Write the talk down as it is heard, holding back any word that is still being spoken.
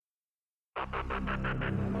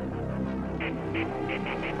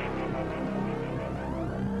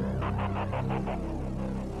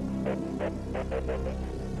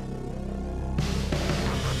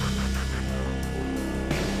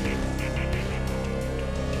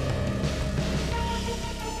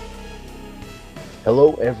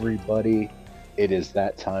Hello, everybody. It is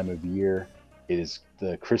that time of year. It is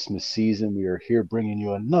the Christmas season. We are here bringing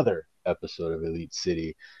you another episode of Elite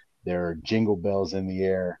City. There are jingle bells in the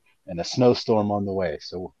air and a snowstorm on the way.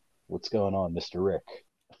 So, what's going on, Mr. Rick?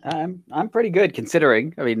 I'm pretty good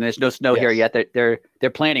considering. I mean, there's no snow here Yes. yet. They're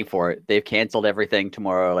planning for it. They've canceled everything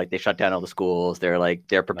tomorrow. Like they shut down all the schools.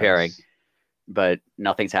 They're preparing, Nice. but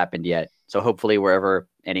nothing's happened yet. So hopefully, wherever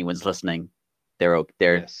anyone's listening, they're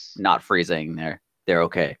Yes. not freezing. They're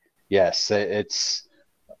okay. Yes. It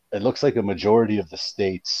looks like a majority of the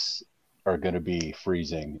states are going to be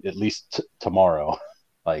freezing at least tomorrow.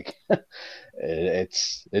 Like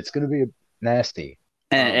it's going to be nasty.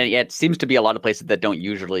 And yeah, it seems to be a lot of places that don't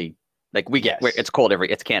usually like we get where Yes. it's cold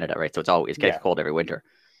it's Canada, right? So it gets cold every winter,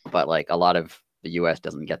 but like a lot of the U.S.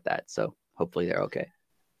 doesn't get that. So hopefully they're okay.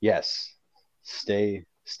 Yes. Stay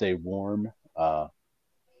warm.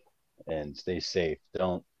 And stay safe.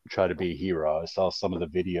 Don't try to be a hero. I saw some of the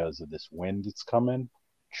videos of this wind that's coming.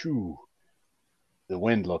 True. The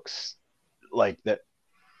wind looks like that.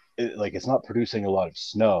 Like it's not producing a lot of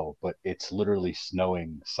snow, but it's literally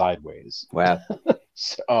snowing sideways. Wow.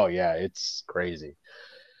 So, oh yeah, it's crazy.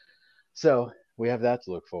 So we have that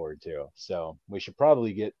to look forward to. So we should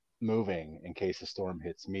probably get moving in case a storm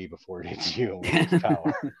hits me before it hits you and we lose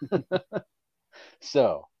power.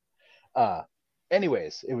 So,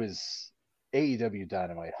 anyways, it was AEW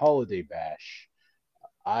Dynamite Holiday Bash.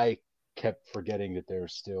 I kept forgetting that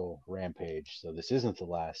there's still Rampage, so this isn't the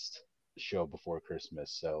last show before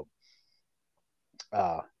Christmas. So,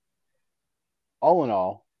 all in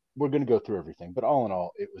all, we're going to go through everything, but all in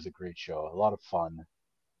all, it was a great show, a lot of fun,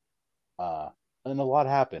 and a lot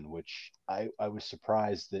happened, which I was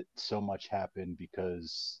surprised that so much happened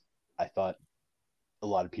because I thought a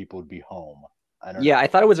lot of people would be home. I don't know. I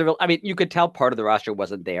thought it was I mean, you could tell part of the roster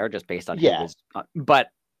wasn't there just based on who was, but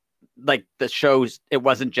like the shows, it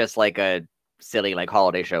wasn't just like a silly like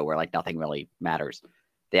holiday show where like nothing really matters.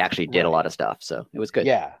 They actually did a lot of stuff, so it was good.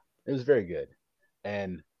 Yeah, it was very good,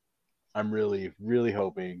 and I'm really, really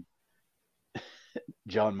hoping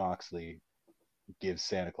John Moxley gives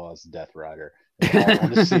Santa Claus the Death Rider. That's all I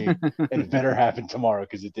want to see, and it better happen tomorrow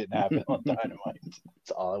because it didn't happen on Dynamite.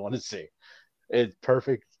 That's all I want to see. It's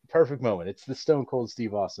perfect moment. It's the Stone Cold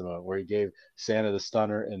Steve Austin moment where he gave Santa the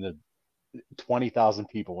stunner and the 20,000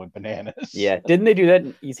 people went bananas. Yeah, didn't they do that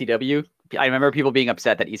in ECW? I remember people being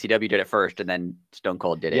upset that ECW did it first and then Stone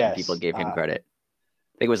Cold did it. Yes. And people gave him credit.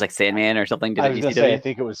 I think it was like Sandman or something. I was gonna say, I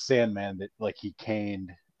think it was Sandman that like he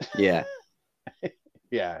caned. Yeah.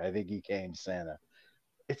 Yeah, I think he caned Santa.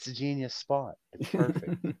 It's a genius spot. It's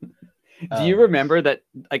perfect. Do you remember that,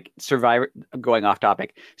 like, Survivor, going off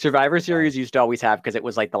topic, Survivor Series used to always have, because it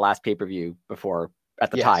was like the last pay-per-view before,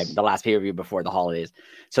 at the time, the last pay-per-view before the holidays.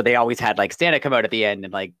 So they always had like Santa come out at the end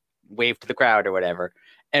and like wave to the crowd or whatever.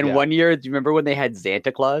 And one year, do you remember when they had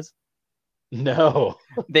Santa Claus? No.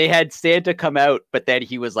 They had Santa come out, but then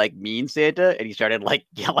he was like mean Santa and he started like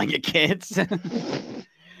yelling at kids.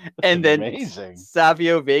 And then amazing.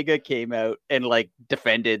 Savio Vega came out and like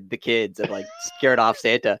defended the kids and like scared off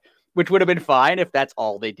Santa, which would have been fine if that's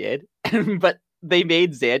all they did. But they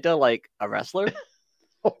made Santa like a wrestler,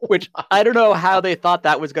 which I don't know how they thought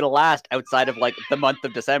that was going to last outside of like the month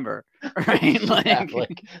of December, right?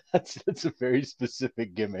 Like that's a very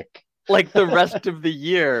specific gimmick. Like the rest of the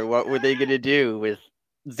year, what were they going to do with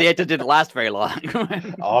Santa? Didn't last very long.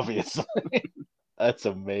 Obviously. That's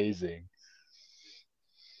amazing.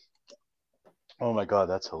 Oh my God,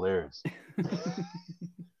 that's hilarious.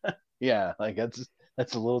 Yeah, like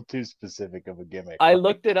that's a little too specific of a gimmick. I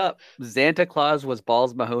looked it up. Santa Claus was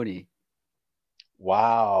Balls Mahoney.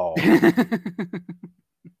 Wow.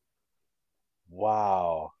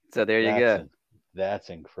 Wow. So there you go. That's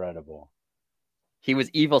incredible. He was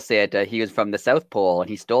evil Santa. He was from the South Pole and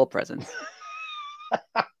he stole presents.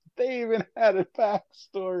 They even had a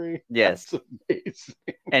backstory. Yes. That's amazing.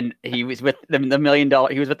 And he was with the $1 million.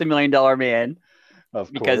 He was with the $1 Million Man.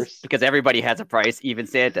 Of course. Because everybody has a price, even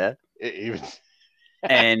Santa.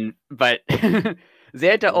 But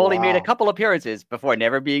Santa only made a couple appearances before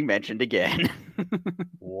never being mentioned again.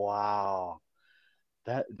 Wow.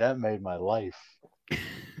 That made my life.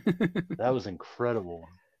 That was incredible.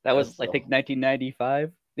 That was, I think,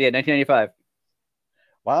 1995. Yeah, 1995.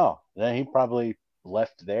 Wow. Then he probably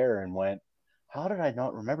left there and went, how did I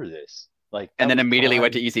not remember this? Like, and then immediately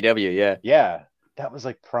went to ECW. Yeah. Yeah. that was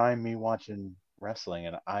like prime me watching wrestling,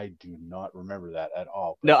 and I do not remember that at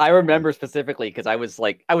all. No, But I remember specifically because I was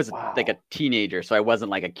like a wow, teenager, so I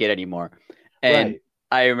wasn't like a kid anymore. And right.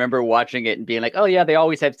 I remember watching it and being like, "Oh yeah, they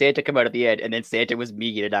always have Santa come out at the end," and then Santa was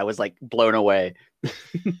me, and I was like blown away.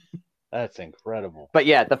 That's incredible. But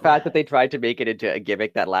yeah, the fact Yeah, that they tried to make it into a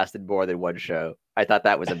gimmick that lasted more than one show, I thought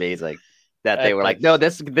that was amazing. That they were like, "No,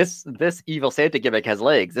 that's this evil Santa gimmick has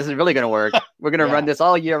legs. This is really going to work. We're going to run yeah. this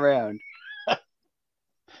all year round."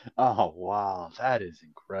 Oh wow, that is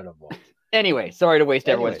incredible. Anyway, sorry to waste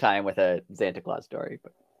everyone's Anyways, time with a Santa Claus story,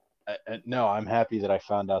 but no, I'm happy that I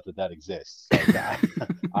found out that that exists. Like,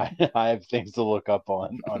 I have things to look up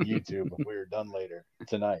on YouTube if we were done later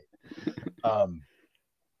tonight. Um.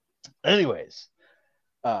 Anyways,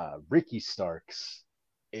 Ricky Starks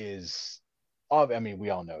is, I mean, we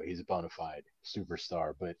all know he's a bona fide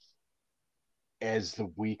superstar, but as the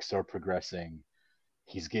weeks are progressing,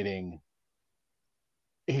 he's getting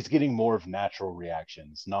he's getting more of natural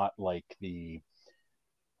reactions, not like the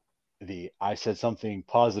I said something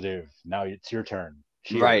positive, now it's your turn,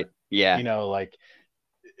 right, cheer. yeah. You know, like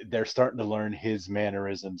they're starting to learn his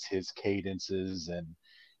mannerisms, his cadences, and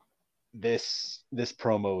this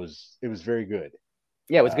promo was it was very good.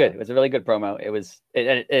 Yeah, it was good. Uh, It was a really good promo.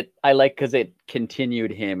 It I like because it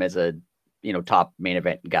continued him as a top main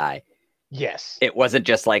event guy. yes, It wasn't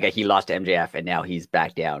just like he lost to MJF and now he's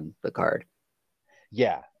back down the card.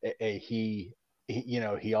 yeah, he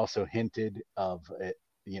also hinted of it.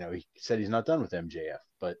 He said he's not done with MJF,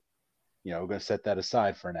 but we're going to set that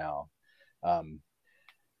aside for now. Um,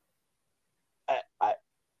 I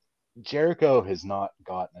Jericho has not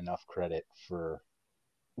gotten enough credit for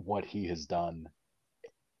what he has done.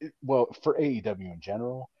 Well, for AEW in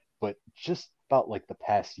general, but just about like the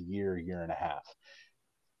past year and a half.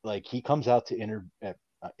 Like he comes out to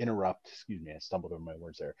interrupt. Excuse me, I stumbled over my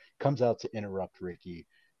words there. Comes out to interrupt Ricky,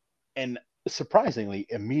 and surprisingly,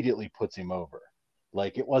 immediately puts him over.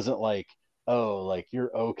 Like it wasn't like, oh, like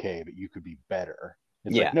you're okay, but you could be better.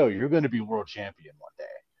 It's like, Yeah, no, you're going to be world champion one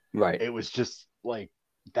right. day. It was just like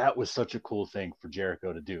that was such a cool thing for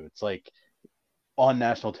Jericho to do. It's like on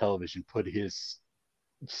national television, put his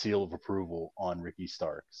seal of approval on Ricky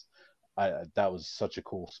Starks. That was such a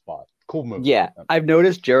cool spot, cool move. Yeah, I've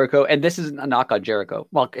noticed Jericho, and this isn't a knock on Jericho.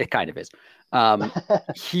 Well, it kind of is. Um,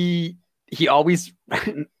 he always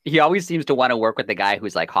he always seems to want to work with the guy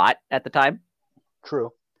who's like hot at the time.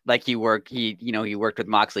 True. Like he worked with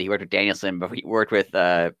Moxley, he worked with Danielson, but he worked with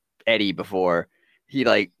Eddie before. He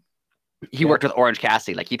like he worked with Orange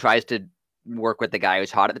Cassidy. Like he tries to work with the guy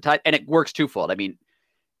who's hot at the time, and it works twofold. I mean,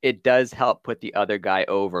 it does help put the other guy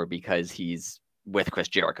over because he's with Chris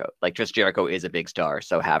Jericho. Like Chris Jericho is a big star,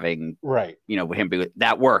 so having right, him be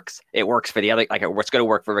that works. It works for the other. Like it's going to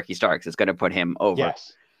work for Ricky Starks. It's going to put him over.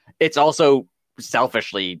 yes, It's also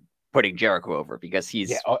selfishly putting Jericho over because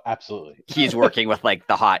absolutely. he's working with like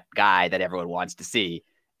the hot guy that everyone wants to see,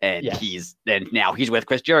 and now he's with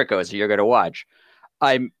Chris Jericho, so you're going to watch.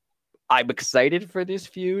 I'm excited for this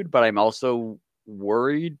feud, but I'm also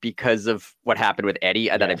worried because of what happened with Eddie.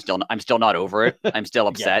 That I'm still not over it. I'm still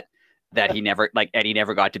upset that Eddie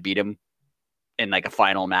never got to beat him in like a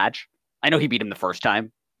final match. I know he beat him the first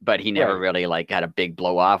time, but he never really like had a big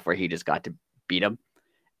blow off where he just got to beat him.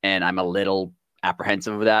 And I'm a little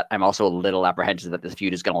apprehensive of that. I'm also a little apprehensive that this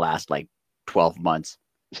feud is going to last like 12 months.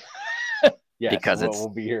 Because we'll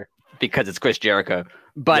be here because it's Chris Jericho,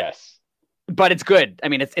 but it's good. I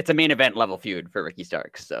mean, it's a main event level feud for Ricky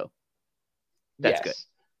Starks, so that's good.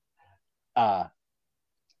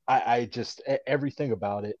 I just everything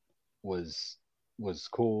about it was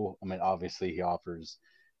cool. I mean, obviously he offers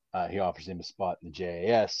him a spot in the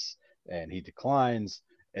JAS, and he declines,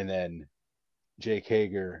 and then Jake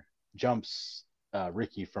Hager jumps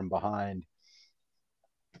Ricky from behind,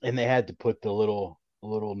 and they had to put the little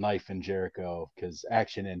knife in Jericho because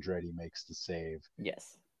Action Andretti makes the save.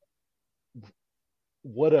 Yes.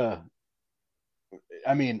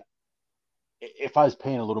 I mean, if I was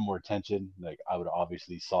paying a little more attention, like I would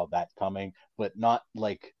obviously saw that coming, but not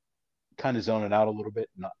like kind of zoning out a little bit.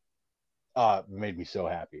 Not it made me so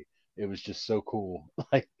happy. It was just so cool,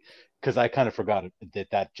 like because I kind of forgot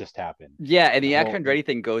that just happened. Yeah, and the Action Andretti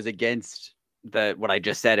thing goes against what I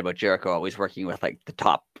just said about Jericho always working with like the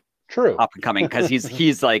top up and coming, because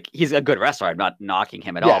he's a good wrestler. I'm not knocking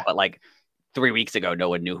him at all, but like 3 weeks ago, no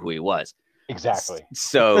one knew who he was. Exactly.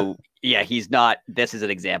 So yeah, he's not. This is an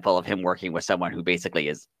example of him working with someone who basically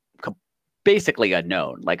is basically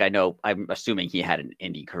unknown. Like I'm assuming he had an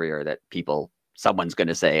indie career that someone's going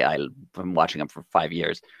to say I've been watching him for 5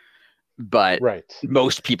 years, but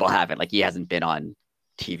most people haven't. Like he hasn't been on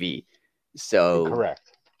TV. So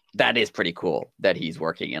correct. that is pretty cool that he's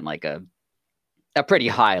working in like a pretty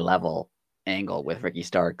high level angle with Ricky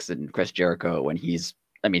Starks and Chris Jericho when he's,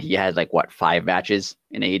 I mean, he had like what, 5 matches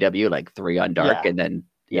in AEW, like 3 on Dark, and then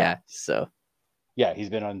so he's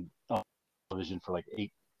been on television for like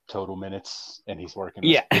 8 total minutes, and he's working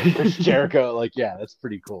with Chris Jericho. Like, that's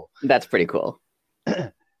pretty cool. That's pretty cool.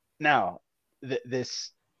 Now,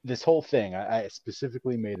 this whole thing, I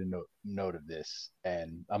specifically made a note of this,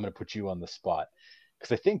 and I'm going to put you on the spot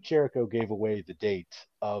because I think Jericho gave away the date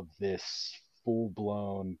of this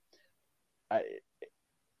full-blown.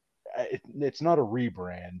 It's not a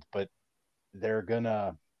rebrand, but they're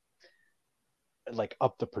gonna like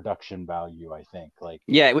up the production value. I think. Like,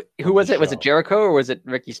 who was it? Was it Jericho or was it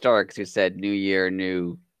Ricky Starks who said "New Year,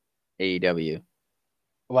 new AEW"?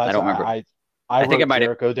 Well, I don't remember. I think it might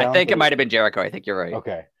have. I think it might have been Jericho. I think you're right.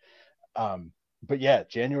 Okay. But yeah,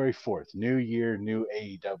 January 4th, new year, new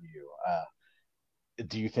AEW.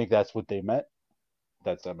 Do you think that's what they meant?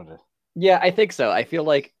 I'm gonna. Yeah, I think so. I feel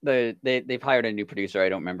like they've hired a new producer. I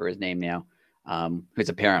don't remember his name now. Who's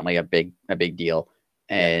apparently a big deal,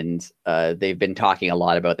 and they've been talking a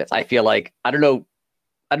lot about this. I feel like I don't know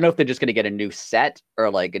if they're just gonna get a new set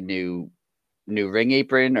or like a new ring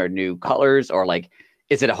apron or new colors, or like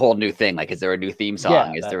is it a whole new thing? Like, is there a new theme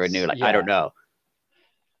song? Is there a new I don't know.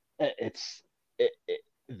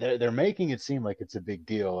 They're making it seem like it's a big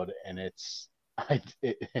deal, and it's.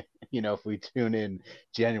 If we tune in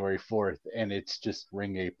January 4th and it's just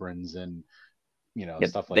ring aprons and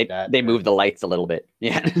stuff like that, they move the lights a little bit.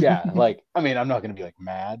 Like, I mean, I'm not going to be like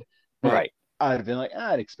mad, but right. I'd have been like,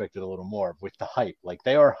 I'd expected a little more with the hype. Like,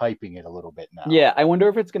 they are hyping it a little bit now. I wonder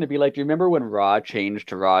if it's going to be like, do you remember when Raw changed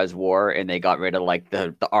to Raw's War and they got rid of like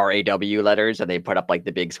the RAW letters and they put up like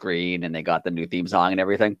the big screen and they got the new theme song and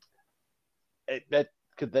everything? That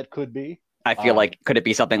could be. I feel like, could it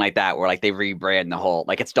be something like that where like they rebrand the whole,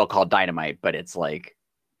 like it's still called Dynamite, but it's like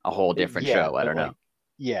a whole different show. I don't know.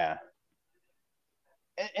 Yeah.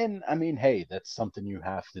 And I mean, hey, that's something you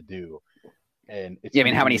have to do. And it's I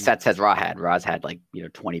mean, how many sets has Raw had? Raw's had like,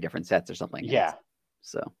 20 different sets or something. Yeah.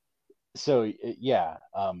 So yeah.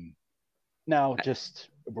 Now just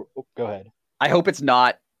go ahead. I hope it's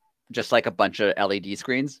not just like a bunch of LED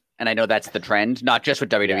screens. And I know that's the trend, not just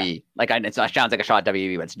with WWE. Yeah. Like, it sounds like a shot at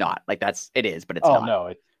WWE, but it's not. Like, it is, but it's not.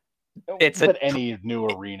 No, it's any new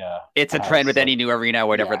arena. It's a trend with any new arena,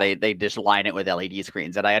 whatever. They just line it with LED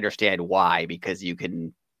screens, and I understand why, because you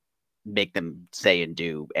can make them say and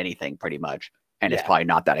do anything pretty much, and it's probably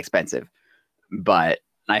not that expensive. But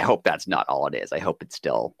I hope that's not all it is. I hope it's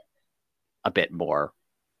still a bit more,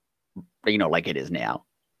 like it is now.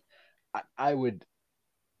 I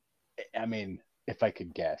mean, if I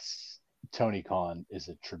could guess, Tony Khan is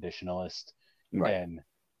a traditionalist, right. And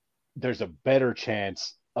there's a better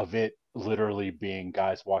chance of it literally being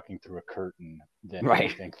guys walking through a curtain than I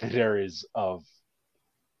think that there is of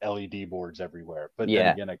LED boards everywhere. But then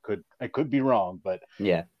again, I could be wrong, but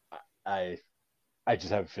I just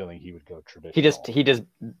have a feeling he would go traditional. He just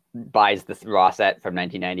buys the Raw set from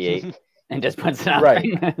 1998 and just puts it on. Right.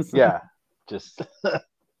 Yeah. Just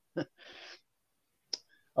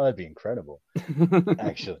oh, that'd be incredible.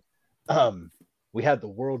 Actually. We had the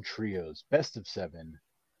World Trios Best of 7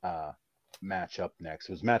 match up next.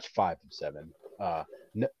 It was match 5 of 7.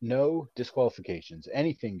 No disqualifications.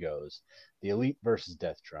 Anything goes. The Elite versus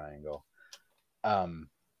Death Triangle. Don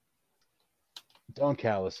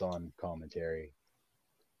Callis on commentary.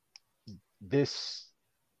 These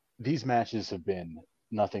matches have been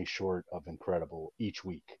nothing short of incredible each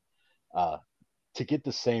week. To get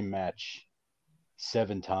the same match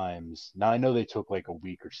 7 times. Now I know they took like a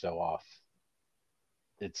week or so off.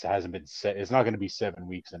 It hasn't been set. It's not going to be 7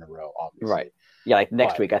 weeks in a row, obviously. Right. Yeah, like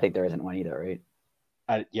next week, I think there isn't one either, right?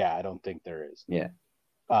 I don't think there is. Yeah.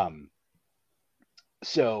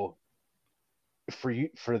 So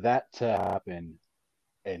for that to happen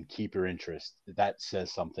and keep your interest, that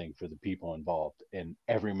says something for the people involved. And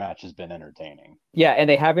every match has been entertaining. Yeah, and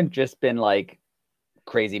they haven't just been like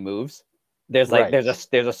crazy moves. There's like there's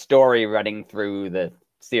a story running through the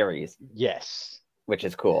series. Yes. Which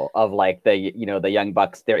is cool. Of like the Young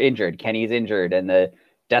Bucks, they're injured. Kenny's injured, and the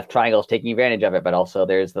Death Triangle's taking advantage of it. But also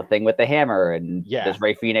there's the thing with the hammer, and there's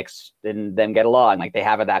Ray Phoenix and them get along. Like they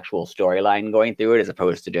have an actual storyline going through it, as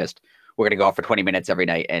opposed to just we're gonna go out for 20 minutes every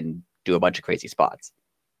night and do a bunch of crazy spots.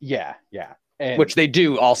 Yeah. And which they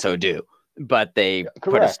also do, but they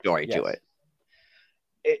put a story to it.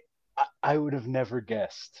 I would have never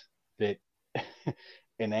guessed that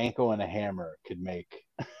an ankle and a hammer could make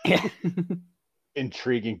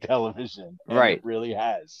intriguing television. Right. It really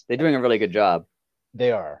has. They're doing a really good job.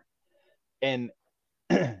 They are. And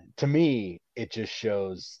to me, it just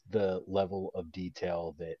shows the level of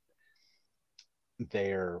detail that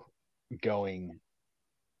they're going,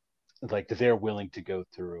 like, that they're willing to go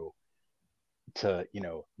through to,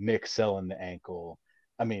 Mick selling the ankle.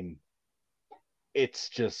 I mean, it's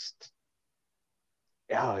just,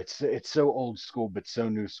 oh, it's so old school, but so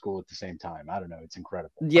new school at the same time. I don't know. It's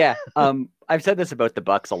incredible. Yeah. I've said this about the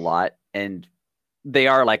Bucks a lot, and they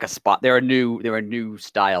are like a spot. They're a new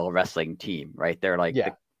style wrestling team, right? They're like Yeah.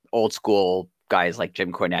 the old school guys like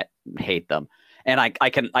Jim Cornette hate them. And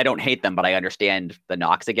I don't hate them, but I understand the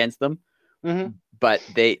knocks against them. Mm-hmm. But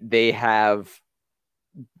they have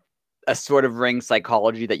a sort of ring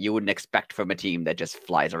psychology that you wouldn't expect from a team that just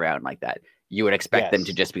flies around like that. You would expect them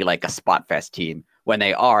to just be like a spot fest team when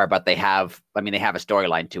they are, but they have a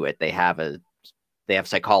storyline to it. They have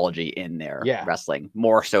psychology in their wrestling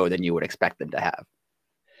more so than you would expect them to have.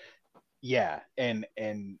 Yeah. And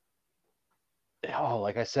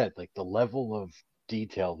like I said, like the level of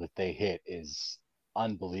detail that they hit is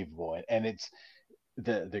unbelievable. And it's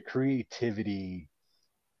the creativity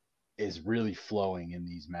is really flowing in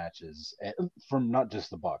these matches from not just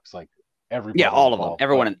the Bucks, like everybody. Yeah, all of them.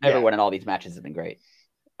 Everyone in all these matches has been great.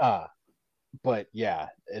 But yeah,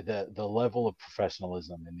 the level of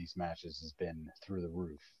professionalism in these matches has been through the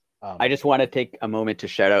roof. I just want to take a moment to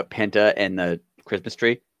shout out Penta and the Christmas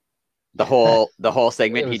tree. The whole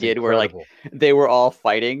segment he did where like they were all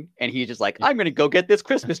fighting and he's just like, I'm gonna go get this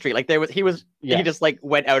Christmas tree. Like he just like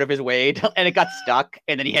went out of his way and it got stuck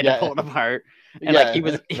and then he had to pull it apart. And like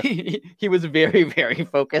he was very, very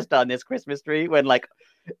focused on this Christmas tree when like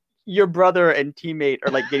your brother and teammate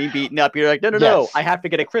are like getting beaten up. You're like, no, I have to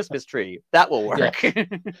get a Christmas tree. That will work.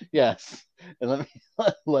 Yes. And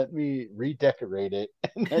let me redecorate it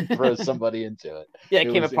and then throw somebody into it. Yeah,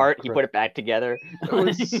 it came apart. He put it back together. It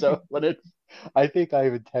was so I think I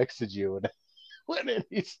even texted you when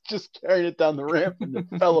he's just carrying it down the ramp and it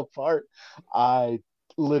fell apart. I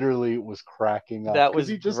literally was cracking up. That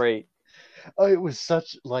was great. Oh, it was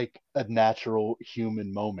such like a natural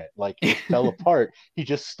human moment. Like it fell apart. He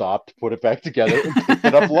just stopped, put it back together, and picked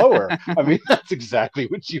it up lower. I mean, that's exactly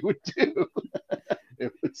what you would do.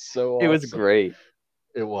 It was so awesome. It was great.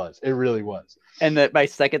 It was. It really was. And my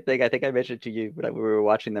second thing, I think I mentioned to you when we were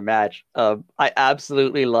watching the match. I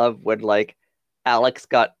absolutely love when like Alex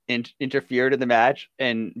got interfered in the match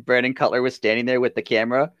and Brandon Cutler was standing there with the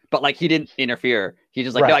camera, but like he didn't interfere. He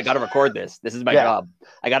just like, no, I got to record this. This is my job.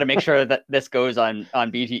 I got to make sure that this goes on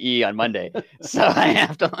BTE on Monday. So I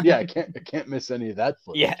have to. Yeah, I can't miss any of that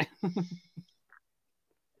footage. Yeah.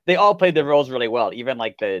 They all played their roles really well. Even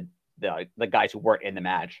like the guys who weren't in the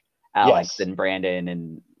match, Alex and Brandon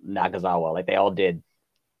and Nakazawa, like they all did.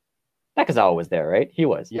 Nakazawa was there, right? He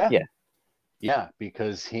was. Yeah,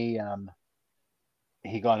 because he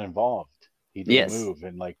got involved. He did move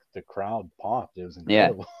and like the crowd popped. It was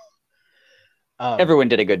incredible. Everyone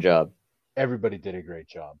did a good job. Everybody did a great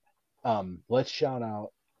job. Let's shout out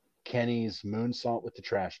Kenny's moonsault with the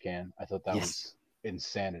trash can. I thought that was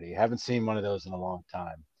insanity. I haven't seen one of those in a long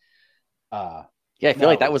time. I feel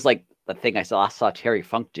like that was like the thing I saw Terry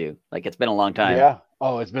Funk do. Like it's been a long time. Yeah.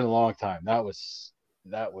 Oh, it's been a long time. That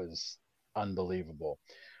was unbelievable.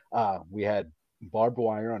 We had barbed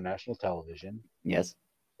wire on national television. Yes.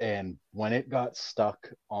 And when it got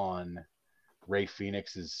stuck on Ray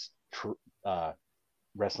Phoenix's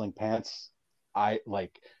wrestling pants, I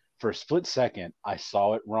like for a split second I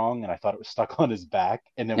saw it wrong and I thought it was stuck on his back.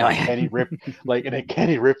 And then when Kenny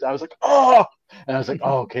ripped, I was like, oh, and I was like,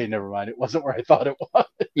 oh, okay, never mind. It wasn't where I thought it was.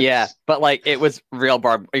 Yeah, but like it was real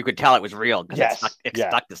barb. You could tell it was real because it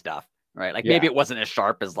stuck to stuff. Right, like maybe it wasn't as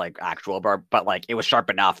sharp as like actual barb, but like it was sharp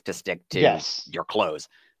enough to stick to your clothes.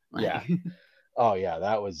 Yeah. Oh yeah,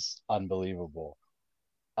 that was unbelievable.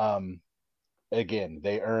 Again,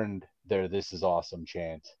 they earned their "This is awesome"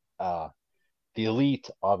 chant. The Elite,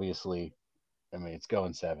 obviously, I mean it's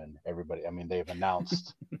going 7. Everybody, I mean they've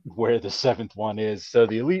announced where the 7th one is, so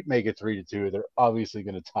the Elite make it 3-2. They're obviously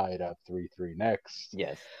going to tie it up 3-3 next.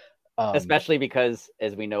 Yes, especially because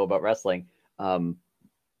as we know about wrestling,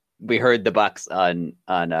 we heard the Bucks on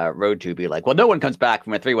Road to be like, well, no one comes back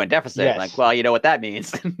from a 3-1 deficit. Yes. Like, well, you know what that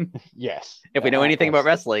means. Yes. If we know anything about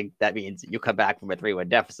wrestling, that means you come back from a 3-1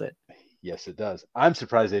 deficit. Yes, it does. I'm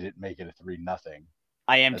surprised they didn't make it a 3-0.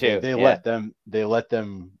 I am too. They let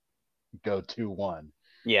them go 2-1.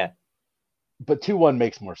 Yeah. But 2-1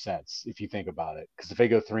 makes more sense if you think about it. Because if they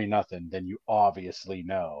go 3-0, then you obviously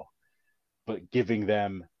know. But giving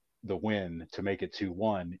them the win to make it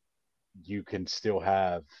 2-1, you can still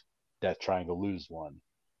have Death Triangle lose one.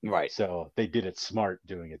 Right. So they did it smart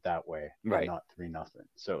doing it that way. Right. Not 3-0.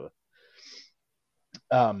 So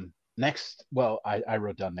I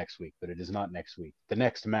wrote down next week, but it is not next week. The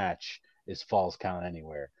next match is Falls Count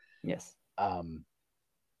Anywhere. Yes.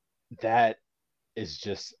 That is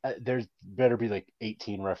just there's better be like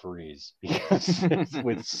 18 referees because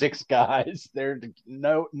with 6 guys,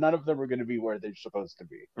 none of them are going to be where they're supposed to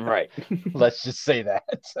be. Right. Let's just say that.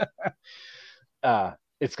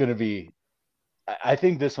 It's going to be. I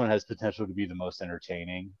think this one has potential to be the most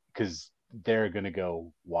entertaining because they're going to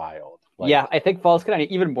go wild. Yeah, I think Falls Count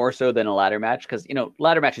even more so than a ladder match because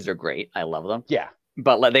ladder matches are great. I love them. Yeah.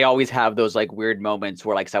 But they always have those like weird moments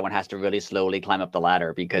where like someone has to really slowly climb up the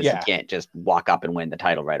ladder because you can't just walk up and win the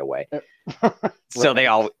title right away.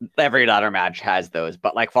 So every ladder match has those,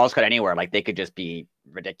 but like Falls Count Anywhere, like they could just be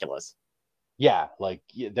ridiculous. Yeah, like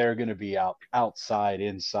they're gonna be outside,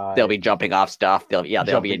 inside. They'll be jumping off stuff.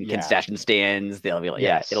 They'll be in concession stands. They'll be like,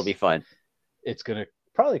 it'll be fun. It's gonna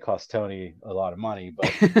probably cost Tony a lot of money, but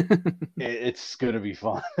it's gonna be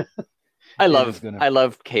fun. I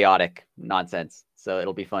love chaotic nonsense, so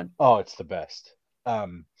it'll be fun. Oh, it's the best.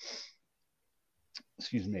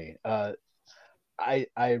 Excuse me. I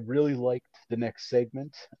really liked the next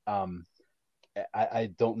segment. I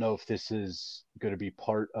don't know if this is going to be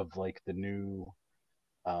part of like the new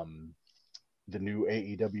AEW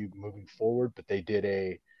moving forward, but they did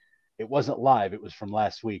it wasn't live, it was from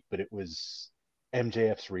last week, but it was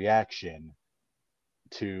MJF's reaction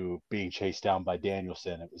to being chased down by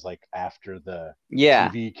Danielson. It was like after the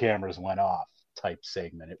TV cameras went off type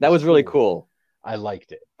segment. That was really cool. I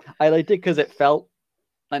liked it. I liked it because it felt,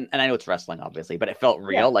 and I know it's wrestling obviously, but it felt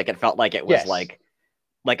real. Yeah. Like it felt like it was like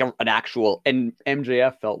an actual, and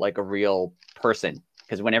MJF felt like a real person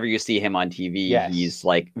because whenever you see him on TV, he's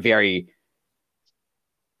like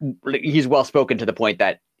he's well spoken to the point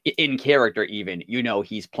that in character even,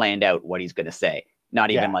 he's planned out what he's going to say.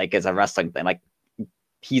 Not even like as a wrestling thing. Like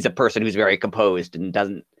he's a person who's very composed and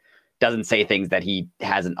doesn't say things that he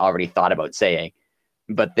hasn't already thought about saying.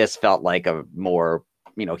 But this felt like a more,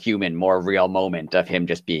 human, more real moment of him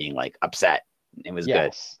just being like upset. It was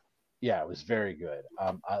good. Yeah, it was very good.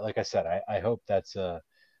 Like I said, I hope that's a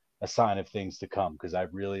sign of things to come because I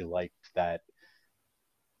really liked that.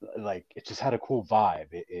 Like it just had a cool vibe.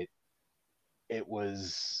 It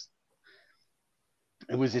was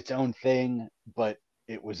its own thing, but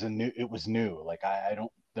it was new. Like I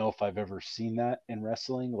don't know if I've ever seen that in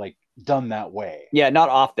wrestling, like done that way. Yeah, not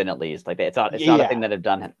often at least. Like it's not a thing that I've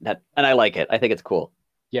done that, and I like it. I think it's cool.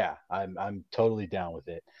 Yeah, I'm totally down with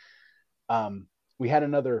it. We had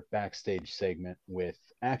another backstage segment with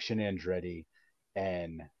Action Andretti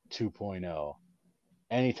and 2.0.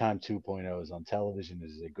 Anytime 2.0 is on television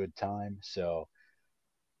is a good time. So,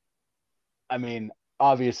 I mean,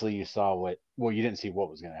 obviously you saw you didn't see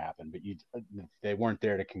what was going to happen, but they weren't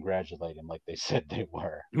there to congratulate him like they said they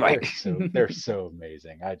were. Right. They're so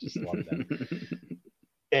amazing. I just love them.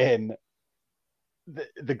 And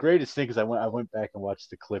the greatest thing is I went back and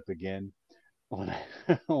watched the clip again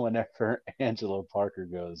whenever Angelo Parker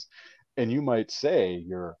goes, and you might say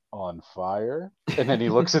you're on fire, and then he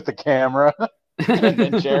looks at the camera. And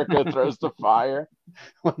then Jericho throws the fire.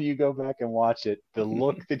 When you go back and watch it, the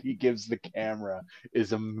look that he gives the camera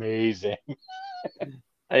is amazing. I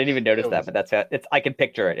didn't even notice that, but that's how I can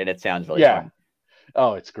picture it, and it sounds really fun.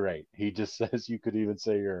 Oh, it's great. He just says you could even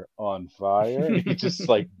say you're on fire. And he just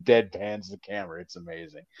like deadpans the camera. It's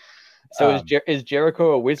amazing. So is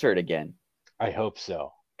Jericho a wizard again? I hope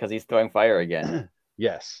so. Because he's throwing fire again.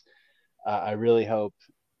 Yes. I really hope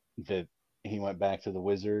that he went back to the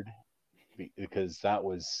wizard. Because that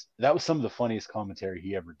was some of the funniest commentary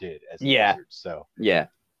he ever did as a wizard. So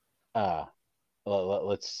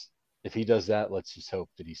let's if he does that, let's just hope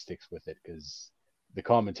that he sticks with it because the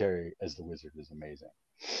commentary as the wizard is amazing.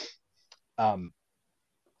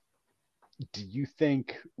 Do you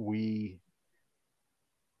think we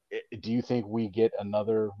get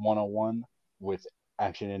another one-on-one with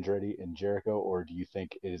Action Andretti and Jericho, or do you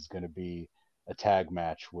think it is going to be a tag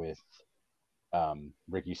match with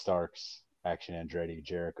Ricky Starks, Action Andretti,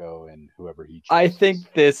 Jericho, and whoever he chooses? I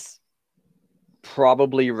think this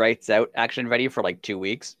probably writes out Action Andretti for like 2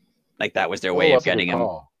 weeks. Like that was their way of getting him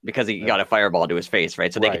because he got a fireball to his face,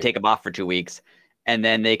 right? So they could take him off for 2 weeks, and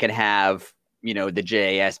then they can have the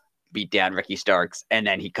JAS beat down Ricky Starks, and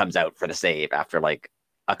then he comes out for the save after like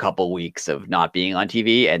a couple weeks of not being on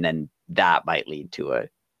TV, and then that might lead to a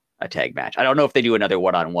tag match. I don't know if they do another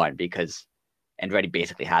one-on-one because Andretti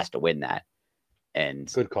basically has to win that.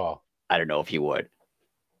 And good call. I don't know if he would.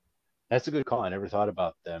 That's a good call. I never thought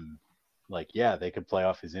about them. Like, they could play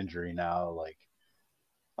off his injury now. Like,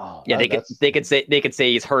 they could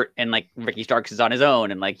say he's hurt and like Ricky Starks is on his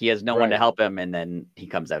own and like he has no one to help him, and then he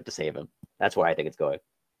comes out to save him. That's why I think it's going.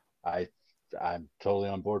 I I'm totally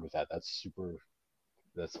on board with that. That's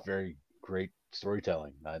very great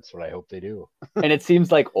storytelling. That's what I hope they do. And it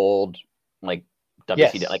seems like old, like WCW,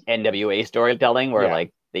 Yes. like NWA storytelling, where Yeah.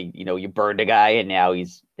 like they, you burned a guy and now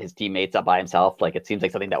his teammates up by himself. Like it seems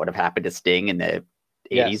like something that would have happened to Sting in the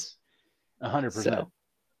 80s. Yes. 100%. So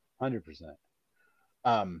 100%.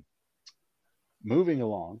 Um, moving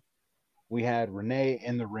along, we had Renee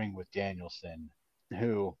in the ring with Danielson,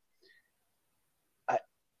 who I,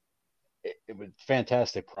 it was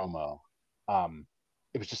fantastic promo.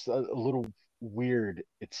 It was just a little weird.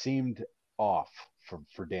 It seemed off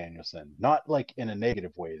for Danielson, not like in a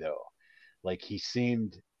negative way though. Like he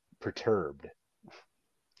seemed perturbed.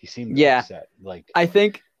 He seemed yeah, upset. Like I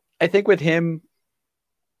think with him,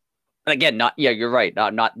 again, not yeah, you're right,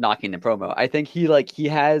 not knocking the promo. I think he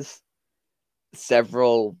has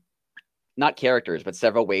several, not characters, but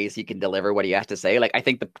several ways he can deliver what he has to say. Like I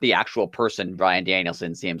think the actual person Bryan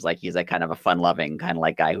Danielson seems like he's like kind of a fun loving kind of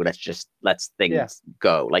like guy who lets yeah, things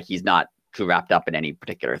go. Like he's not too wrapped up in any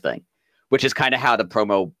particular thing, which is kind of how the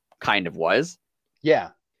promo kind of was.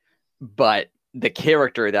 yeah, But the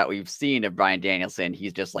character that we've seen of Bryan Danielson,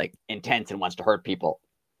 he's just like intense and wants to hurt people.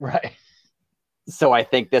 right. So I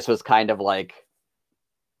think this was kind of like,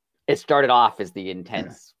 it started off as the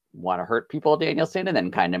intense want to hurt people Danielson, and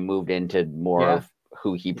then kind of moved into more Yeah. of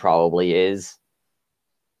who he probably is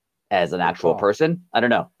as an Good actual call. person. I don't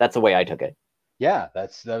know. That's the way I took it. Yeah,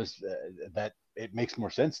 that it makes more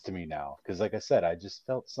sense to me now because, like I said, I just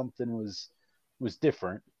felt something was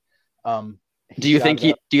different. He shouted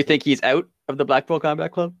out. Do you think he's out of the Blackpool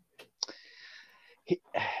Combat Club? He,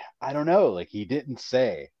 I don't know. Like he didn't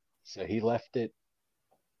say, so he left it.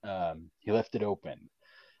 He left it open.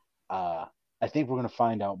 I think we're gonna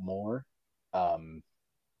find out more.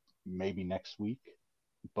 Maybe next week,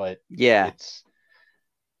 but Yeah. it's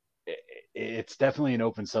it's definitely an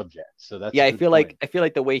open subject. So that's Yeah, a good point. I feel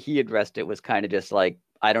like the way he addressed it was kind of just like,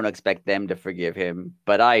 I don't expect them to forgive him,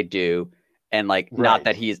 but I do. And like Right.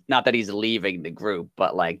 not that he's leaving the group,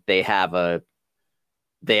 but like they have a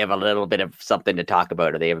little bit of something to talk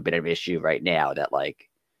about, or they have a bit of issue right now that like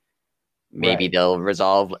maybe Right. they'll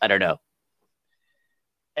resolve. I don't know.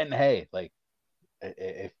 And hey, like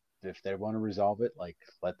if they want to resolve it, like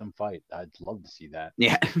let them fight. I'd love to see that.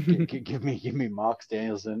 Yeah. Give me Mox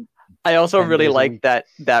Danielson I also 10 really days a like week.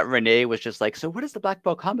 that Renee was just like, so what does the Black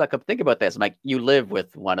Belt Combat Club think about this? I'm like, you live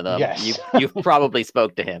with one of them. Yes. You've probably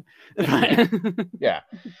spoke to him. Yeah. Yeah.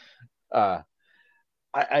 Uh,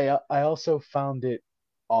 I also found it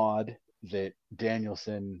odd that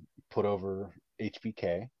Danielson put over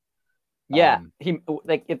HBK. Yeah, he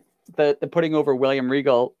like it, the putting over William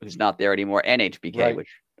Regal, who's not there anymore, and HBK, Right. which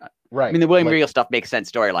I Right. mean, the William Like, Regal stuff makes sense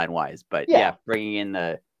storyline wise, but Yeah. yeah, bringing in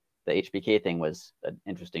the HBK thing was an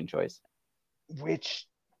interesting choice. which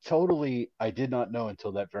totally I did not know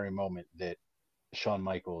until that very moment that Shawn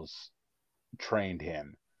Michaels trained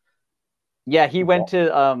him. Yeah, he went Well,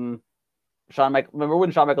 to Shawn Michaels. Remember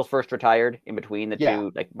when Shawn Michaels first retired? In between the Yeah.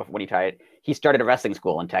 two, like when he retired, he started a wrestling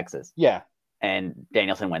school in Texas, yeah. and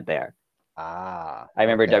Danielson went there. Ah. I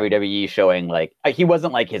remember Okay. WWE showing like he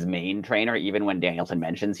wasn't like his main trainer. Even when Danielson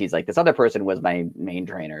mentions, he's like, this other person was my main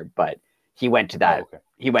trainer, but he went to that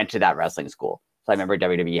okay. wrestling school. So I remember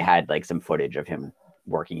WWE had like some footage of him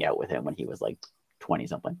working out with him when he was like 20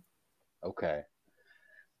 something. Okay.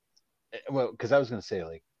 Well, because I was gonna say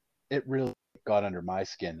like it really got under my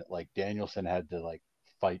skin that like Danielson had to like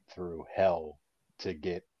fight through hell to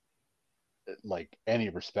get like any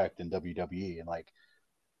respect in WWE, and like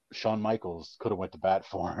Shawn Michaels could have went to bat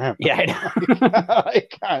for him. Yeah, I know.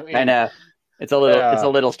 Like, I mean, I know. It's a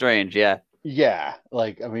little strange. Yeah. Yeah,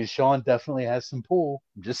 like I mean, Shawn definitely has some pull.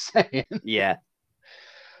 I'm just saying. Yeah.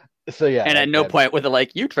 So yeah, And at no point with it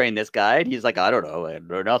like, you train this guy, and he's like, I don't know, I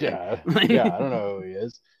know nothing. yeah, I don't know who he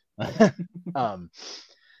is.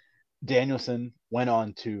 Danielson went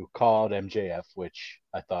on to call out MJF, which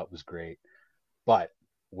I thought was great, but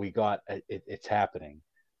we got it's happening.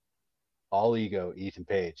 All ego, Ethan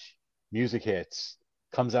Page. Music hits,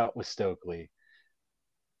 comes out with Stokely.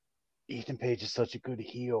 Ethan Page is such a good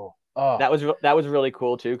heel. Oh, That was really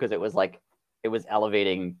cool too, because it was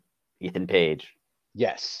elevating Ethan Page.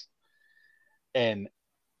 yes. And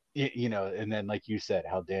and then like you said,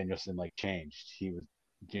 how Danielson like changed. He was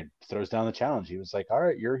throws down the challenge. He was like, "All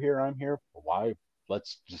right, you're here, I'm here. Why?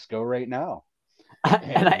 Let's just go right now."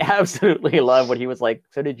 And I absolutely love when he was like,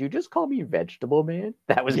 so did you just call me Vegetable Man?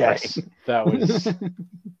 That was yes, great.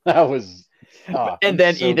 that was. And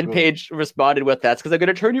then so Ethan good. Page responded with, "That's because I'm going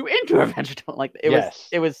to turn you into a vegetable." Like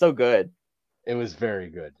it was so good. It was very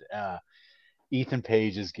good. Ethan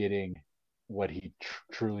Page is getting what he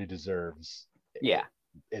truly deserves. Yeah.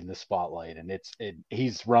 in the spotlight, and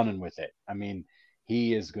he's running with it. I mean,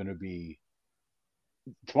 he is going to be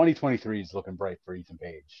 2023 is looking bright for Ethan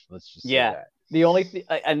Page. Let's just say that. The only thing,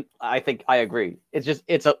 and I think I agree. It's just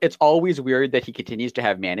it's always weird that he continues to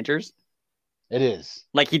have managers. It is.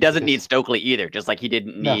 Like he doesn't need Stokely either, just like he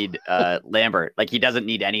didn't need Lambert. Like he doesn't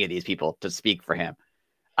need any of these people to speak for him.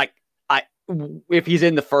 If he's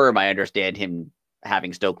in the firm, I understand him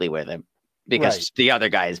having Stokely with him because the other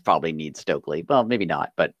guys probably need Stokely. Well, maybe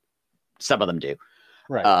not, but some of them do.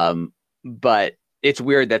 Right. But it's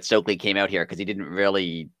weird that Stokely came out here because he didn't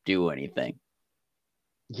really do anything.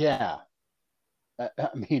 Yeah. I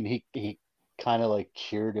mean, he kind of like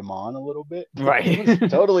cheered him on a little bit. Right. It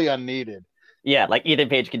was totally unneeded. Yeah, like Ethan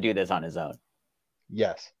Page can do this on his own.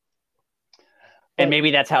 Yes. And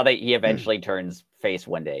maybe that's how he eventually turns face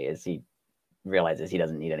one day, is he realizes he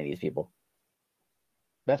doesn't need any of these people.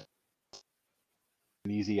 That's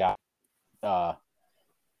an easy out.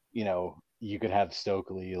 You could have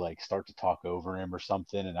Stokely like start to talk over him or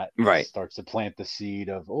something, and that starts to plant the seed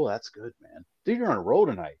of, oh, that's good, man. Dude, you're on a roll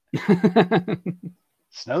tonight.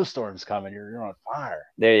 Snowstorm's coming. You're on fire.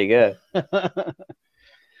 There you go.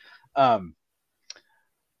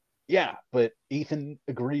 Yeah, but Ethan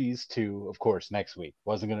agrees to, of course, next week.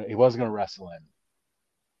 He wasn't gonna wrestle him.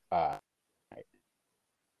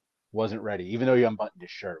 Wasn't ready, even though he unbuttoned his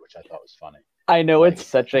shirt, which I thought was funny. I know it's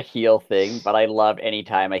such a heel thing, but I love any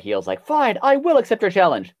time a heel's like, fine, I will accept your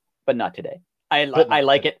challenge, but not today. I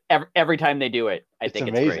like it every time they do it. I think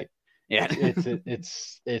it's great. Yeah,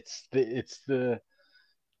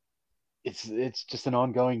 it's just an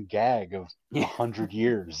ongoing gag of 100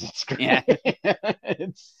 years. It's great. Yeah.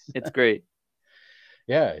 it's great.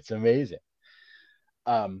 Yeah, it's amazing.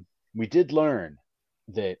 We did learn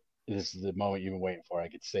that this is the moment you've been waiting for. I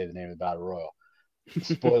could say the name of the Battle Royal.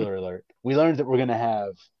 Spoiler alert. We learned that we're going to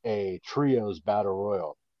have a trios Battle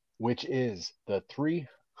Royal, which is the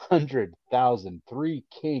 300,000 Three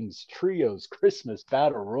Kings Trios Christmas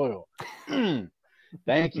Battle Royal.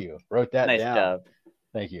 Thank you. Wrote that nice down. Job.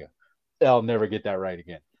 Thank you. I'll never get that right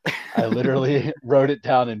again. I literally wrote it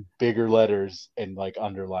down in bigger letters and like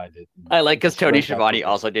underlined it. I like because Tony Schiavone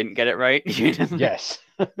also didn't get it right. Yes.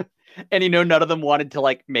 And none of them wanted to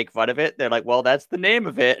like make fun of it. They're like, well, that's the name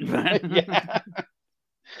of it. Yeah.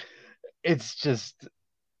 It's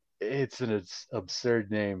an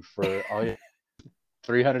absurd name for all your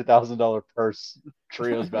 $300,000 purse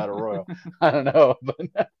trios Battle Royal. I don't know, but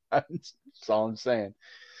that's all I'm saying.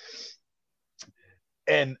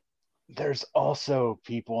 And there's also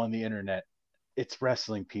people on the internet. It's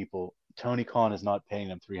wrestling people. Tony Khan is not paying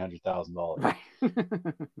them $300,000.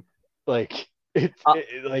 Like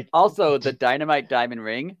also the Dynamite Diamond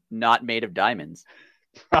ring, not made of diamonds.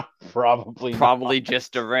 Probably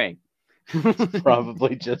just a ring.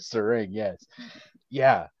 Probably just a ring. Yes.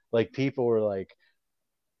 Yeah. Like people were like,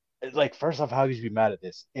 first off, how could you be mad at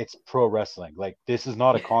this? It's pro wrestling. Like this is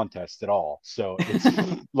not a contest at all. So it's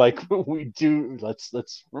like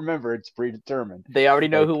let's remember it's predetermined. They already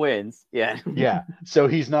know who wins. Yeah. Yeah. So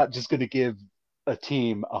he's not just going to give a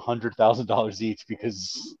team $100,000 each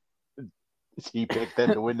because he picked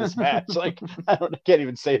them to win this match. Like I can't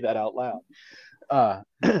even say that out loud.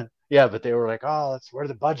 Yeah, but they were like, oh, that's where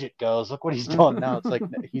the budget goes. Look what he's doing now. It's like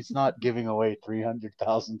he's not giving away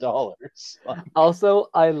 $300,000. Also,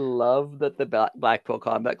 I love that the Blackpool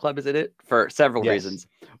Combat Club is in it for several reasons.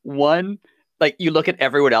 One, like you look at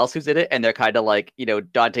everyone else who's in it, and they're kind of like,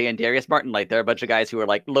 Dante and Darius Martin. Like they're a bunch of guys who are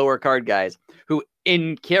like lower card guys who,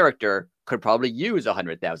 in character, could probably use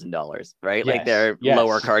 $100,000, right? Like they're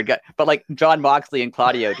lower card guys. But like John Moxley and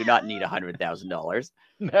Claudio do not need $100,000.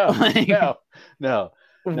 No.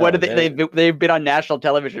 What do they've been on national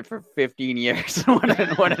television for 15 years. what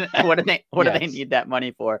do they need that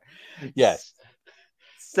money for? Yes.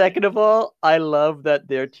 Second of all, I love that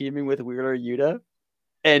they're teaming with Wheeler Yuta.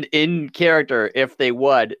 And in character, if they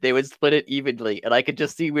would split it evenly. And I could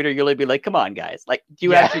just see Wheeler Yuta be like, come on, guys. Like, do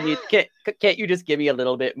you actually need can't you just give me a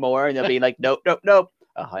little bit more? And they'll be like, nope.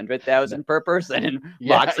 100,000 per person. And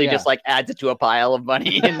Moxley just like adds it to a pile of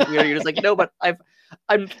money. And Wheeler Yuta's like, no, but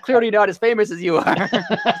I'm clearly not as famous as you are.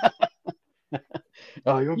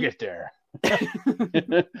 Oh, you'll get there.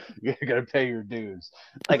 You gotta pay your dues.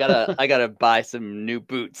 I gotta buy some new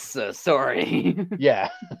boots. Sorry. Yeah.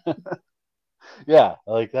 Yeah,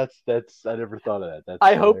 like that's I never thought of that.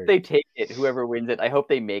 I hope they take it, whoever wins it. I hope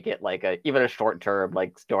they make it like even a short term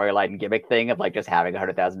like storyline gimmick thing of like just having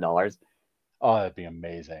 $100,000. Oh, that'd be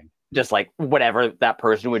amazing. Just like whatever that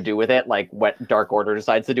person would do with it, like what Dark Order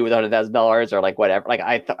decides to do with $100,000 or like whatever. Like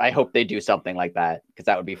I hope they do something like that because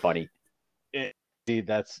that would be funny.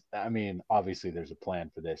 Obviously there's a plan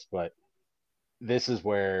for this, but this is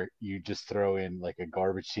where you just throw in like a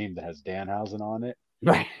garbage team that has Danhausen on it,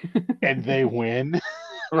 Right. and they win.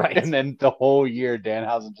 Right. And then the whole year,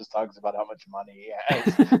 Danhausen just talks about how much money he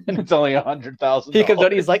has, and it's only $100,000. He comes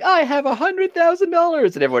out, he's like, I have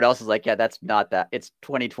 $100,000, and everyone else is like, yeah, that's not that. It's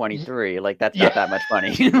 2023. Like that's not that much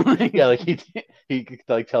money. Yeah, like he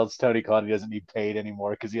like tells Tony Khan he doesn't need paid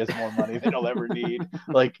anymore because he has more money than he'll ever need.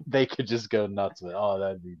 Like they could just go nuts with.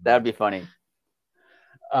 Oh, that'd be funny.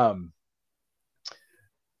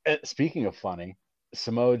 Speaking of funny,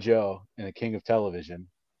 Samoa Joe in the King of Television,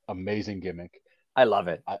 amazing gimmick. I love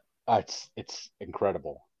it. It's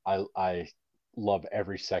incredible. I love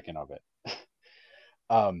every second of it.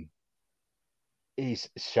 He's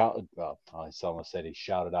shouted. Well, I almost said he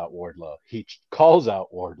shouted out Wardlow. He calls out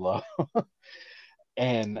Wardlow,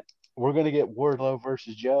 and we're gonna get Wardlow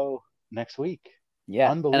versus Joe next week.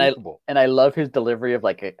 Yeah, unbelievable. And I love his delivery of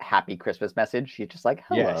like a happy Christmas message. He's just like,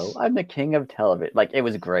 "Hello, yes. I'm the king of television." Like it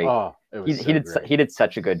was great. Oh, it was he did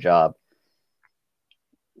such a good job.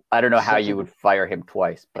 I don't know how you would fire him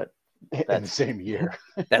twice, but in the same year.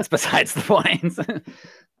 That's besides the point.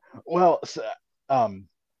 Well, so,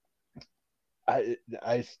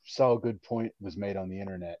 I saw a good point was made on the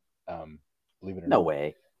internet. Believe it or not. No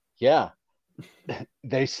way. Yeah,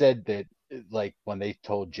 they said that like when they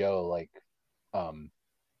told Joe like,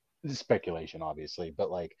 this is speculation obviously,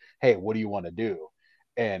 but like, hey, what do you want to do?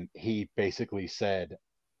 And he basically said,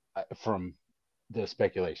 from the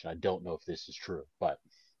speculation, I don't know if this is true, but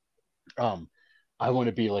I want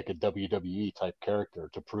to be like a WWE type character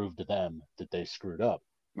to prove to them that they screwed up.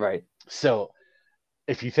 Right. So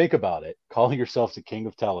if you think about it, calling yourself the king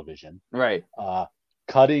of television, right,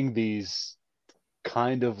 cutting these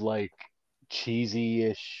kind of like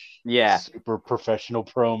cheesy-ish, super professional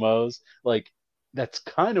promos, like that's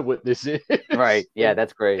kind of what this is. Right. Yeah,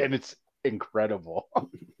 that's great. And it's incredible.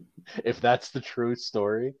 If that's the true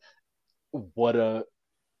story, what a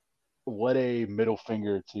middle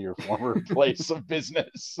finger to your former place of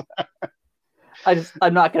business.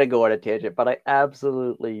 I'm not going to go on a tangent, but I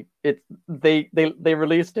absolutely, they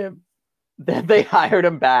released him, then they hired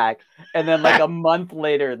him back, and then like a month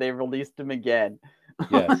later they released him again.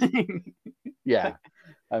 Yes. Yeah.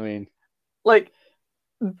 I mean, like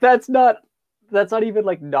that's not even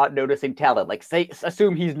like not noticing talent. Like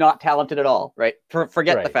assume he's not talented at all, right?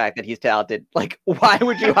 Forget the fact that he's talented. Like, why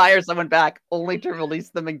would you hire someone back only to release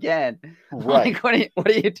them again? Right. Like, what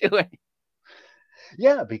are you doing?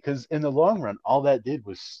 Yeah, because in the long run, all that did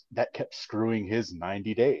was that kept screwing his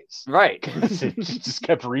 90 days. Right. It just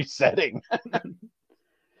kept resetting.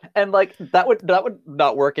 And like that would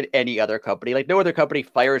not work in any other company. Like no other company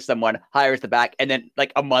fires someone, hires them back, and then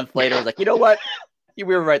like a month later is like, you know what? We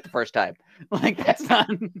were right the first time. Like that's not.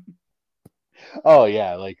 Oh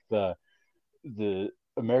yeah, like the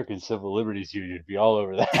American Civil Liberties Union would be all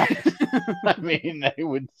over that. I mean, they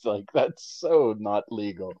would like that's so not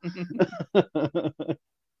legal.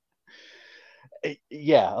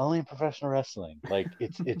 Yeah, only in professional wrestling. Like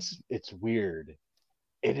it's weird.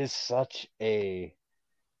 It is such a.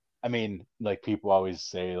 I mean, like people always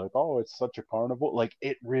say, like, "Oh, it's such a carnival." Like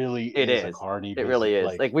it really is a carny. It really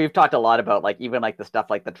is. Like we've talked a lot about, like even like the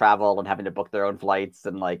stuff like the travel and having to book their own flights,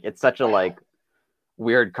 and like it's such a like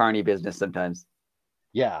weird carny business sometimes.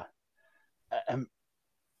 Yeah,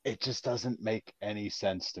 it just doesn't make any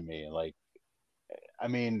sense to me. Like, I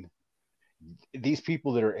mean, these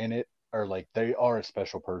people that are in it are like they are a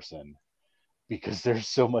special person because there's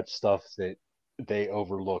so much stuff that they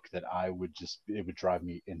overlook that it would drive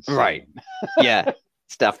me insane. Right. Yeah.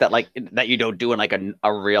 Stuff that like that you don't do in like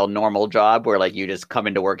a real normal job where like you just come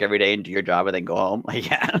into work every day and do your job and then go home. Like,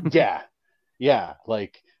 yeah.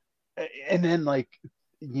 Like, and then like,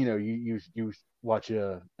 you know, you watch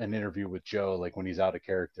an interview with Joe, like when he's out of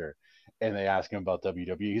character and they ask him about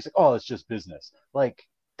WWE. He's like, "Oh, it's just business." Like,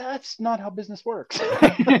 that's not how business works.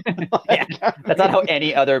 Yeah, that's not how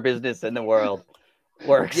any other business in the world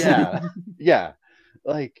works. Yeah.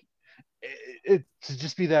 Like it to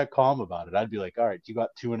just be that calm about it. I'd be like, all right, you got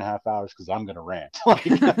 2.5 hours because I'm gonna rant. Like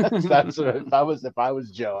that's what, if I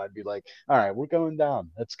was Joe, I'd be like, all right, we're going down.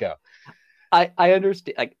 Let's go. I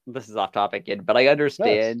understand. Like this is off topic, but I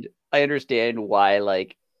understand. Yes. I understand why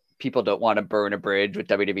like people don't want to burn a bridge with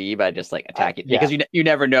WWE by just like attacking because you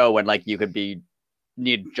never know when like you could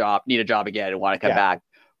need a job again and want to come back.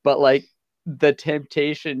 But like the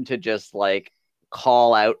temptation to just like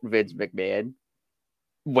call out Vince McMahon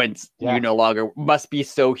when you no longer must be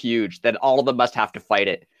so huge that all of them must have to fight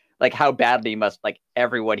it. Like how badly must like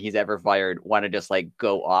everyone he's ever fired want to just like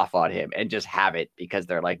go off on him and just have it because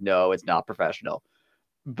they're like, no, it's not professional.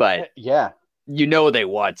 But yeah, you know they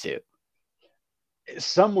want to.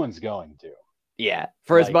 Someone's going to. Yeah.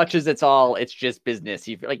 For as much as it's just business,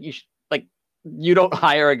 you don't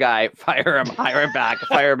hire a guy, fire him, hire him back,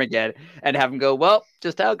 fire him again, and have him go, well,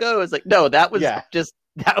 just how it goes. Like, no, that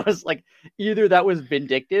was like either that was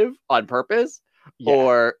vindictive on purpose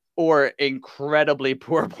or incredibly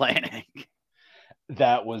poor planning.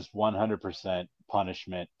 That was 100%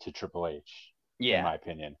 punishment to Triple H, in my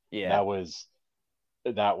opinion. That was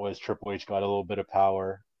Triple H got a little bit of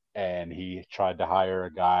power, and he tried to hire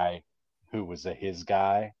a guy who was his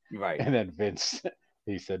guy. Right. And then Vince,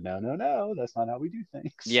 he said, no, that's not how we do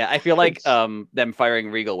things. Yeah, I feel like them firing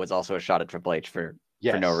Regal was also a shot at Triple H for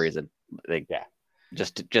no reason. Like,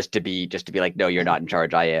 just to be like, no, you're not in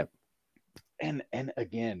charge. I am. And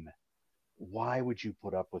again, why would you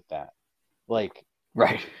put up with that? Like,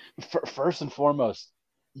 right. First and foremost,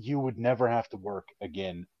 you would never have to work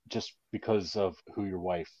again just because of who your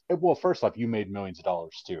wife. Well, first off, you made millions of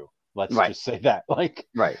dollars too. Let's just say that. Like,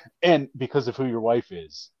 right. And because of who your wife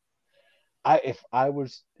is. If I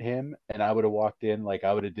was him and I would have walked in, like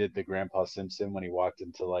I would have did the Grandpa Simpson when he walked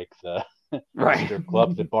into like the strip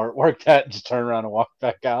club that Bart worked at, and just turn around and walk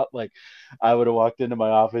back out. Like I would have walked into my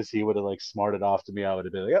office, he would have like smarted off to me. I would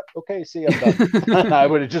have been like, yep, okay, see, I'm done. I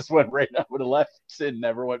would have just went right. I would have left and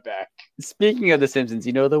never went back. Speaking of The Simpsons,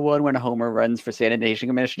 you know the one when Homer runs for sanitation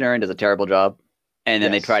commissioner and does a terrible job? And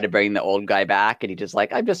then they try to bring the old guy back, and he just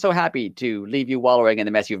like, I'm just so happy to leave you wallowing in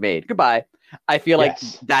the mess you've made. Goodbye. I feel like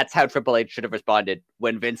that's how Triple H should have responded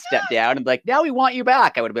when Vince stepped down and like, now we want you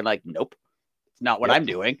back. I would have been like, nope, it's not what I'm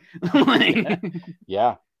doing.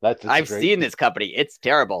 Yeah. I've seen this company. It's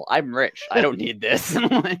terrible. I'm rich. I don't need this.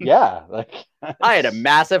 I had a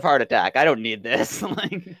massive heart attack. I don't need this. I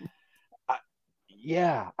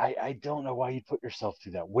don't know why you put yourself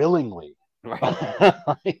through that willingly. Right.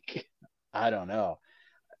 I don't know.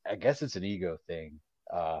 I guess it's an ego thing.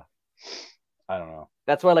 I don't know.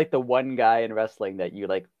 That's why, like, the one guy in wrestling that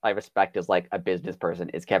I respect as like a business person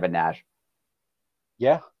is Kevin Nash.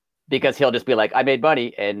 Yeah. Because he'll just be like, I made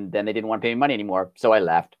money, and then they didn't want to pay me money anymore, so I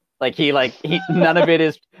left. Like he none of it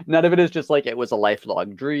is just like it was a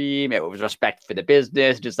lifelong dream. It was respect for the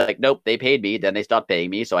business. Just like, nope, they paid me, then they stopped paying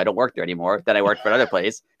me, so I don't work there anymore. Then I worked for another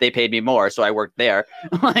place. They paid me more, so I worked there.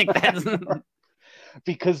 Like that's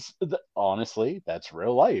because honestly, that's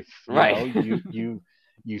real life. Right.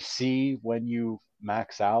 You see when you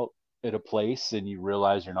max out at a place and you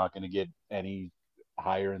realize you're not going to get any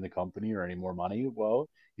higher in the company or any more money. Well,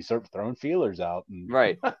 you start throwing feelers out, and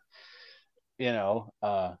right.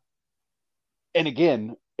 And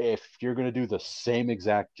again, if you're going to do the same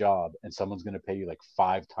exact job and someone's going to pay you like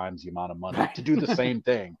 5 times the amount of money to do the same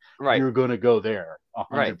thing, you're going to go there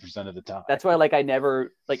 100% of the time. That's why, like, I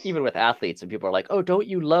never, like, even with athletes, and people are like, oh, don't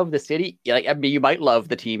you love the city? Like, I mean, you might love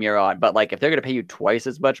the team you're on, but like, if they're going to pay you twice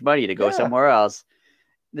as much money to go somewhere else,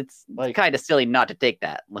 it's like kind of silly not to take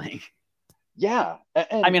that. Like,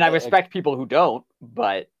 I mean, I respect people who don't,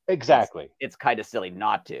 but exactly, it's kind of silly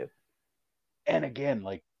not to. And again,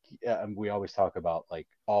 like, we always talk about like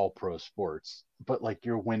all pro sports, but like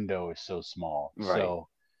your window is so small. Right. So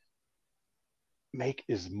make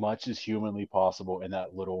as much as humanly possible in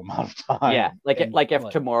that little amount of time. Yeah. If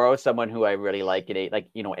tomorrow someone who I really like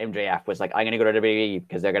MJF was like, I'm going to go to WWE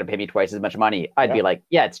because they're going to pay me twice as much money. I'd be like,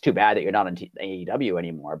 yeah, it's too bad that you're not in AEW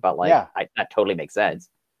anymore. But like, that totally makes sense.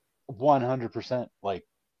 100%. Like,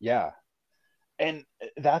 yeah. And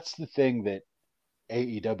that's the thing that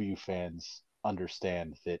AEW fans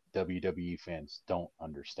understand that WWE fans don't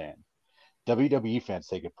understand. WWE fans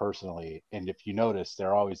take it personally, and if you notice,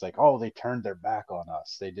 they're always like, "Oh, they turned their back on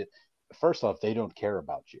us." They did. First off, they don't care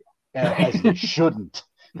about you, as they shouldn't,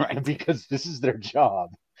 right? Because this is their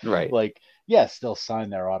job, right? Like, yes, they'll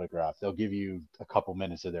sign their autograph. They'll give you a couple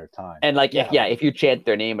minutes of their time, and like, if you chant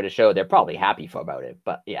their name at a show, they're probably happy about it.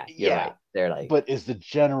 But you're right. They're like, but is the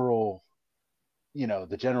general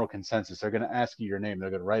consensus, they're going to ask you your name, they're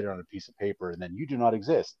going to write it on a piece of paper, and then you do not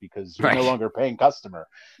exist because you're no longer a paying customer.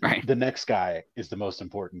 Right. The next guy is the most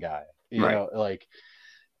important guy, you know, like,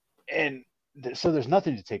 and so there's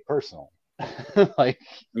nothing to take personal. Like,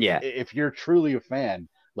 if you're truly a fan,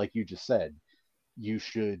 like you just said, you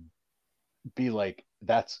should be like,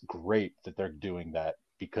 that's great that they're doing that,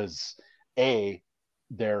 because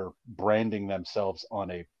they're branding themselves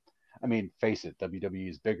on a, I mean, face it, WWE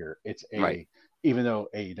is bigger. It's even though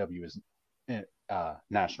AEW is a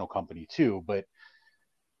national company too, but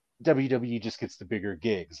WWE just gets the bigger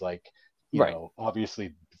gigs. Like, you know,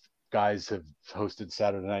 obviously guys have hosted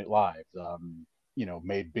Saturday Night Live,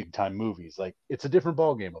 made big time movies. Like, it's a different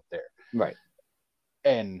ballgame up there. Right.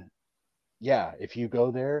 And if you go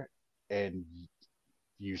there and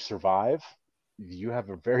you survive, you have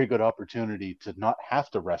a very good opportunity to not have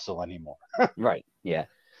to wrestle anymore. Right. Yeah.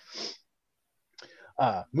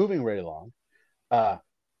 Moving right along,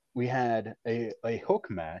 we had a Hook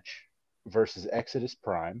match versus Exodus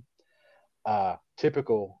Prime.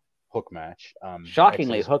 Typical Hook match.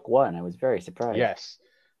 Shockingly, Exodus, Hook won. I was very surprised. yes.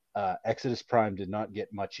 Exodus Prime did not get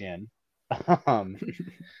much in. um,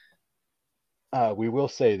 we will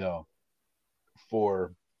say though,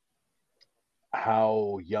 for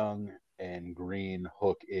how young and green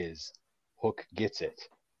Hook is, Hook gets it.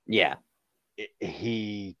 Yeah.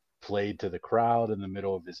 He played to the crowd in the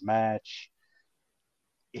middle of his match.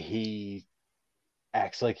 He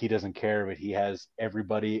acts like he doesn't care, but he has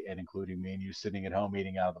everybody, and including me and you, sitting at home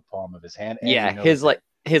eating out of the palm of his hand. And Yeah.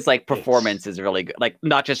 His performance is really good. Like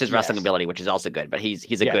not just his wrestling ability, which is also good, but he's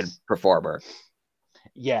a good performer.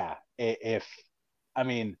 Yeah. If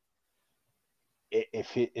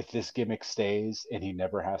this gimmick stays and he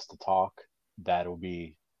never has to talk, that'll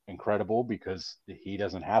be incredible because he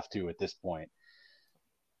doesn't have to at this point.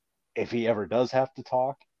 If he ever does have to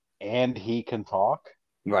talk and he can talk,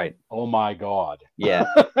 right? Oh my God! Yeah,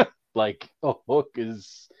 like Hook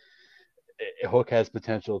has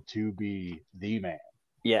potential to be the man.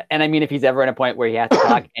 Yeah, and I mean, if he's ever in a point where he has to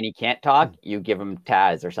talk and he can't talk, you give him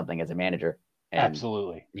Taz or something as a manager. And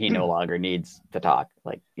absolutely, he no longer needs to talk.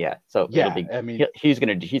 Like, yeah, so yeah, I mean, he's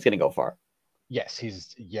gonna go far. Yes,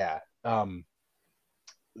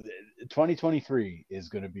 2023 is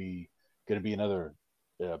gonna be another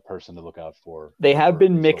person to look out for. They have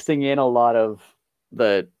been mixing in a lot of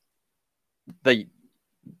the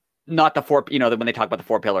not the four, when they talk about the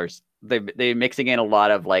four pillars, they're mixing in a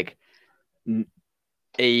lot of like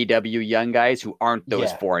AEW young guys who aren't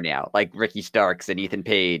those four now, like Ricky Starks and Ethan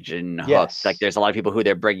Page and Hook. Like there's a lot of people who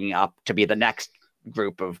they're bringing up to be the next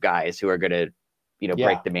group of guys who are going to,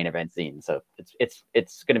 break the main event scene. So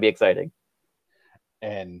it's going to be exciting.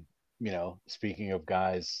 And, speaking of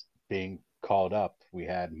guys being called up, we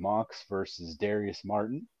had Mox versus Darius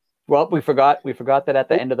Martin. Well, we forgot that at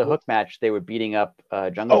the end of the Hook match, they were beating up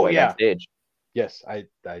Jungle Boy backstage. Yes, I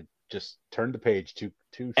just turned the page too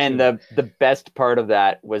and soon. The best part of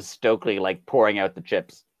that was Stokely like pouring out the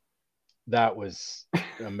chips. That was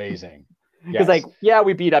amazing. Because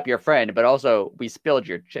we beat up your friend, but also we spilled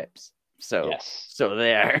your chips. So so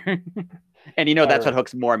there. And that's what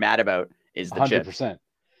Hook's more mad about is the 100%.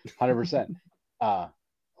 100%.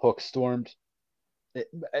 Hook stormed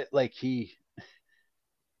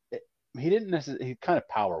he didn't necessarily, he kind of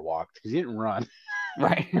power walked because he didn't run.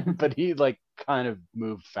 Right. But he kind of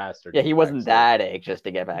moved faster. Yeah, he wasn't that anxious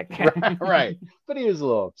to get back there. Right. But he was a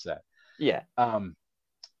little upset. Yeah.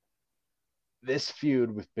 This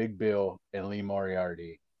feud with Big Bill and Lee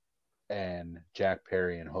Moriarty and Jack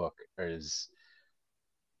Perry and Hook is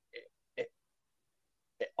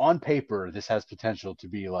on paper, this has potential to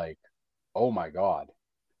be like, oh my God.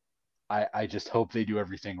 I just hope they do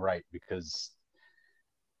everything right because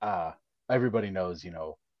everybody knows,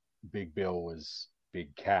 Big Bill was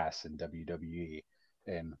Big Cass in WWE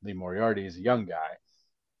and Lee Moriarty is a young guy.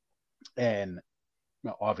 And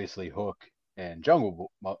obviously Hook and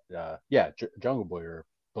Jungle Boy are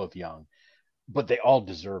both young, but they all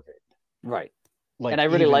deserve it. Right. And I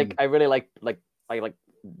really like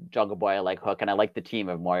Jungle Boy, I like Hook, and I like the team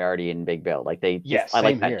of Moriarty and Big Bill. Like I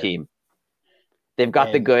like that team. They've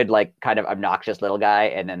got the good, kind of obnoxious little guy,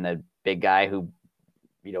 and then the big guy who,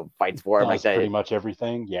 fights for him. Like that. Pretty much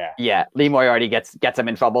everything. Yeah. Yeah. Lee Moriarty gets him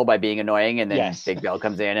in trouble by being annoying, and then Big Bill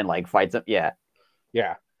comes in and fights him. Yeah.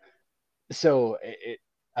 Yeah. So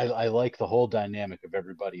I like the whole dynamic of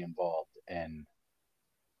everybody involved, and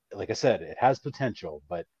like I said, it has potential,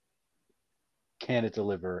 but can it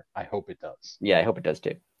deliver? I hope it does. Yeah, I hope it does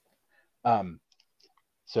too.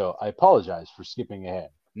 So I apologize for skipping ahead.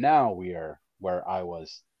 Now we are where I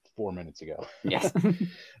was 4 minutes ago. Yes.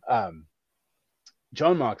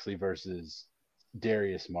 Jon Moxley versus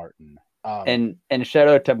Darius Martin. And shout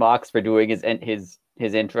out to Mox for doing his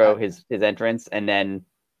intro, his entrance, and then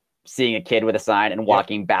seeing a kid with a sign and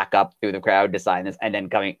walking back up through the crowd to sign this, and then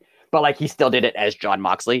coming. But he still did it as Jon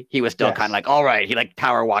Moxley. He was still kind of all right. He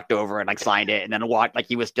power walked over and signed it, and then walked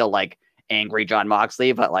he was still angry Jon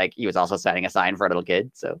Moxley, but he was also signing a sign for a little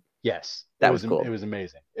kid. So yes, that was cool. It was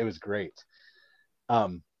amazing. It was great. I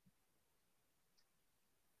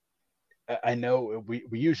know we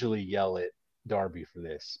usually yell at Darby for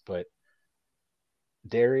this, but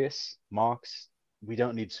Darius, Mox, we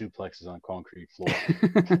don't need suplexes on concrete floor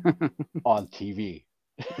on TV.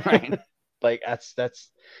 Right. That's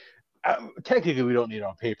technically we don't need it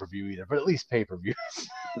on pay-per-view either, but at least pay-per-views.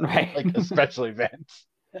 Right. Special events.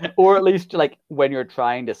 Or at least like when you're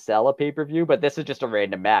trying to sell a pay-per-view, but this is just a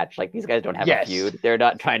random match. Like these guys don't have a feud. They're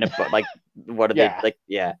not trying to put like what are they like?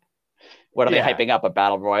 Yeah. What are they hyping up? A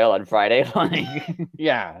battle royal on Friday? Like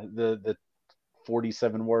yeah, the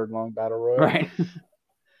 47 word long battle royal. Right.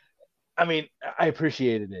 I mean, I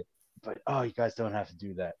appreciated it, but you guys don't have to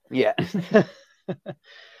do that. Yeah.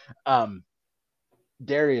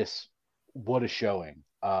 Darius, what a showing.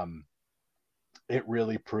 It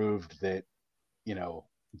really proved that,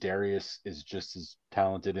 Darius is just as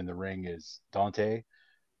talented in the ring as Dante.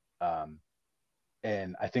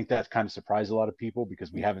 And I think that kind of surprised a lot of people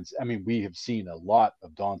because we have seen a lot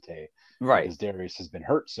of Dante, right? Because Darius has been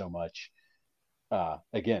hurt so much.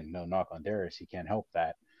 Again, no knock on Darius, he can't help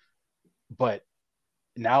that. But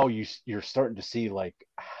now you're starting to see like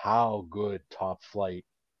how good Top Flight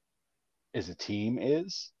as a team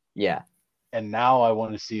is. Yeah. And now I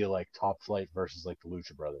want to see like Top Flight versus like the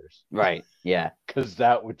Lucha Brothers. Right. Yeah. Because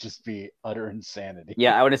that would just be utter insanity.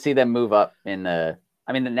 Yeah, I want to see them move up in the.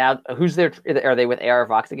 I mean, now who's there? Are they with AR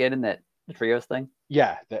Fox again in the trios thing?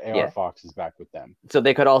 Yeah, the AR Fox is back with them. So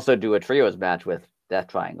they could also do a trios match with Death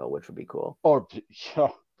Triangle, which would be cool. Or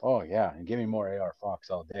oh yeah, and give me more AR Fox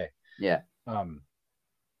all day. Yeah.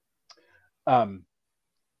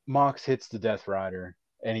 Mox hits the Death Rider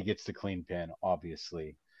and he gets the clean pin,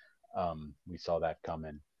 obviously. We saw that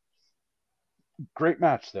coming. Great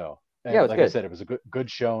match though. And yeah, it was like good. I said, it was a good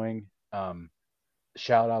showing.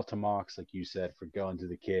 Shout out to Mox, like you said, for going to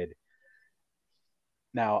the kid.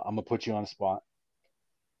 Now I'm gonna put you on the spot.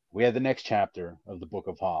 We had the next chapter of the Book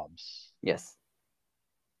of Hobbs. Yes.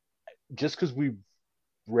 Just because we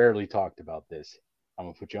rarely talked about this, I'm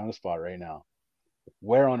gonna put you on the spot right now.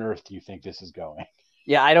 Where on earth do you think this is going?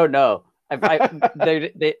 Yeah, I don't know.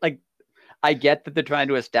 They like. I get that they're trying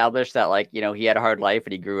to establish that, like, he had a hard life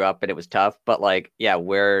and he grew up and it was tough, but like, yeah,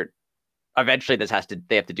 where eventually they have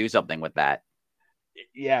to do something with that.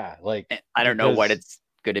 Yeah, like I don't know what it's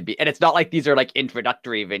going to be, and it's not like these are like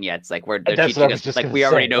introductory vignettes, like where they're teaching us, like we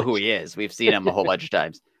already know who he is. We've seen him a whole bunch of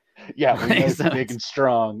times. Yeah, we know he's big and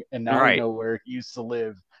strong, and now we know where he used to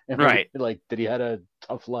live. And like that he had a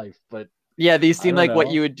tough life, but. Yeah, these seem like what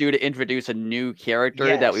you would do to introduce a new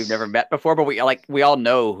character that we've never met before, but we all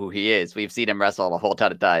know who he is. We've seen him wrestle a whole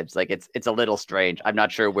ton of times. Like it's a little strange. I'm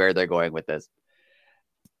not sure where they're going with this.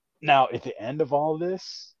 Now, at the end of all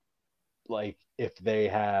this, like if they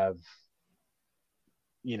have,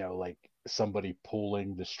 like somebody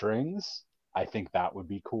pulling the strings, I think that would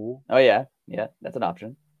be cool. Oh yeah, that's an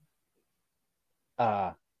option.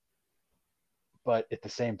 But at the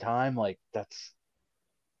same time, like that's.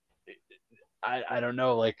 I don't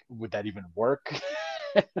know, like, would that even work?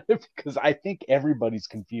 Because I think everybody's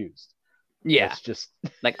confused. Yeah. It's just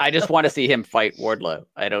like, I just want to see him fight Wardlow.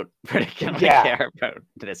 I don't particularly care about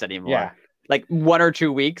this anymore. Yeah. Like 1 or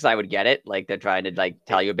 2 weeks, I would get it. Like they're trying to like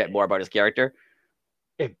tell you a bit more about his character.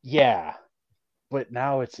 Yeah. But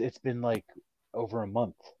now it's been like over a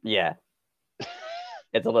month. Yeah.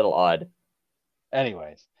 It's a little odd.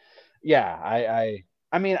 Anyways. Yeah,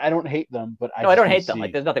 I mean, I don't hate them, but I don't hate them.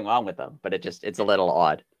 Like, there's nothing wrong with them, but it's a little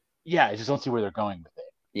odd. Yeah, I just don't see where they're going with it.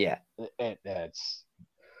 Yeah, it's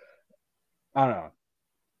I don't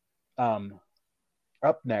know.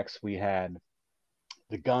 Up next we had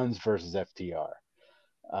the Guns versus FTR.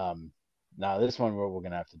 Now this one we're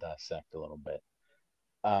gonna have to dissect a little bit.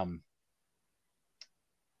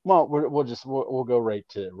 Well, we'll go right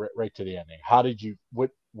to the ending. How did you?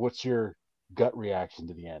 What's your gut reaction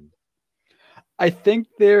to the end? I think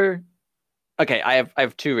they're okay. I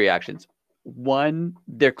have 2 reactions. One,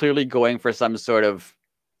 they're clearly going for some sort of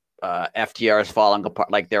FTR's falling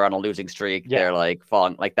apart, like they're on a losing streak. Yeah. They're like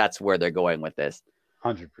falling, like that's where they're going with this.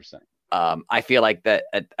 100%. I feel like that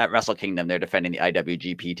at Wrestle Kingdom they're defending the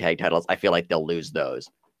IWGP tag titles. I feel like they'll lose those,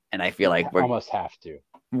 and I feel like we almost have to.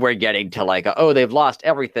 We're getting to like they've lost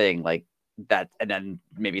everything like that, and then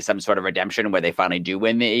maybe some sort of redemption where they finally do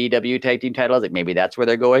win the AEW tag team titles. Like maybe that's where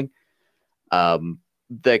they're going.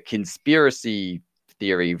 The conspiracy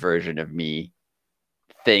theory version of me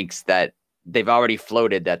thinks that they've already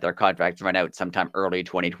floated that their contracts run out sometime early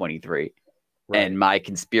 2023. Right. And my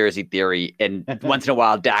conspiracy theory, and once in a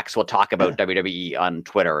while, Dax will talk about WWE on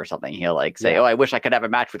Twitter or something. He'll like say, "Oh, I wish I could have a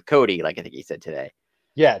match with Cody." Like I think he said today.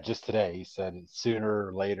 Yeah, just today. He said sooner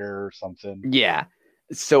or later or something. Yeah.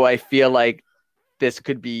 So I feel like this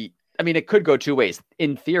could be. I mean, it could go 2 ways.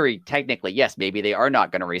 In theory, technically, yes, maybe they are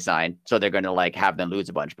not going to resign, so they're going to like have them lose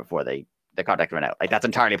a bunch before the contract run out. Like that's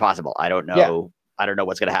entirely possible. I don't know. Yeah. I don't know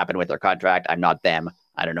what's going to happen with their contract. I'm not them.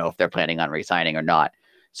 I don't know if they're planning on resigning or not.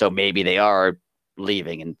 So maybe they are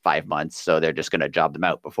leaving in 5 months, so they're just going to job them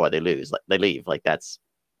out before they leave. Like that's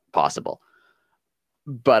possible.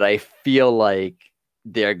 but I feel like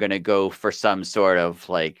they're gonna go for some sort of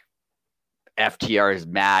like FTR is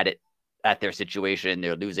mad at their situation.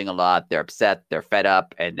 They're losing a lot. They're upset. They're fed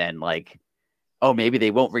up, and then like, oh, maybe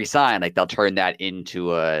they won't resign. Like they'll turn that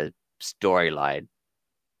into a storyline.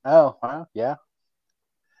 Oh, well, yeah.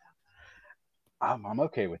 I'm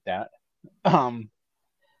okay with that. I,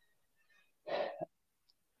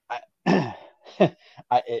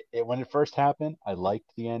 when it first happened, I liked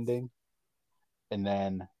the ending, and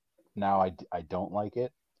then now I don't like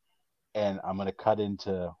it. And I'm gonna cut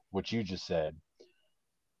into what you just said.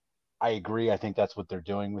 I agree. I think that's what they're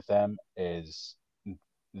doing with them is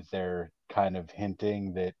they're kind of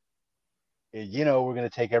hinting that we're gonna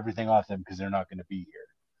take everything off them because they're not gonna be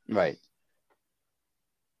here. Right.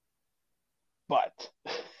 But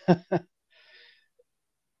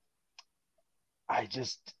I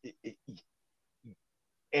just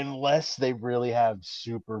unless they really have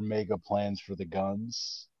super mega plans for the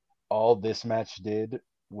guns, all this match did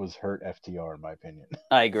was hurt FTR in my opinion.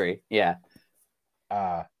 I agree. Yeah.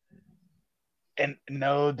 And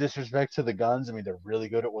no disrespect to the guns. I mean, they're really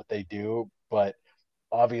good at what they do, but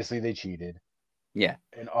obviously they cheated. Yeah.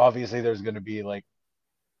 And obviously there's going to be like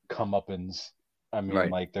comeuppance. I mean, Right.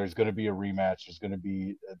 like there's going to be a rematch. There's going to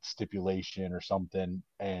be a stipulation or something.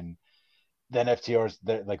 And then FTR's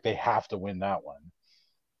like they have to win that one.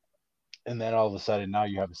 And then all of a sudden now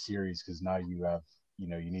you have a series because now you have, you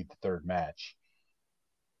need the third match.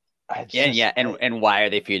 And why are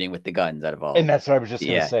they feuding with the guns out of all? And that's what I was just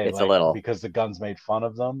gonna say. It's like, a little because the guns made fun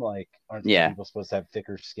of them. Like, aren't some people supposed to have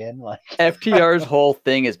thicker skin? Like FTR's whole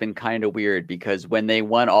thing has been kind of weird because when they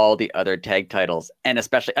won all the other tag titles, and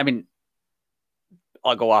especially, I mean,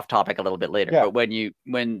 I'll go off topic a little bit later, but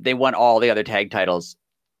when they won all the other tag titles,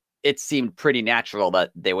 it seemed pretty natural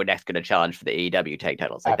that they were next going to challenge for the AEW tag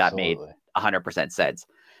titles. Like Absolutely. That made 100% sense.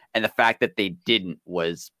 And the fact that they didn't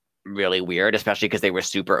was really weird, especially because they were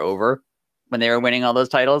super over when they were winning all those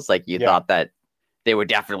titles. Like you thought that they were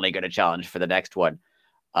definitely going to challenge for the next one.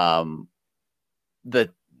 The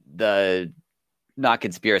not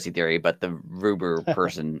conspiracy theory, but the rumor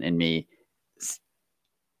person in me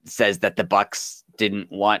says that the Bucks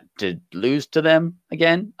didn't want to lose to them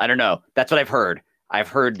again. I don't know. That's what I've heard. I've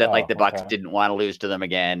heard that like the Bucks didn't want to lose to them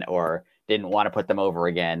again or didn't want to put them over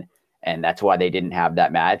again. And that's why they didn't have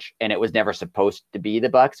that match. And it was never supposed to be the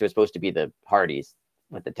Bucks. It was supposed to be the Hardys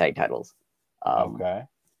with the tag titles.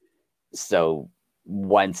 So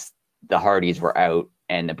once the Hardys were out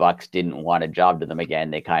and the Bucks didn't want to job to them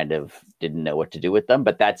again, they kind of didn't know what to do with them.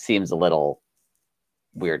 But that seems a little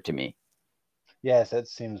weird to me. Yes, that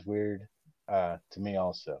seems weird to me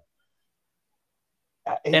also.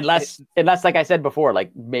 Unless, like I said before,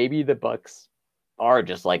 like maybe the Bucks are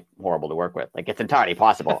just like horrible to work with. Like it's entirely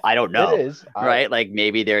possible. I don't know. It is. Right? Like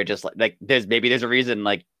maybe they're just like there's a reason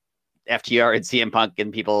like FTR and CM Punk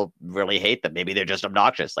and people really hate them. Maybe they're just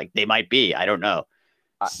obnoxious. Like they might be. I don't know.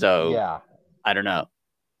 So yeah, I don't know.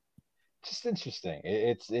 Just interesting.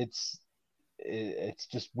 It's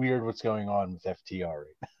just weird what's going on with FTR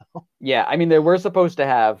right now. Yeah, I mean they were supposed to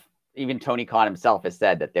have. Even Tony Khan himself has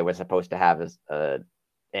said that they were supposed to have an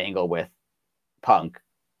angle with Punk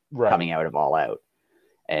coming out of All Out,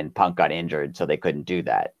 and Punk got injured, so they couldn't do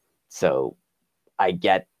that. So I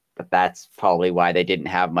get that that's probably why they didn't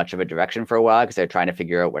have much of a direction for a while because they're trying to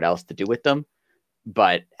figure out what else to do with them.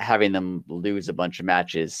 But having them lose a bunch of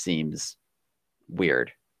matches seems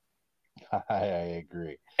weird. I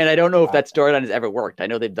agree. And I don't know if that storyline has ever worked. I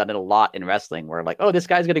know they've done it a lot in wrestling where like, oh, this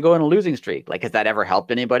guy's going to go on a losing streak. Like, has that ever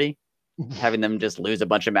helped anybody? Having them just lose a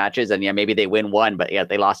bunch of matches and maybe they win one, but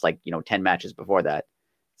they lost like, 10 matches before that.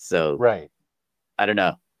 So I don't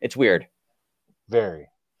know. It's weird. Very.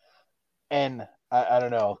 And I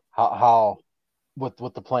don't know how what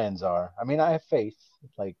the plans are. I mean, I have faith.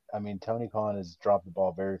 Like, I mean, Tony Khan has dropped the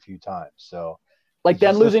ball very few times. So like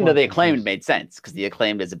them losing to the Acclaimed made sense because the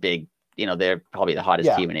Acclaimed is a big, they're probably the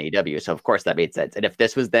hottest team in AEW. So of course that made sense. And if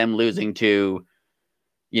this was them losing to,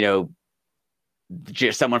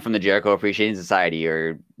 someone from the Jericho Appreciation Society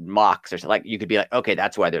or Mox or something, like you could be like, okay,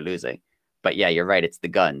 that's why they're losing. But yeah, you're right. It's the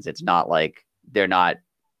guns. It's not like they're not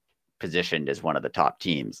positioned as one of the top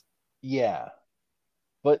teams. Yeah.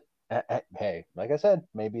 But hey, like I said,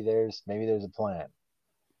 maybe there's a plan.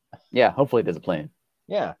 Yeah, hopefully there's a plan.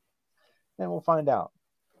 Yeah. And we'll find out.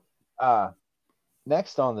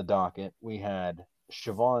 Next on the docket, we had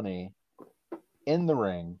Shivani in the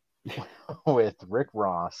ring with Rick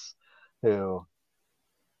Ross, who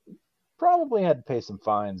probably had to pay some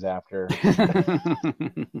fines after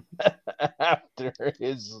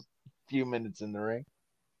his few minutes in the ring.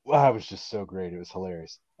 Well, it was just so great. It was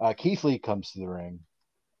hilarious. Keith Lee comes to the ring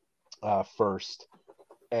first,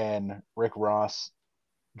 and Rick Ross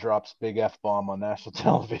drops big F-bomb on national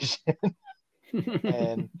television.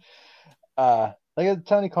 And like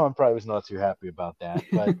Tony Khan probably was not too happy about that,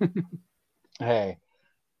 but hey,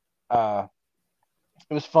 it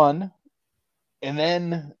was fun. And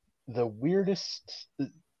then the weirdest,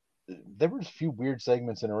 there was a few weird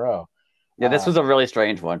segments in a row. Yeah, this was a really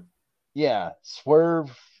strange one. Yeah, Swerve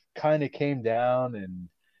kind of came down and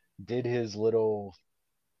did his little,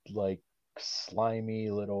 like, slimy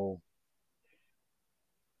little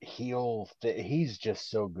heel. He's just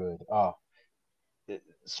so good.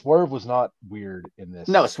 Swerve was not weird in this.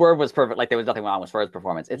 No, Swerve was perfect. Like there was nothing wrong with Swerve's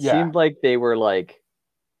performance. It seemed like they were like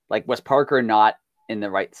was Parker not in the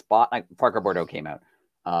right spot? Like Parker Bordeaux came out.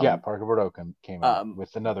 Parker Bordeaux came out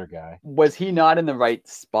with another guy. Was he not in the right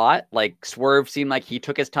spot? Like Swerve seemed like he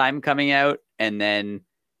took his time coming out, and then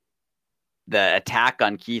the attack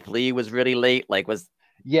on Keith Lee was really late. Like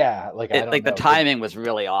the timing was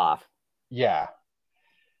really off. Yeah.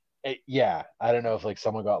 I don't know if like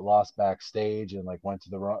someone got lost backstage and like went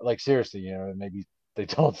to the wrong, like seriously, maybe they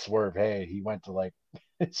told Swerve, hey, he went to like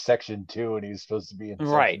section 2 and he was supposed to be in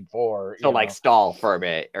section 4. So like stall for a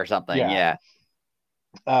bit or something. Yeah.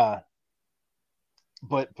 But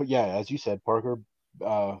yeah, as you said, Parker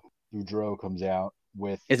Boudreaux comes out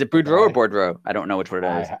with. Is it Boudreaux or Bordeaux? I don't know which one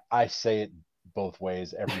it is. I say it both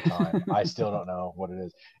ways every time. I still don't know what it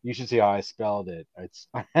is. You should see how I spelled it.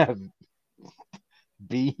 I have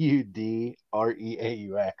Boudreaux.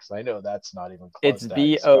 I know that's not even close. It's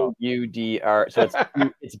Boudr. So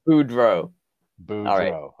it's Boudreaux. Boudreaux. All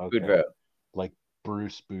right. Okay. Boudreaux. Like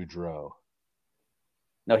Bruce Boudreaux.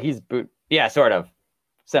 No, he's Yeah, sort of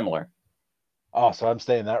similar. Oh, so I'm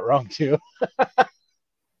saying that wrong too.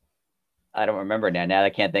 I don't remember now. I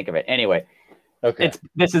can't think of it. Anyway, okay.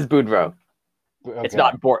 This is Boudreaux. Okay. It's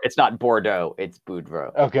not Bordeaux. It's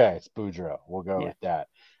Boudreaux. Okay, it's Boudreaux. We'll go with that.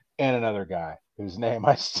 And another guy whose name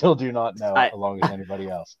I still do not know, along with anybody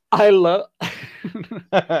else. I love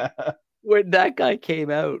when that guy came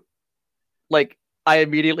out. Like, I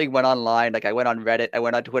immediately went online. Like, I went on Reddit. I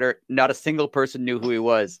went on Twitter. Not a single person knew who he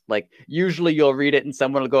was. Like, usually you'll read it and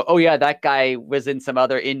someone will go, "Oh yeah, that guy was in some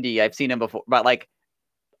other indie. I've seen him before." But like,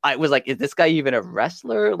 I was like, "Is this guy even a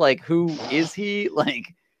wrestler? Like, who is he?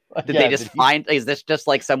 Like, did they just find? Is this just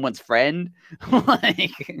like someone's friend?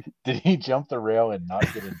 Like, did he jump the rail and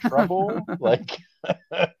not get in trouble? Like."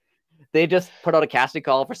 They just put out a casting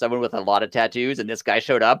call for someone with a lot of tattoos, and this guy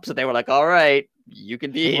showed up. So they were like, "All right, you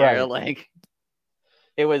can be here." Right. Like,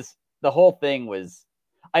 the whole thing was.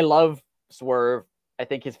 I love Swerve. I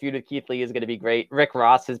think his feud with Keith Lee is going to be great. Rick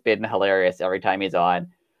Ross has been hilarious every time he's on.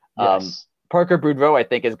 Yes. Parker Boudreaux, I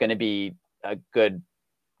think, is going to be a good.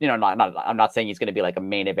 I'm not saying he's going to be like a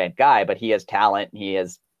main event guy, but he has talent. He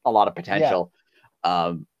has a lot of potential.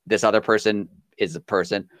 Yeah. This other person is a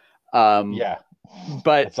person. But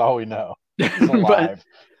that's all we know.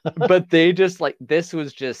 but they just like, this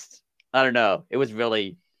was just, I don't know. It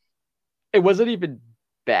wasn't even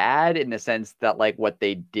bad in the sense that like what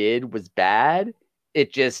they did was bad.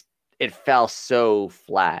 It fell so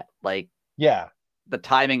flat. Like, the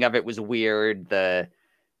timing of it was weird. The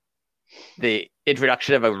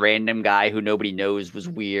introduction of a random guy who nobody knows was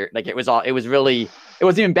weird. Like, it wasn't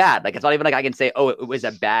even bad. Like, it's not even like I can say, oh, it was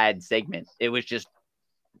a bad segment. It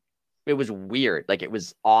was weird. Like, it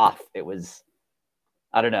was off. It was,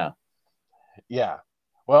 I don't know. Yeah.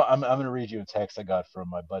 Well, I'm going to read you a text I got from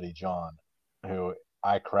my buddy John, who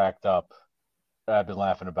I cracked up. I've been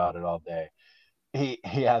laughing about it all day. He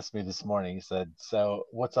asked me this morning, he said, "So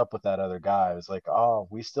what's up with that other guy?" I was like, "Oh,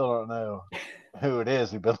 we still don't know who it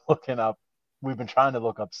is. We've been trying to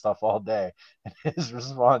look up stuff all day." And his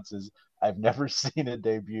response is, "I've never seen a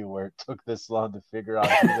debut where it took this long to figure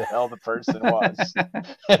out who the hell the person was."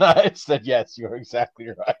 And I said, "Yes, you're exactly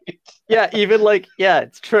right." Yeah,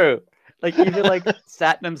 it's true. Like, even like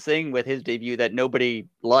Satnam Singh with his debut that nobody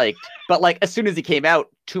liked, but like as soon as he came out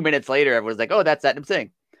 2 minutes later, everyone's like, "Oh, that's Satnam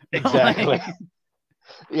Singh." Exactly.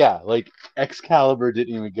 Yeah, like Excalibur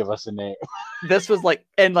didn't even give us a name. This was like,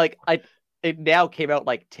 and like it now came out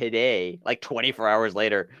like today, like 24 hours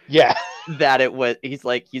later. Yeah. That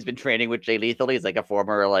he's been training with Jay Lethal. He's like a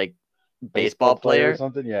former like baseball player or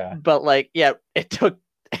something. Yeah. But like, it took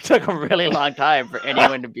a really long time for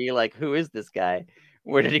anyone to be like, who is this guy?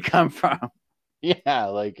 Where did he come from? Yeah,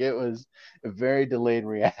 like it was a very delayed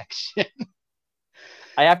reaction.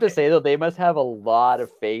 I have to say though, they must have a lot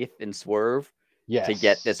of faith in Swerve to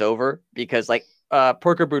get this over, because like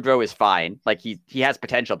Parker Boudreaux is fine. Like he has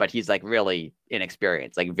potential, but he's like really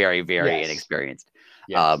inexperienced, like very, very inexperienced.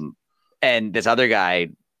 Yes. And this other guy,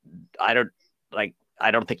 I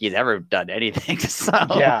don't think he's ever done anything. So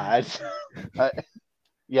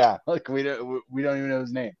Yeah, like we don't even know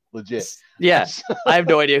his name. Legit. Yeah, I have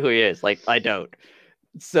no idea who he is. Like, I don't.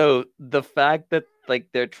 So the fact that like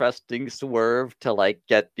they're trusting Swerve to like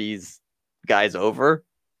get these guys over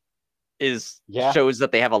shows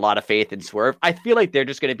that they have a lot of faith in Swerve. I feel like they're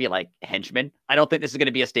just going to be like henchmen. I don't think this is going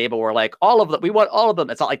to be a stable where like all of them, we want all of them.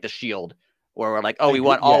 It's not like the Shield where we're like, oh, we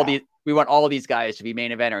want all of these guys to be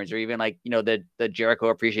main eventers, or even like, you know, the Jericho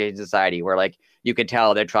Appreciation Society where like you can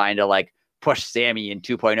tell they're trying to like push Sammy in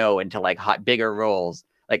 2.0 into like bigger roles.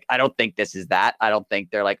 Like, I don't think this is that. I don't think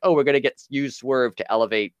they're like, oh, we're going to use Swerve to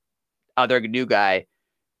elevate other new guy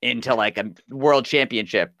into like a world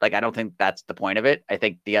championship. Like, I don't think that's the point of it. I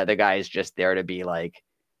think the other guy is just there to be like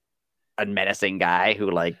a menacing guy who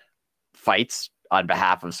like fights on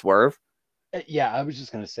behalf of Swerve. Yeah, I was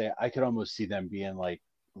just gonna say I could almost see them being like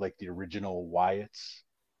the original Wyatts,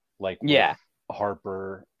 like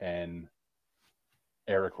Harper and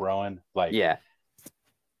Eric Rowan. Like,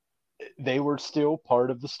 they were still part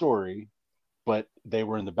of the story, but they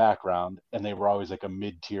were in the background and they were always like a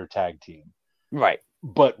mid-tier tag team. Right.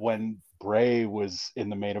 But when Bray was in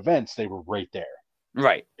the main events, they were right there.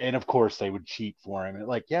 Right. And of course they would cheat for him. And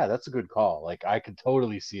like, yeah, that's a good call. Like, I could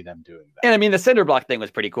totally see them doing that. And I mean, the cinder block thing was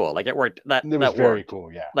pretty cool. Like, it worked. That was very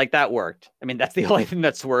cool. Yeah. Like, that worked. I mean, that's the only thing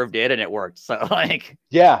that Swerve did and it worked. So like,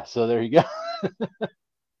 yeah. So there you go.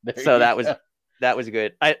 That was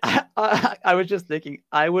good. I was just thinking,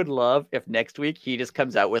 I would love if next week he just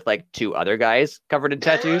comes out with like 2 other guys covered in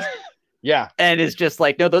tattoos. Yeah. And it's just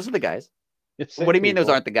like, no, those are the guys. What do you mean those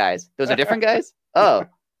aren't the guys? Those are different guys? Oh.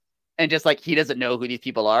 And just like, he doesn't know who these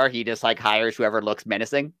people are. He just like hires whoever looks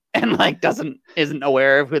menacing and like isn't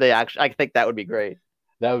aware of who they actually. I think that would be great.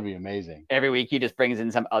 That would be amazing. Every week he just brings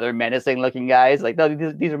in some other menacing looking guys. Like,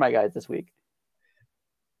 no, these are my guys this week.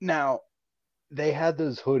 Now, they had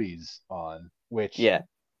those hoodies on, which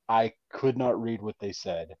I could not read what they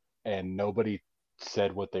said, and nobody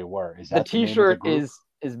said what they were. Is that the T-shirt is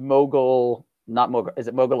Mogul, not Mogul. Is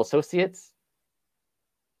it Mogul Associates?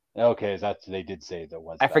 Okay, they did say that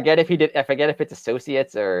was. I forget if it's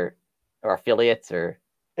associates or affiliates or.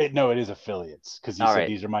 No, it is affiliates because he said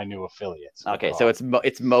these are my new affiliates. Okay, so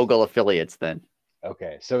it's Mogul Affiliates then.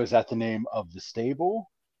 Okay, so is that the name of the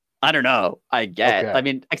stable? I don't know. I guess. Okay. I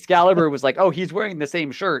mean, Excalibur was like, oh, he's wearing the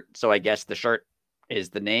same shirt, so I guess the shirt is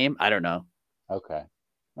the name. I don't know. Okay.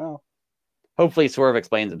 Well, hopefully Swerve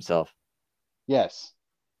explains himself. Yes.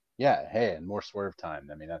 Yeah. Hey, and more Swerve time.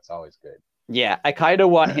 I mean, that's always good. Yeah, I kind of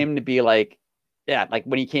want him to be like, like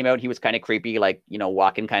when he came out, he was kind of creepy, like, you know,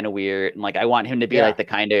 walking kind of weird, and like I want him to be like the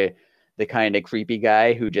kind of creepy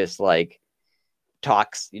guy who just like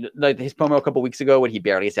talks, you know, like his promo a couple weeks ago when he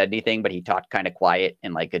barely said anything, but he talked kind of quiet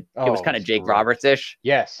and like it was kind of Jake Roberts-ish.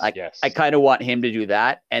 Yes, yes. I kind of want him to do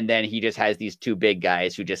that, and then he just has these 2 big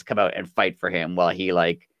guys who just come out and fight for him while he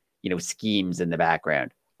like, you know, schemes in the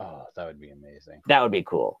background. Oh, that would be amazing. That would be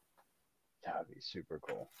cool. That would be super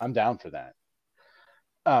cool. I'm down for that.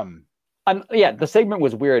 The segment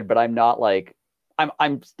was weird, but I'm not like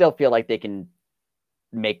I'm still feel like they can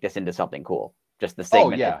make this into something cool. Just the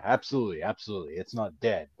segment. Oh yeah, absolutely. It's not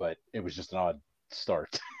dead, but it was just an odd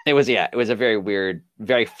start. It was a very weird,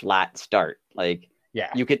 very flat start. Like,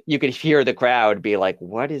 yeah, you could hear the crowd be like,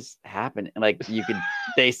 what is happening? Like,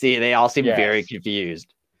 they all seem very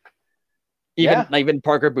confused. Even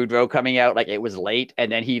Parker Boudreaux coming out, like, it was late,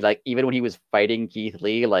 and then he, like, even when he was fighting Keith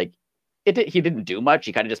Lee, like, he didn't do much.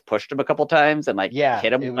 He kind of just pushed him a couple times and like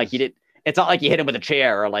hit him. Like, he did. It's not like he hit him with a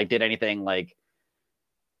chair or like did anything. Like,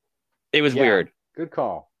 it was weird. Good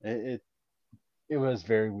call. It was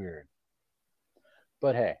very weird.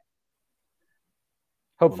 But hey,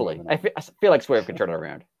 hopefully, I feel like Swerve can turn it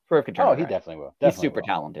around. Swerve can turn it around. He definitely will. He's super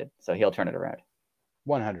talented, so he'll turn it around.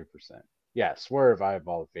 100%. Yeah, Swerve. I have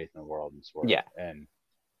all the faith in the world in Swerve. Yeah, and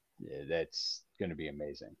that's going to be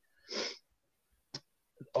amazing.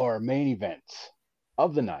 Our main event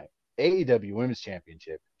of the night, AEW Women's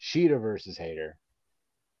Championship, Shida versus Hayter.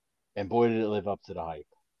 And boy, did it live up to the hype.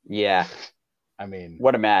 Yeah. I mean,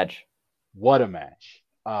 what a match.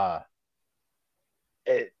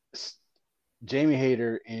 Jamie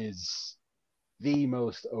Hayter is the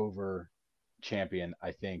most over champion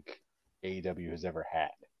I think AEW has ever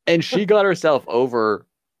had. And she got herself over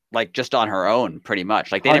like just on her own, pretty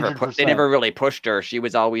much. Like they never really pushed her. She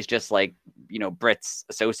was always just like, you know, Britt's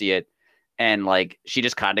associate, and like she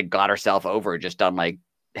just kind of got herself over just on like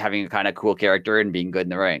having a kind of cool character and being good in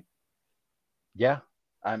the ring. Yeah,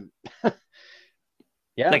 yeah.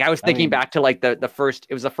 Like I was thinking back to like the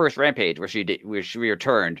first Rampage where she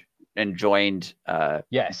returned and joined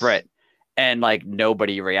Britt, and like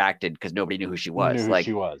nobody reacted because nobody knew who she was. Like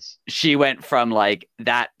she was. She went from like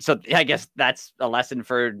that. So I guess that's a lesson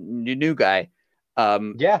for new guy.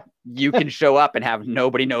 Yeah, you can show up and have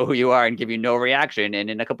nobody know who you are and give you no reaction, and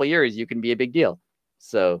in a couple of years you can be a big deal.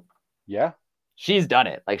 So yeah, she's done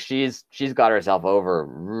it. Like she's got herself over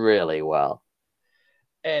really well,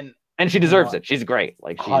 and she deserves it. She's great.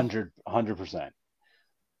 Like she's 100%.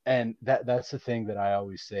 And that's the thing that I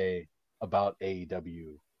always say about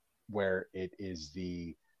AEW, where it is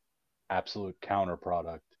the absolute counter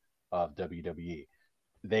product of WWE.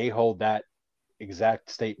 They hold that exact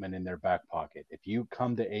statement in their back pocket. If you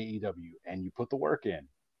come to AEW and you put the work in,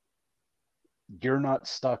 you're not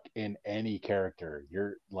stuck in any character.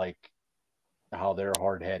 You're like how they're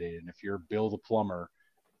hard headed. And if you're Bill the plumber,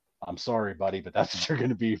 I'm sorry, buddy, but that's what you're going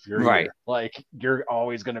to be if you're right. here. Like you're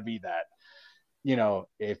always going to be that. You know,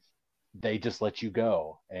 if they just let you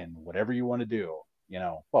go and whatever you want to do, you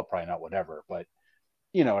know, well, probably not whatever, but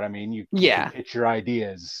you know what I mean? You can pitch your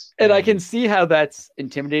ideas. And I can see how that's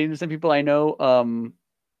intimidating to some people. I know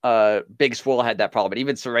Big Swole had that problem, but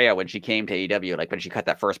even Saraya, when she came to AEW, like when she cut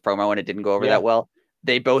that first promo and it didn't go over that well,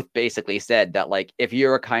 they both basically said that like if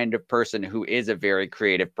you're a kind of person who is a very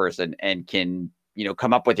creative person and can, you know,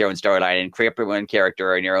 come up with your own storyline and create your own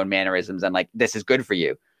character and your own mannerisms, and like this is good for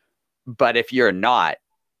you. But if you're not,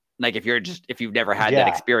 like if you've never had that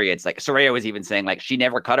experience, like Saraya was even saying like she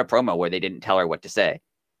never cut a promo where they didn't tell her what to say.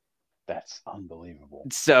 That's unbelievable.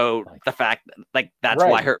 So like, the fact like that's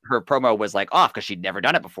why her promo was like off, because she'd never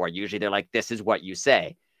done it before. Usually they're like, this is what you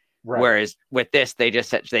say. Right. Whereas with this, they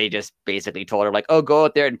just basically told her like, oh, go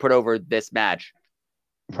out there and put over this match.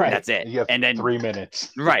 Right. That's it. You have and then 3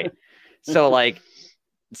 minutes. Right. So like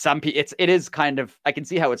some people, it is kind of, I can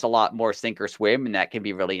see how it's a lot more sink or swim, and that can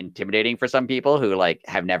be really intimidating for some people who like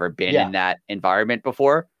have never been in that environment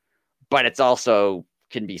before. But it's also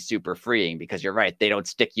can be super freeing because you're right. They don't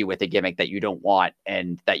stick you with a gimmick that you don't want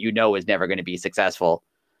and that you know is never going to be successful.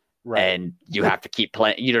 Right. And you have to keep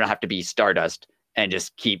playing. You don't have to be Stardust and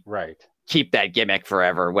just keep that gimmick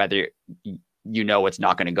forever, whether you know it's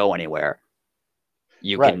not going to go anywhere.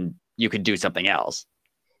 You can do something else.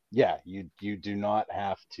 Yeah, you do not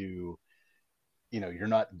have to, you know, you're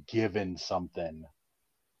not given something,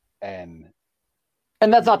 and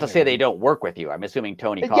that's not to say they don't work with you. I'm assuming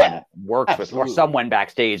Tony Khan works with, or someone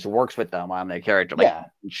backstage works with them on their character. Like,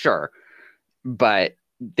 sure, but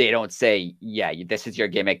they don't say, this is your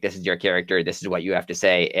gimmick, this is your character, this is what you have to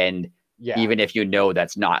say, and even if you know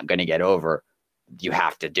that's not going to get over, you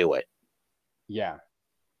have to do it. Yeah.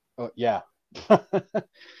 Oh, yeah.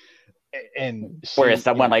 And whereas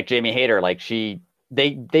someone like Jamie Hayter, like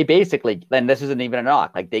they basically, and this isn't even a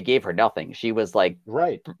knock, like they gave her nothing. She was like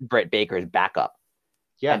Britt Baker's backup.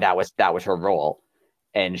 Yeah. And that was her role.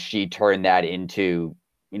 And she turned that into,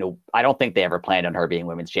 you know, I don't think they ever planned on her being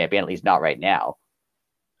women's champion, at least not right now.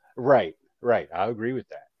 Right. I agree with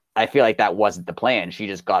that. I feel like that wasn't the plan. She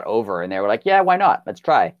just got over and they were like, yeah, why not? Let's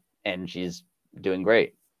try. And she's doing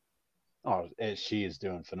great. Oh, she is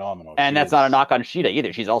doing phenomenal. And that's not a knock on Shida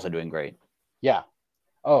either. She's also doing great. Yeah.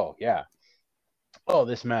 Oh, yeah. Oh,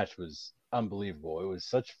 this match was unbelievable. It was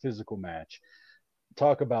such a physical match.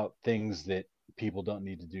 Talk about things that people don't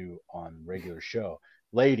need to do on regular show.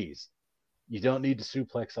 Ladies, you don't need to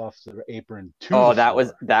suplex off the apron too. Oh, that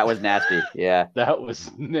was nasty. Yeah. That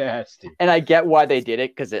was nasty. And I get why they did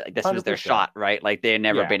it, because this 100%. Was their shot, right? Like they had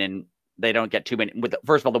never been in, they don't get too many,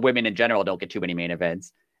 first of all, the women in general don't get too many main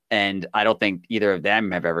events. And I don't think either of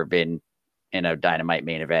them have ever been in a Dynamite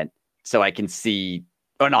main event. So I can see,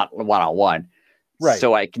 or not one-on-one. Right.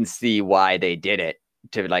 So I can see why they did it,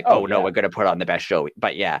 to like, no, we're going to put on the best show.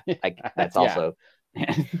 But that's also.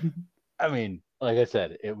 I mean, like I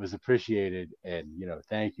said, it was appreciated. And, you know,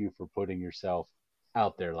 thank you for putting yourself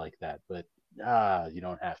out there like that. But you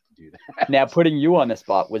don't have to do that. Now, putting you on the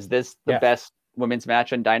spot, was this the best women's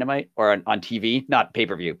match on Dynamite or on TV? Not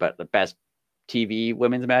pay-per-view, but the best TV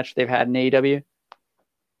women's match they've had in AEW?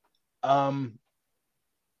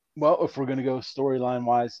 Well, if we're going to go storyline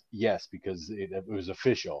wise, yes, because it was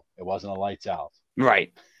official. It wasn't a lights out.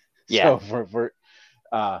 Right. Yeah. So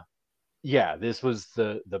this was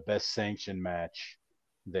the best sanctioned match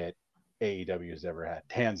that AEW has ever had,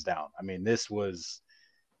 hands down. I mean, it was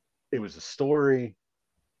a story.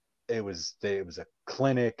 It was a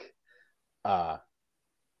clinic.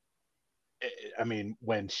 I mean,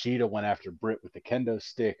 when Shida went after Britt with the kendo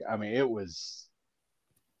stick, I mean, it was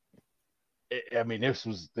a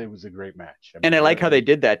great match. I like how they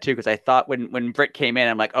did that too, because I thought when Britt came in,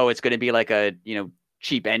 I'm like, oh, it's going to be like a, you know,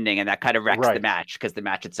 cheap ending, and that kind of wrecks the match because the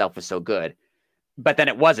match itself was so good. But then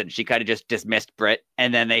it wasn't. She kind of just dismissed Britt,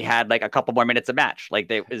 and then they had like a couple more minutes of match. Like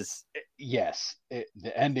it was yes,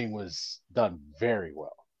 the ending was done very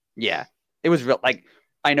well. Yeah, it was real. Like,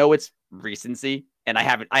 I know it's recency, and I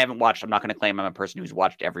haven't watched. I'm not going to claim I'm a person who's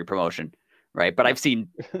watched every promotion, right? But No. I've seen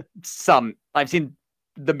some. I've seen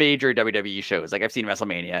the major WWE shows. Like, I've seen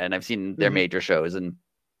WrestleMania, and I've seen their major shows, and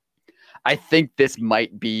I think this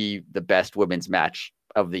might be the best women's match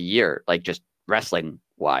of the year, like just wrestling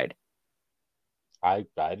wide. I'd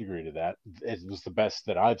agree to that. It was the best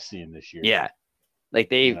that I've seen this year. Yeah, like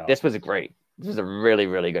this was great. This was a really,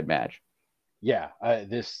 really good match. Yeah,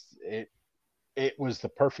 it was the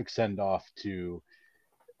perfect send off to.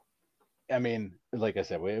 I mean, like I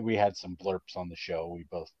said, we had some blurps on the show.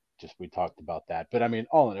 We talked about that, but I mean,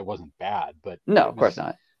 all in it wasn't bad, but No, of course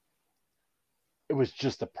not. It was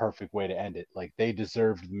just the perfect way to end it. Like, they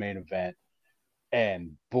deserved the main event,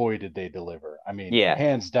 and boy did they deliver. I mean, yeah,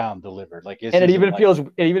 hands down delivered. Like, and it even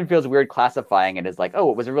feels weird classifying it as like,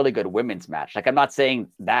 oh, it was a really good women's match. Like, I'm not saying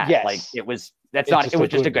that. Yes. Like, it was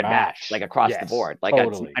just a good match, like across the board. Like,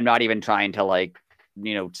 totally. I'm not even trying to like,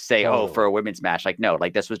 say, totally. Oh, for a women's match. Like, no,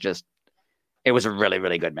 like this was just, it was a really,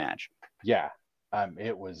 really good match. Yeah.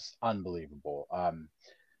 It was unbelievable.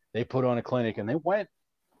 They put on a clinic and they went.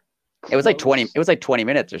 It was like 20. It was like 20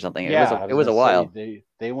 minutes or something. Yeah, it was a while.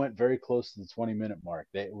 They went very close to the 20-minute mark.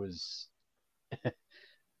 It was,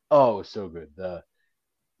 oh, so good.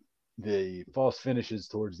 The false finishes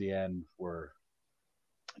towards the end were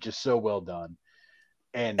just so well done,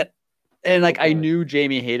 and like I knew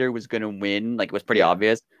Jamie Hayter was gonna win. Like, it was pretty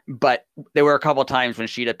obvious. But there were a couple of times when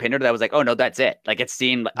Shida pinned her that I was like, oh no, that's it. Like, it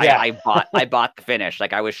seemed I bought the finish.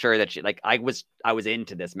 Like, I was sure that I was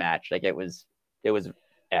into this match. Like, it was.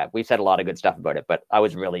 Yeah, we've said a lot of good stuff about it, but I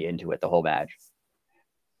was really into it the whole match.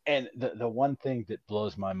 And the one thing that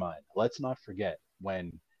blows my mind, let's not forget,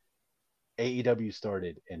 when AEW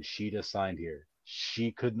started and Shida signed here,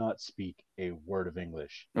 she could not speak a word of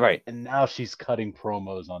English. Right. And now she's cutting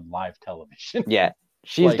promos on live television. Yeah.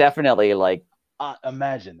 She's definitely like,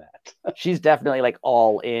 imagine that. She's definitely like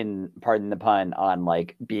all in, pardon the pun, on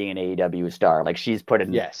like being an AEW star. Like, she's put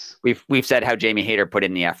in. Yes. We've said how Jamie Hayter put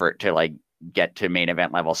in the effort to like get to main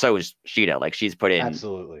event level. So is Shida. Like, she's put in.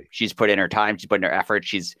 Absolutely. She's put in her time. She's put in her effort.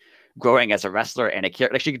 She's growing as a wrestler and a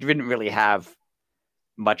character. Like, she didn't really have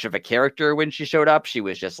much of a character when she showed up. She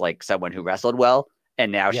was just like someone who wrestled well.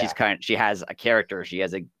 And now she has a character. She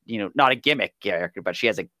has a, not a gimmick character, but she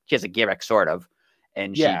has a gimmick sort of.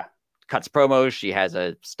 And she cuts promos. She has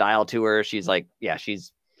a style to her. She's like,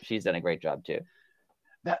 she's done a great job too.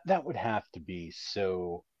 That would have to be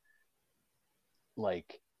so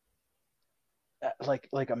like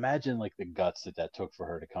imagine like the guts that took for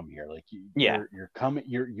her to come here. Like,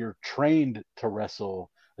 you're trained to wrestle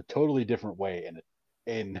a totally different way,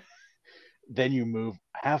 and then you move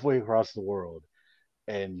halfway across the world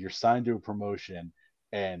and you're signed to a promotion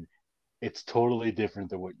and it's totally different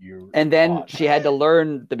than what you. And then she had to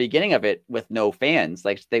learn the beginning of it with no fans.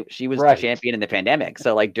 Like, she was the champion in the pandemic.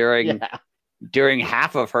 So like during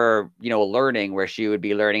half of her, learning, where she would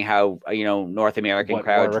be learning how, North American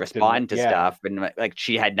crowds respond to stuff. And like,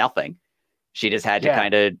 she had nothing. She just had to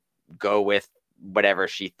kind of go with whatever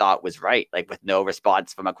she thought was right. Like, with no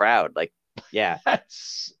response from a crowd. Like, yeah.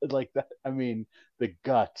 That's like that. I mean, the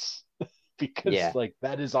guts, because like,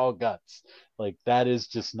 that is all guts. Like, that is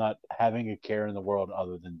just not having a care in the world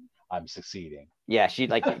other than I'm succeeding. Yeah, she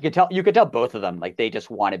like you could tell both of them, like, they just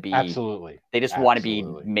want to be They just want to be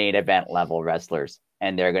main event level wrestlers,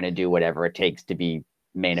 and they're going to do whatever it takes to be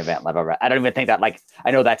main event level. I don't even think that, like,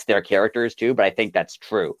 I know that's their characters too, but I think that's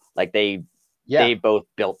true. Like, they both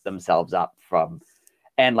built themselves up from,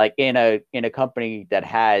 and like in a company that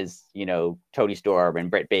has, Toni Storm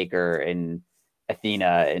and Britt Baker and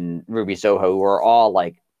Athena and Ruby Soho, who are all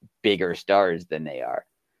like bigger stars than they are.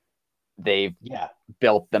 They've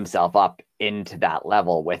built themselves up into that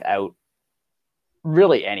level without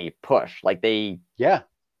really any push. Like, they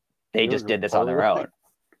just did this on their own.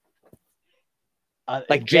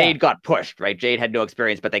 Like, Jade got pushed, right? Jade had no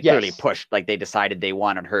experience, but they clearly pushed. Like, they decided they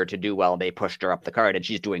wanted her to do well. They pushed her up the card, and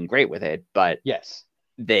she's doing great with it. But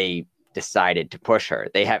they decided to push her.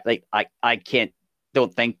 They have, like,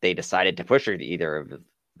 don't think they decided to push her to either of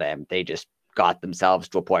them. They just got themselves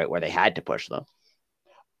to a point where they had to push them.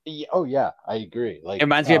 Oh yeah, I agree. Like, it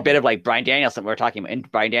reminds me a bit of like Bryan Danielson. We were talking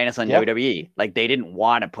about Bryan Danielson in WWE. Like, they didn't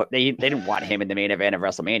want to they didn't want him in the main event of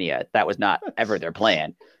WrestleMania. That was not ever their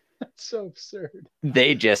plan. That's so absurd.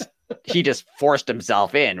 He just forced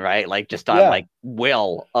himself in, right? Like, just on like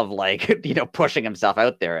will of like, pushing himself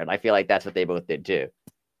out there. And I feel like that's what they both did too.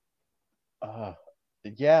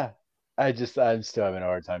 Yeah. I'm still having a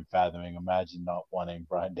hard time fathoming. Imagine not wanting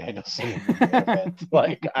Bryan Danielson in the event.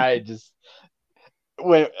 Like,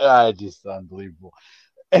 just unbelievable.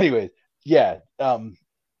 Anyways, yeah.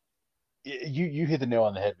 You hit the nail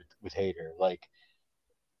on the head with Hater. Like,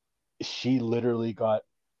 she literally got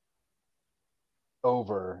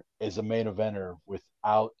over as a main eventer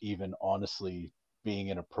without even honestly being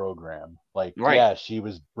in a program. Like, Right. yeah, she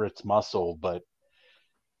was Britt's muscle, but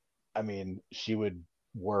I mean, she would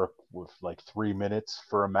work with like 3 minutes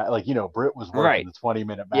for a match. Like, Britt was working Right. the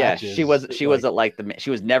 20-minute Yeah, matches. she Like, wasn't like she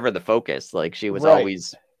was never the focus. Like she was right.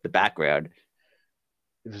 always the background.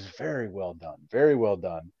 It was very well done. Very well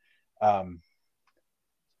done. Um,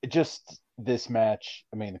 just this match,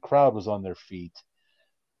 I mean, the crowd was on their feet.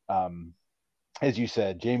 Um, as you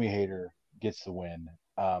said, Jamie Hayter gets the win.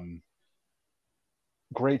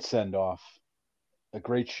 Great send off, a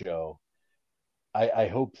great show. I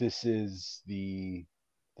hope this is the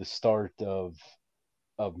start of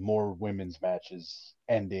more women's matches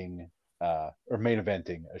ending or main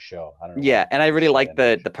eventing a show. I don't know Yeah, and I what really start like ending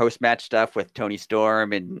a the show. post match stuff with Tony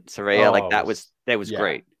Storm and Saraya. Like Oh, it was that was yeah,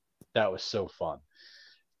 great. that was so fun.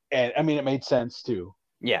 And I mean it made sense too.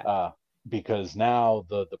 Yeah, Uh because now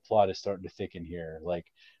the plot is starting to thicken here. Like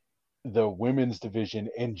the women's division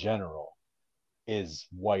in general is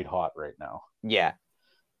white hot right now. yeah.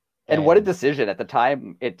 And what a And decision at the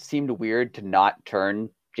time. It seemed weird to not turn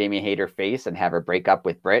Jamie Hayter face and have her break up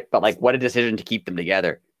with Britt, but like what a decision to keep them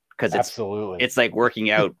together because absolutely. it's like working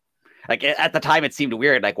out. Like at the time, it seemed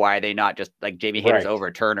weird. Like why are they not just like Jamie Hayter's Right.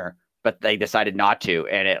 over Turner, but they decided not to,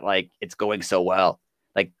 and it's going so well.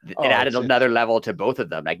 Like it Oh, added it's another level to both of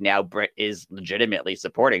them. Like now Britt is legitimately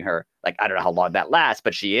supporting her. Like I don't know how long that lasts,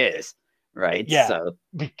 but she is right. yeah, So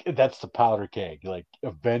that's the powder keg. Like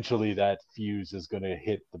eventually that fuse is going to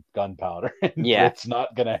hit the gunpowder and yeah, Brit's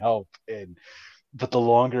not going to help. And but the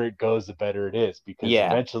longer it goes, the better it is because yeah,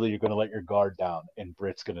 eventually you're going to let your guard down and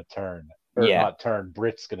Brit's going to turn or yeah. not turn.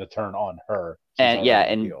 Brit's going to turn on her. She's And yeah,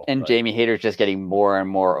 already a heel, and but Jamie Hayter's just getting more and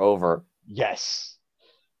more over yes.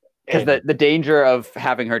 because And the danger of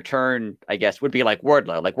having her turn, I guess, would be like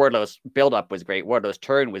Wardlow. Like Wardlow's buildup was great, Wardlow's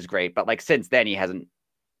turn was great, but like since then he hasn't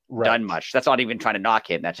done right, much. That's not even trying to knock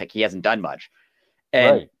him. That's like he hasn't done much.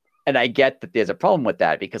 And right, and I get that there's a problem with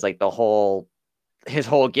that because like his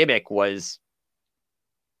whole gimmick was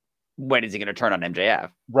when is he going to turn on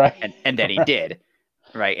MJF? right, And then he right, did,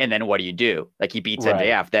 right? And then what do you do? Like he beats right.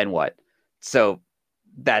 MJF, then what? So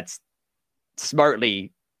that's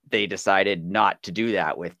smartly they decided not to do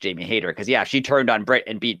that with Jamie Hayter because yeah, she turned on Britt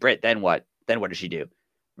and beat Britt. Then what? Then what does she do?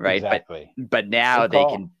 Right? Exactly. But now Good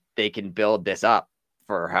call. they can build this up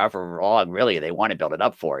for however long really they want to build it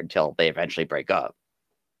up for until they eventually break up.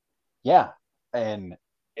 Yeah, and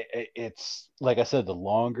it's like I said, the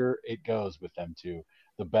longer it goes with them two,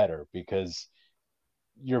 the better because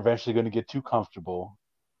you're eventually going to get too comfortable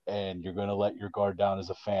and you're going to let your guard down as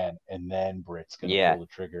a fan, and then Britt's going to Yeah. pull the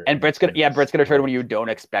trigger, And and it's going to be Britt's gonna turn when great. you don't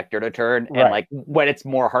expect her to turn, and Right. like when it's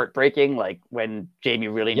more heartbreaking, like when Jamie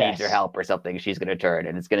really needs your Yes. help or something, she's gonna turn,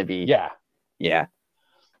 and it's gonna be Yeah. yeah,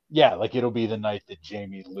 Yeah. Like it'll be the night that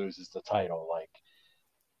Jamie loses the title. Like,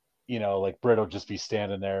 like Britt will just be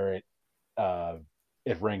standing there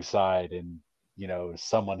at ringside, and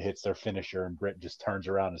someone hits their finisher, and Britt just turns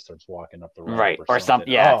around and starts walking up the ramp right or or some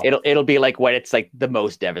something. yeah. Oh, It'll be like when it's like the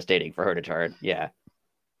most devastating for her to turn. Yeah,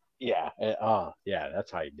 yeah. Yeah.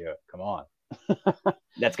 That's how you do it. Come on.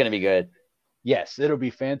 that's gonna be good. Yes, it'll be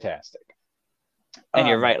fantastic. And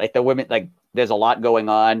you're Um, right, like the women, like there's a lot going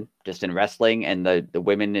on just in wrestling, and the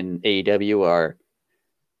women in AEW are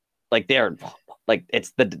like they're like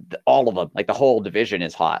it's all of them, like the whole division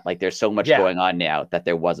is hot. Like there's so much yeah, going on now that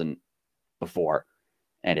there wasn't before,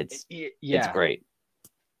 and it's yeah. great.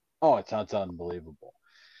 Oh, it sounds unbelievable.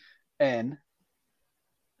 And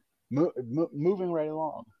moving right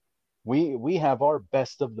along, we have our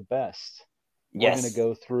best of the best. We're gonna Yes,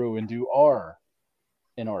 go through and do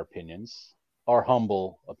in our opinions, our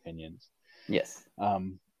humble opinions. yes,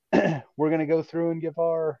 We're gonna go through and give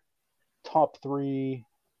our top three.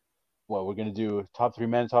 Well, we're gonna do top three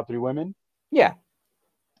men, top three women. yeah.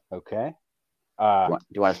 Okay. Uh, Do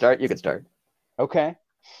you want to start? You can start. okay.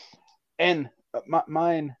 And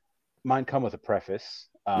mine come with a preface.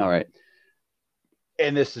 All right.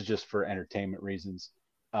 And this is just for entertainment reasons.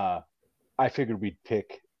 I figured we'd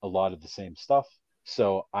pick a lot of the same stuff,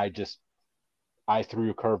 so I threw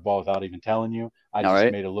a curveball without even telling you. I All just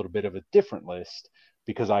right. made a little bit of a different list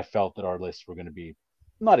because I felt that our lists were going to be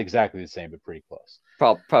not exactly the same, but pretty close.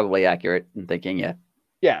 Probably accurate in thinking. Yeah.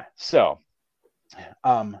 Yeah. So,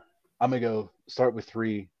 I'm gonna go start with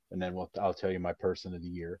three, and then I'll tell you my person of the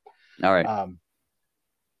year. All right. Um,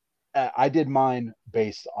 I did mine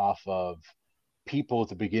based off of people at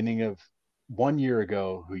the beginning of 1 year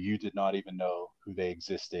ago who you did not even know who they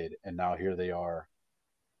existed, and now here they are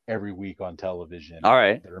every week on television. All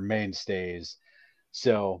right. They're mainstays.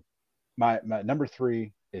 So my number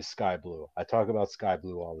 3 is Sky Blue. I talk about Sky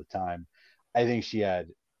Blue all the time. I think she had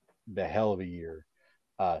the hell of a year.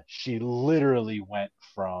 She literally went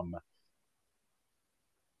from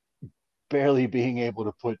barely being able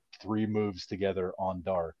to put 3 moves together on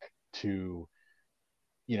Dark to,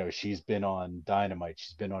 she's been on Dynamite,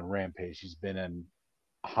 she's been on Rampage, she's been in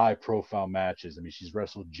high profile matches. I mean, she's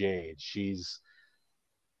wrestled Jade. She's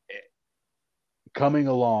coming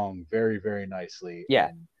along very, very nicely. Yeah.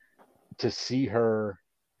 And to see her,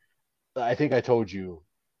 I think I told you,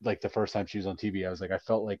 like, the first time she was on TV, I was like, I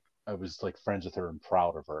felt like I was like friends with her and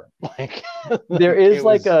proud of her. Like, there is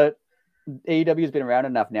like AEW has been around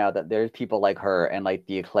enough now that there's people like her and like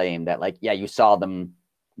the Acclaim that, like, yeah, you saw them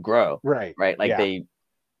grow, right? Like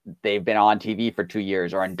they've been on TV for 2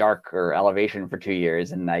 years or on Dark or Elevation for 2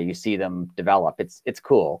 years, and now you see them develop. It's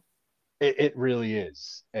cool. It really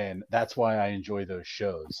is, and that's why I enjoy those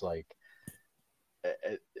shows. Like,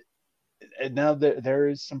 and now there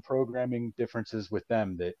is some programming differences with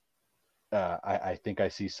them that I think I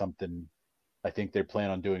see something. I think they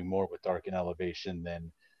plan on doing more with Dark and Elevation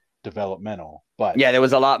than developmental. But yeah, there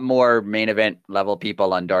was a lot more main event level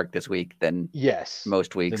people on Dark this week than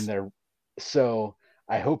most weeks. So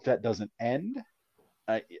I hope that doesn't end,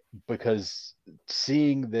 because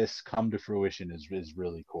seeing this come to fruition is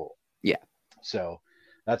really cool. Yeah. So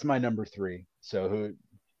that's my number 3. So who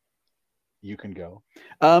you can go?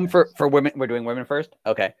 For women, we're doing women first.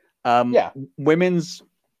 Okay. Yeah. Women's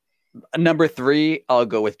number 3, I'll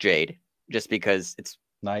go with Jade, just because it's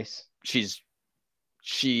nice. She's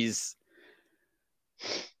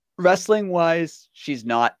wrestling wise, she's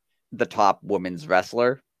not the top women's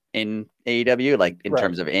wrestler in AEW, like in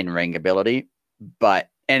terms of in-ring ability,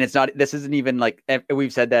 and this isn't even like,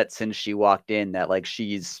 we've said that since she walked in, that like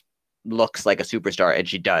she's looks like a superstar, and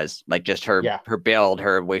she does, like, just her build,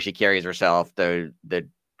 her way she carries herself, the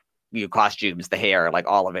costumes, the hair, like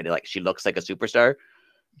all of it, like she looks like a superstar.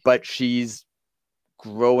 But she's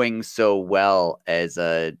growing so well as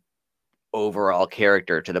a overall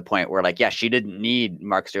character, to the point where, like, yeah, she didn't need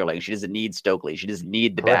Mark Sterling, she doesn't need Stokely, she doesn't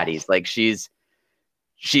need the baddies. Like, she's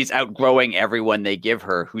outgrowing everyone they give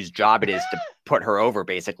her, whose job it is to put her over,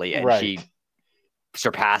 basically, and she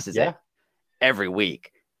surpasses it every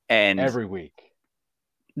week. And every week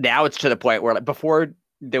now it's to the point where, like, before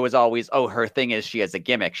there was always, her thing is she has a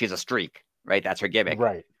gimmick, she's a streak, right? That's her gimmick,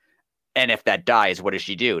 right? And if that dies, what does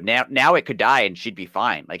she do? Now it could die and she'd be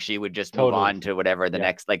fine. Like, she would just move on to whatever the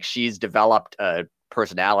next, like, she's developed a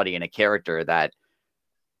personality and a character that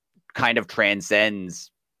kind of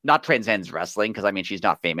not transcends wrestling, because I mean, she's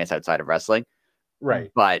not famous outside of wrestling.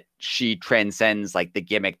 Right. But she transcends, like, the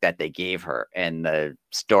gimmick that they gave her and the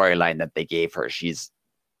storyline that they gave her. She's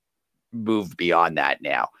moved beyond that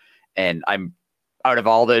now. And I'm, out of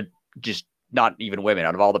all the, just not even women,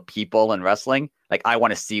 out of all the people in wrestling, like, I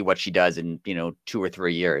want to see what she does in, 2 or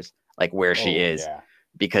 3 years, like, where she is,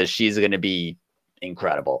 because she's going to be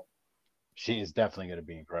incredible. She is definitely going to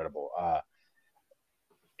be incredible.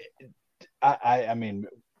 I mean,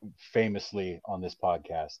 famously on this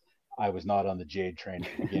podcast, I was not on the Jade train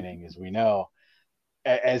at the beginning, as we know,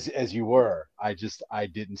 as you were. I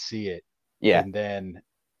didn't see it. Yeah. And then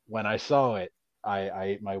when I saw it, I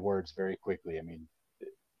ate my words very quickly. I mean,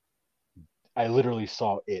 I literally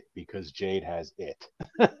saw it because Jade has it.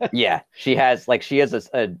 Yeah, she has a,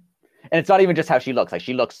 and it's not even just how she looks. Like,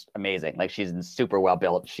 she looks amazing. Like, she's super well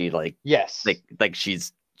built. She like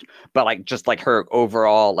she's, but like, just like her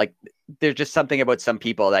overall, like, there's just something about some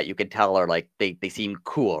people that you can tell are like, they seem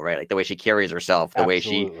cool, right? Like, the way she carries herself, the way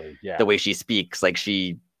she speaks, like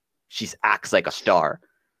she acts like a star.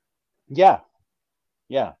 Yeah,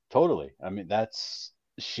 totally. I mean,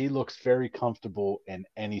 she looks very comfortable in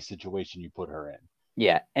any situation you put her in.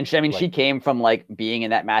 Yeah, and she came from, like, being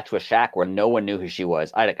in that match with Shaq where no one knew who she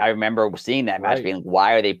was. I remember seeing that match being like,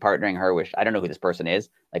 why are they partnering her with, I don't know who this person is.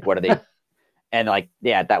 Like, what are they? And like,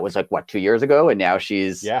 yeah, that was like, what, 2 years ago, and now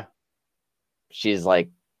she's like,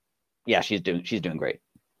 yeah, she's doing great.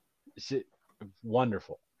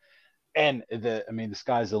 Wonderful. And the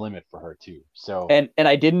sky's the limit for her too. So and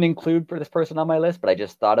I didn't include for this person on my list, but I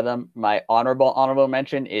just thought of them. My honorable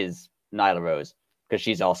mention is Nyla Rose, because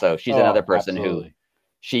she's another person who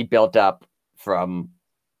she built up from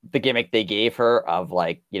the gimmick they gave her of,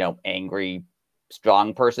 like, angry,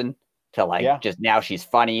 strong person to, like, just now she's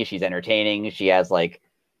funny, she's entertaining, she has, like,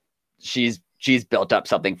 she's built up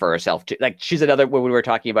something for herself too. Like, she's another, when we were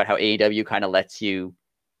talking about how AEW kind of lets you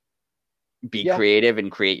be creative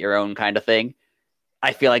and create your own kind of thing.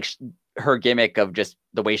 I feel like her gimmick of just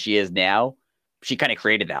the way she is now, she kind of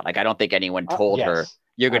created that. Like, I don't think anyone told her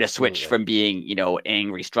you're going to switch from being, you know,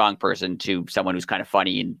 angry, strong person to someone who's kind of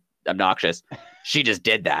funny and obnoxious. She just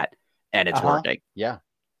did that, and it's working. Yeah.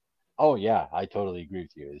 Oh yeah, I totally agree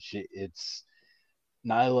with you. It's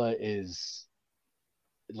Nyla is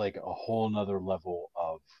like a whole nother level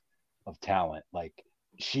of talent. Like,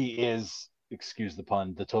 she is, excuse the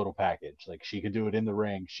pun, the total package. Like, she could do it in the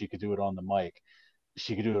ring, she could do it on the mic,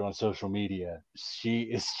 she could do it on social media. She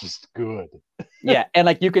is just good. Yeah, and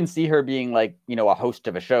like you can see her being like, you know, a host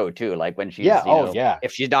of a show too. Like when she's,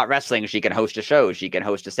 if she's not wrestling, she can host a show, she can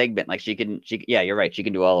host a segment. Like yeah, you're right, she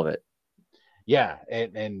can do all of it. Yeah,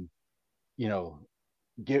 and you know,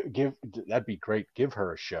 give that'd be great. Give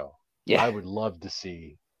her a show. Yeah, I would love to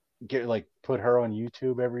see. Put her on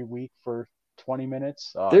YouTube every week for 20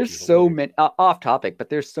 minutes. There's so many off topic, but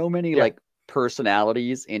there's so many like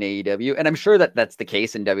personalities in AEW, and I'm sure that that's the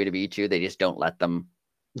case in WWE too. They just don't let them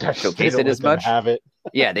showcase it as much. Have it.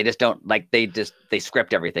 Yeah, they just don't, like, they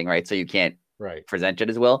script everything, right? So you can't present it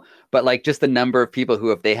as well. But like just the number of people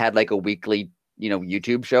who, if they had like a weekly, you know,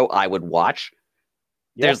 YouTube show, I would watch.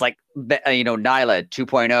 Yeah. There's like, you know, Nyla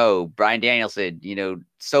 2.0, Bryan Danielson, you know,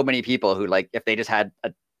 so many people who, like, if they just had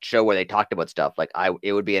a show where they talked about stuff, like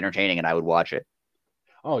it would be entertaining and I would watch it.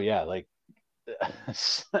 Oh yeah, like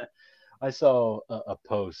I saw a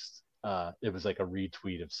post. It was like a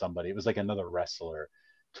retweet of somebody. It was like another wrestler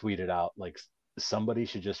tweeted out like somebody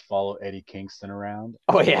should just follow Eddie Kingston around.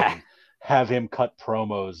 Oh yeah. Have him cut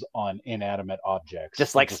promos on inanimate objects.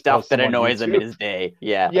 Just like stuff that annoys him in his day.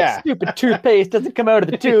 Yeah. Yeah. Like, stupid toothpaste doesn't come out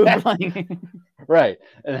of the tube. Right.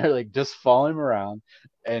 And they're like, just follow him around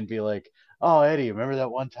and be like, oh, Eddie, remember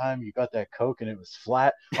that one time you got that Coke and it was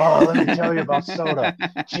flat? Oh, let me tell you about soda.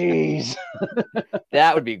 Jeez.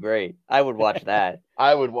 That would be great. I would watch that.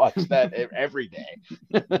 I would watch that every day.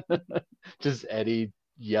 Just Eddie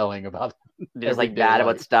yelling about just like bad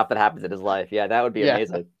about stuff that happens in his life. Yeah, that would be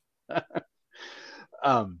amazing.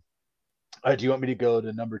 Do you want me to go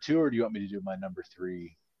to number 2 or do you want me to do my number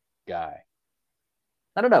 3 guy?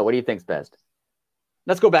 I don't know. What do you think's best?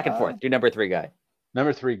 Let's go back and forth. Do number 3 guy.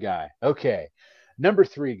 Number 3 guy. Okay. Number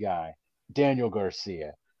 3 guy, Daniel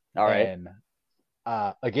Garcia. All right. And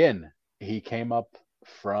again, he came up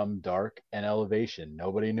from Dark and Elevation.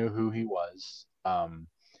 Nobody knew who he was.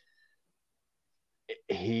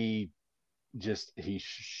 He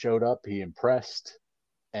showed up, he impressed.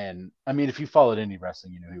 And I mean, if you followed any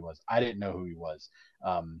wrestling, you knew who he was. I didn't know who he was.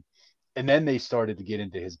 And then they started to get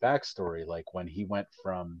into his backstory, like when he went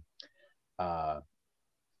from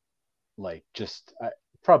like just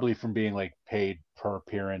probably from being like paid per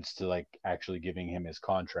appearance to like actually giving him his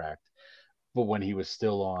contract. But when he was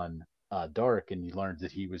still on Dark, and you learned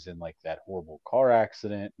that he was in like that horrible car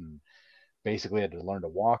accident and basically had to learn to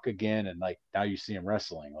walk again, and like now you see him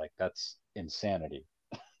wrestling, like that's insanity.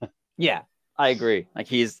 Yeah, I agree. Like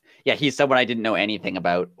he's someone I didn't know anything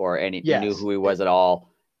about or knew who he was at all.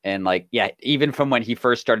 And like, yeah, even from when he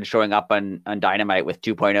first started showing up on Dynamite with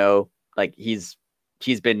 2.0, like he's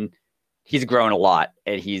grown a lot,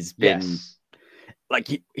 and he's been like,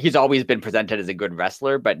 he's always been presented as a good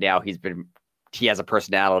wrestler, but now he has a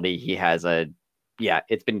personality. He has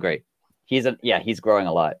it's been great. He's growing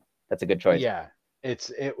a lot. That's a good choice. Yeah.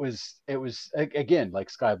 It was again, like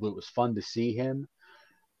Sky Blue, it was fun to see him.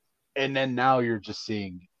 And then now you're just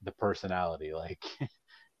seeing the personality. Like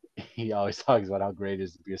he always talks about how great it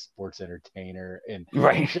is to be a sports entertainer, and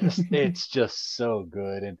it's just so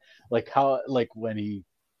good. And like how, like when he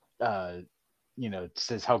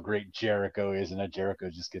says how great Jericho is, and that Jericho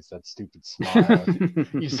just gets that stupid smile.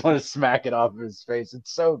 You just want to smack it off of his face.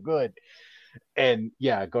 It's so good. And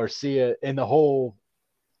yeah, Garcia and the whole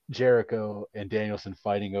Jericho and Danielson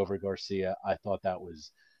fighting over Garcia, I thought that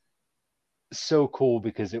was so cool,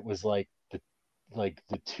 because it was like the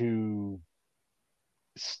two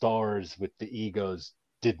stars with the egos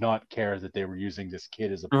did not care that they were using this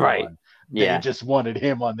kid as a pawn. Right. They just wanted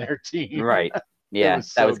him on their team. Right. Yeah,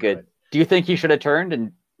 that was good. Do you think he should have turned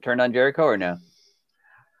on Jericho or no?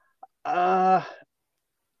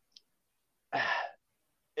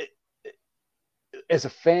 As a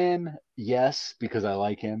fan, yes, because I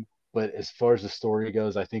like him. But as far as the story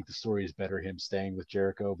goes, I think the story is better him staying with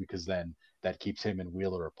Jericho, because then that keeps him and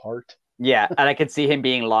Wheeler apart. Yeah, and I could see him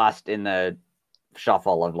being lost in the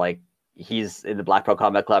shuffle of like, he's in the Blackpool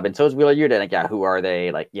Combat Club, and so is Wheeler Yuta. Like, yeah, who are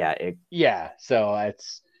they? Like, So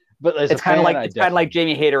it's kind of like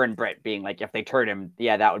Jamie Hayter and Britt being like, if they turn him,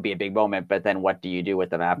 that would be a big moment. But then what do you do with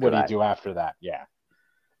them after that? What do you do after that?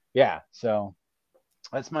 Yeah. So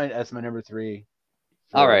that's my number 3.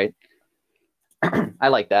 All right. I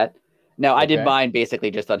like that. Now, I did Okay. mine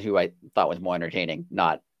basically just on who I thought was more entertaining,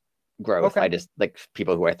 not growth. Okay. I just like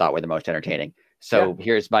people who I thought were the most entertaining. So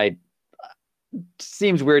here's my,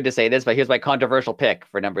 seems weird to say this, but here's my controversial pick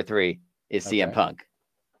for number 3 is CM Okay. Punk.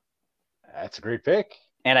 That's a great pick.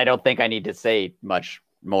 And I don't think I need to say much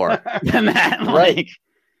more than that. Right.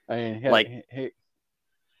 I mean, like he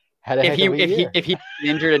had a heck of a year. If he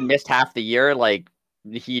injured and missed half the year, like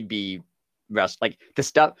he'd be like the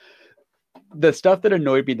stuff that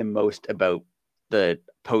annoyed me the most about the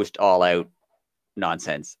post All Out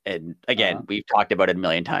nonsense. And again, we've talked about it a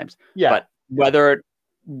million times. Yeah. But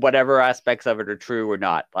whatever aspects of it are true or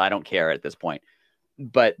not, I don't care at this point.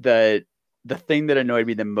 But the thing that annoyed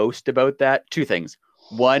me the most about that, 2 things.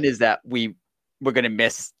 One is that we're going to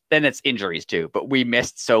miss, then it's injuries too, but we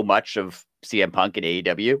missed so much of CM Punk in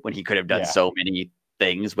AEW when he could have done so many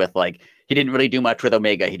things with, like, he didn't really do much with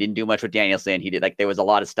Omega. He didn't do much with Danielson. He did, like, there was a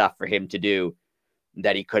lot of stuff for him to do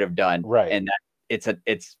that he could have done. Right. And that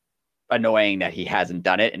it's annoying that he hasn't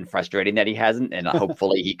done it and frustrating that he hasn't. And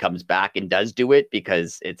hopefully he comes back and does do it,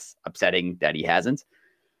 because it's upsetting that he hasn't.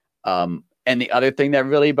 And the other thing that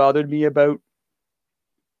really bothered me about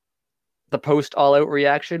the post All Out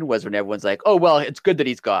reaction was when everyone's like, "Oh, well, it's good that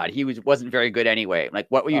he's gone. He wasn't very good anyway." Like,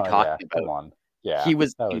 what were you talking about? Come on. Yeah. He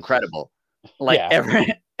was incredible. Like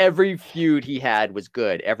every feud he had was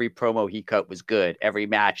good. Every promo he cut was good. Every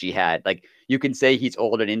match he had, like, you can say he's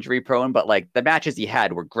old and injury prone, but like the matches he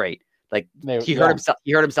had were great. Like he hurt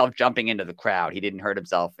himself jumping into the crowd. He didn't hurt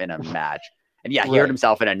himself in a match. And he hurt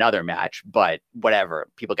himself in another match, but whatever.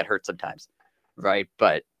 People get hurt sometimes. Right.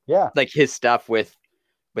 But like his stuff with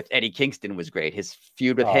Eddie Kingston was great. His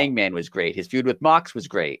feud with Hangman was great. His feud with Mox was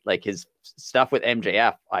great. Like his stuff with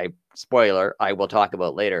MJF, I will talk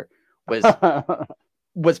about later,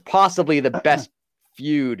 was possibly the best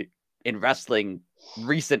feud in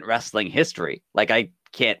recent wrestling history. Like, I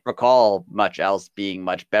can't recall much else being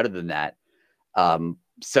much better than that.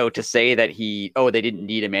 So to say that they didn't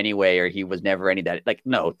need him anyway, or he was never any that, like,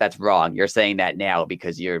 no, that's wrong. You're saying that now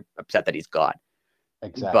because you're upset that he's gone.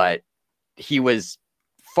 Exactly. But he was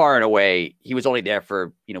far and away, he was only there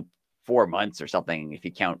for 4 months or something, if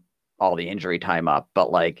you count all the injury time up.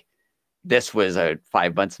 But like, this was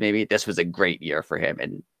 5 months, maybe. This was a great year for him,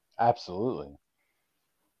 and absolutely,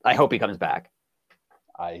 I hope he comes back.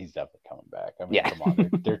 He's definitely coming back. I mean, come on,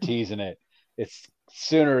 they're teasing it. It's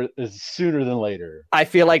sooner than later. I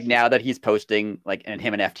feel like now that he's posting, like, and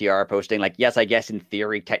him and FTR are posting, like, yes, I guess in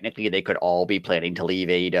theory, technically, they could all be planning to leave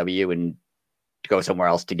AEW and go somewhere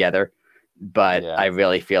else together. But I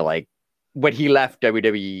really feel like when he left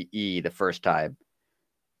WWE the first time,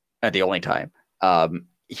 the only time,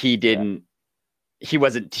 he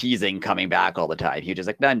wasn't teasing coming back all the time. He was just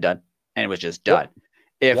like, "I'm done," and it was just done.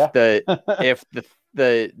 If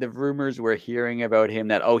the rumors we're hearing about him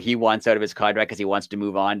that he wants out of his contract because he wants to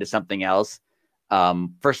move on to something else,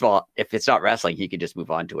 first of all, if it's not wrestling, he could just move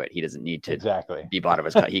on to it. He doesn't need to be bought of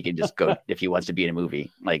his contract. He can just go if he wants to be in a movie,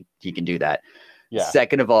 like, he can do that.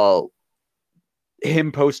 Second of all,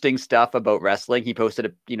 him posting stuff about wrestling, he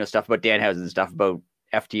posted stuff about Danhausen, stuff about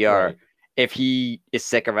FTR. Right. If he is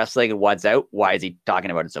sick of wrestling and wants out, why is he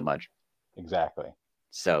talking about it so much? Exactly.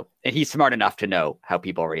 So, and he's smart enough to know how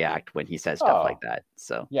people react when he says stuff like that.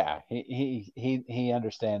 So he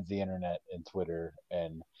understands the internet and Twitter,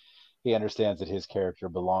 and he understands that his character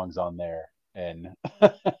belongs on there, and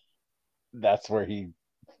that's where he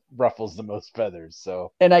ruffles the most feathers.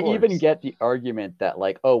 So, and I even get the argument that,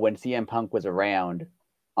 like, when CM Punk was around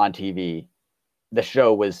on TV, the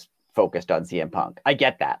show was focused on CM Punk. I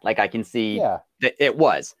get that. Like, I can see that it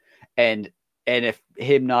was, and if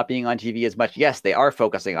him not being on TV as much, yes, they are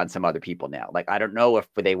focusing on some other people now. Like, I don't know if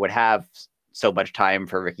they would have so much time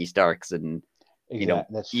for Ricky Starks and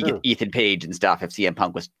Ethan Page and stuff if CM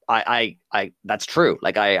Punk was. I that's true.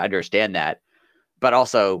 Like, I understand that, but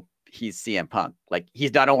also, he's CM Punk. Like,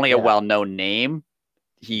 he's not only a well-known name,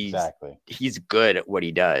 he's good at what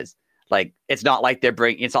he does. Like, it's not like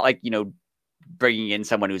it's not like, bringing in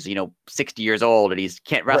someone who's, 60 years old and he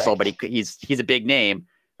can't wrestle, but he's a big name,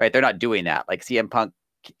 right? They're not doing that. Like, CM Punk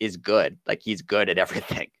is good. Like, he's good at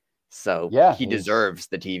everything. So he deserves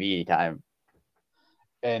the TV time.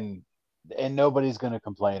 And nobody's going to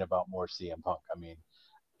complain about more CM Punk. I mean,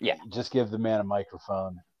 just give the man a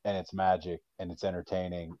microphone, and it's magic, and it's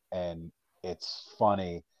entertaining, and it's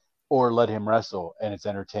funny, or let him wrestle, and it's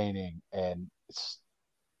entertaining, and it's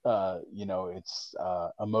it's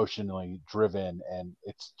emotionally driven, and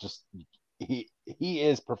it's just he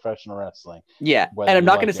is professional wrestling. Yeah, and I'm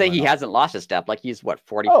not going to say he hasn't lost a step. Like, he's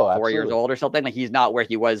 44 years old or something. Like, he's not where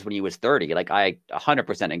he was when he was 30. Like, I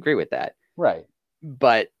 100% agree with that. Right.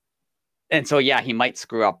 But And so, yeah, he might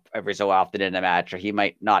screw up every so often in a match, or he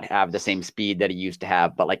might not have the same speed that he used to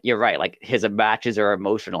have. But like, you're right. Like his matches are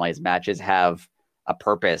emotional. His matches have a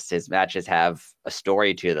purpose. His matches have a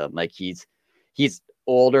story to them. Like he's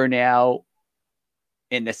older now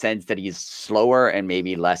in the sense that he's slower and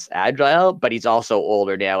maybe less agile, but he's also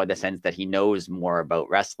older now in the sense that he knows more about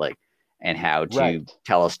wrestling and how to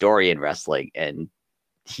tell a story in wrestling. And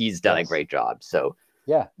he's done a great job. So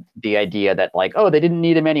yeah, the idea that like, oh, they didn't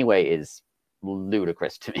need him anyway is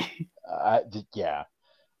ludicrous to me. Yeah.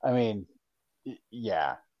 I mean,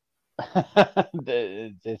 yeah.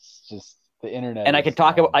 It's just the internet. And I could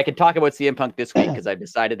talk about CM Punk this week because I've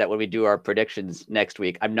decided that when we do our predictions next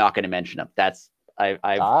week, I'm not going to mention him.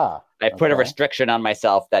 I've put a restriction on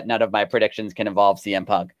myself that none of my predictions can involve CM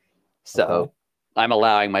Punk. So I'm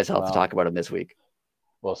allowing myself to talk about him this week.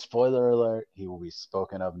 Well, spoiler alert, he will be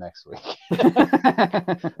spoken of next week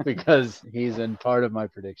because he's in part of my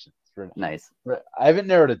predictions. Nice. I haven't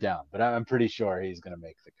narrowed it down, but I'm pretty sure he's going to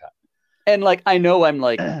make the cut. And like, I know I'm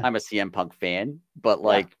a CM Punk fan, but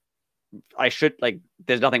like, I should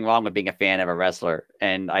there's nothing wrong with being a fan of a wrestler.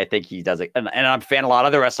 And I think he does it. And I'm a fan of a lot of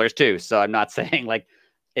other wrestlers too. So I'm not saying like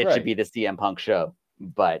it should be the CM Punk show,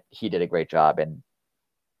 but he did a great job and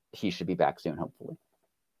he should be back soon,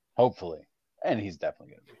 hopefully. And he's definitely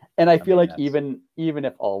going to be. And I feel like even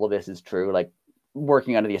if all of this is true, like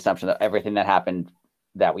working under the assumption that everything that happened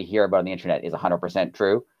that we hear about on the internet is 100%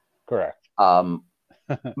 true. Correct.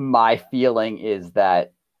 My feeling is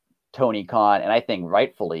that Tony Khan, and I think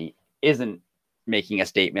rightfully, isn't making a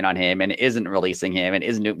statement on him and isn't releasing him and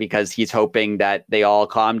isn't because he's hoping that they all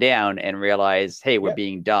calm down and realize, hey, we're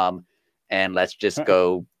being dumb and let's just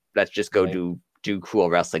go do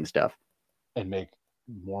cool wrestling stuff and make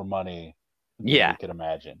more money. Yeah, you could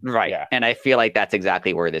imagine. Right. Yeah. And I feel like that's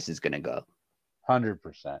exactly where this is going to go.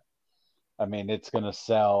 100%. I mean, it's going to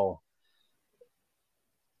sell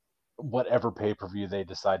whatever pay-per-view they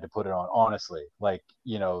decide to put it on. Honestly, like,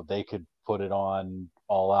 they could put it on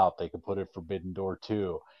All Out. They could put it Forbidden Door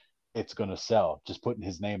 2. It's going to sell just putting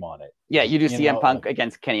his name on it. Yeah. You do CM Punk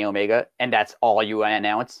against Kenny Omega and that's all you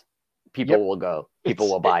announce. People will go. People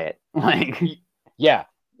will buy it. Like, yeah,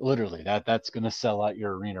 literally that's going to sell out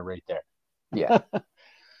your arena right there. Yeah.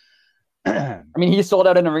 I mean, he sold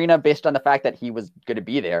out an arena based on the fact that he was going to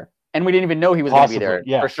be there. And we didn't even know he was going to be there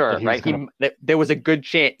for sure, right? There was a good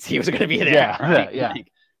chance he was going to be there. Yeah, right?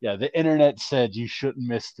 Yeah. The internet said you shouldn't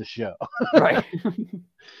miss the show. Right.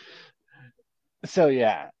 So,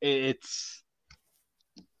 yeah, it's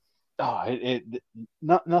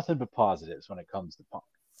nothing but positives when it comes to Punk.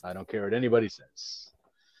 I don't care what anybody says.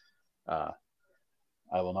 I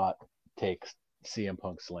will not take CM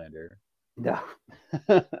Punk slander. No.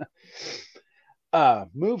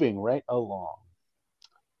 Moving right along.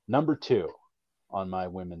 Number 2 on my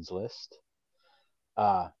women's list.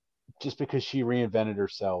 Just because she reinvented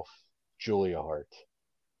herself, Julia Hart.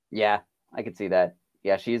 Yeah, I could see that.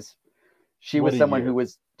 Yeah, she was someone who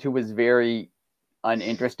was very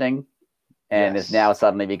uninteresting and has now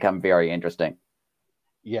suddenly become very interesting.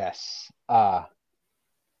 Yes. The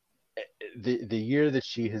year that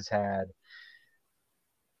she has had,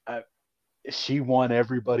 she won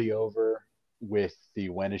everybody over with the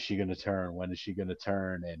when is she going to turn? When is she going to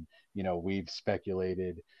turn? And, we've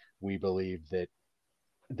speculated, we believe that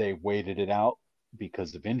they waited it out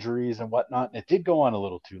because of injuries and whatnot. It did go on a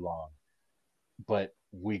little too long, but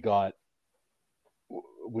we got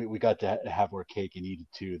to have our cake and eat it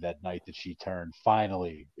too that night that she turned.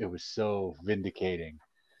 Finally, it was so vindicating.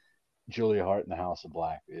 Julia Hart in the House of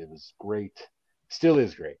Black. It was great. Still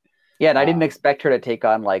is great. Yeah, and I didn't expect her to take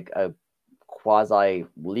on like a quasi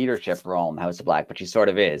leadership role in House of Black, but she sort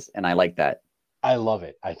of is, and I like that. I love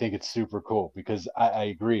it. I think it's super cool because I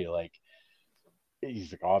agree. Like,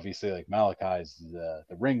 he's like, obviously like Malachi's the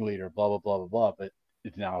ringleader, blah blah blah blah blah, but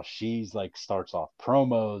now she's like starts off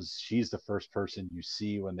promos. She's the first person you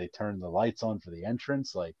see when they turn the lights on for the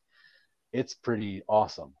entrance. Like, it's pretty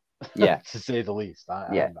awesome. Yeah, to say the least.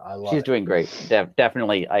 I love she's it. Doing great.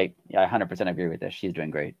 Definitely, I 100% agree with this. She's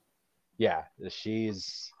doing great. Yeah,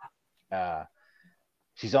 she's on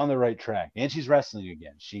the right track, and she's wrestling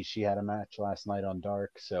again. She had a match last night on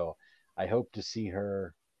Dark, so I hope to see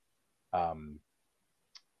her. I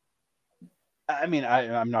mean,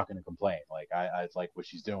 I'm not going to complain. Like, I like what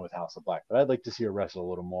she's doing with House of Black, but I'd like to see her wrestle a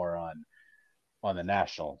little more on the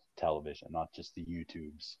national television, not just the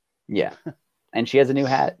YouTubes. Yeah, and she has a new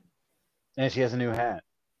hat. And she has a new hat.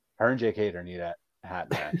 Her and Jake Hader need a hat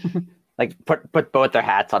match. Like, put both their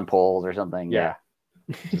hats on poles or something. Yeah.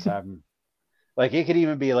 Just have them. Like, it could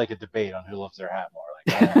even be like a debate on who loves their hat more.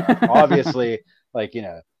 Like, I don't know. Obviously, like,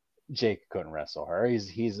 Jake couldn't wrestle her.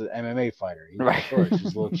 He's an MMA fighter. Right. Sure,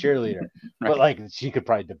 she's a little cheerleader. Right. But like she could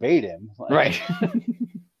probably debate him. Like, Right.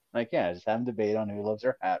 like, yeah, just have him debate on who loves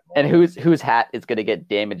her hat more. And whose hat is going to get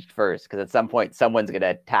damaged first? Because at some point, someone's going to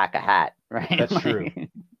attack a hat, right? That's true.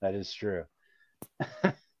 That is true.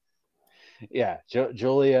 Yeah,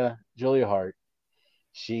 Julia Hart.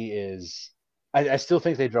 She is. I still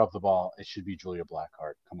think they dropped the ball. It should be Julia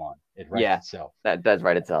Blackheart. Come on, it writes itself. That does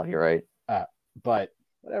write itself. You're right. But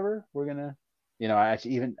whatever, we're gonna. I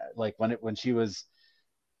actually even like when she was,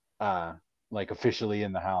 like officially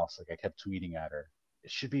in the house. Like I kept tweeting at her. It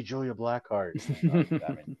should be Julia Blackheart.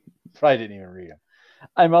 I mean, probably didn't even read him.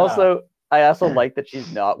 I also like that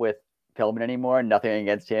she's not with Pillman anymore. Nothing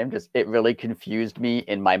against him. Just it really confused me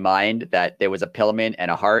in my mind that there was a Pillman and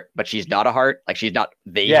a Hart, but she's not a Hart. Like she's not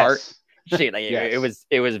the Hart. She like yes.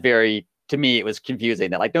 It was very, to me it was confusing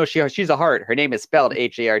that like no she's a Hart. Her name is spelled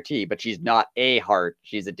Hart, but she's not a Hart.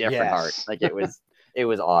 She's a different Hart. Like it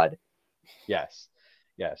was odd. Yes.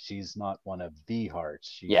 Yeah, she's not one of the Hearts.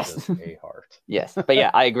 She's just a Hart. Yes, but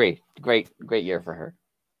yeah, I agree. Great year for her.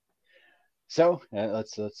 So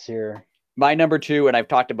let's hear my number 2, and I've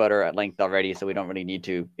talked about her at length already, so we don't really need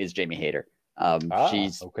to. Is Jamie Hayter.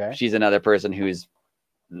 She's another person who's.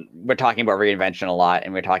 We're talking about reinvention a lot,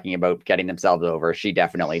 and we're talking about getting themselves over. She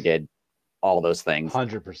definitely did all those things.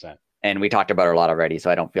 100%. And we talked about her a lot already, so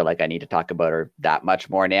I don't feel like I need to talk about her that much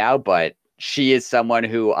more now. But she is someone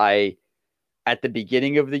who at the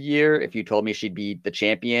beginning of the year, if you told me she'd be the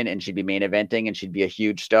champion and she'd be main eventing and she'd be a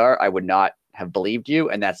huge star, I would not have believed you.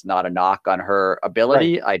 And that's not a knock on her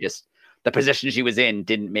ability. Right. The position she was in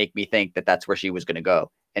didn't make me think that that's where she was going to go.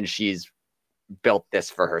 And she's built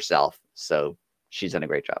this for herself. So she's done a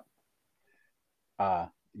great job.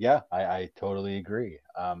 Yeah, I totally agree.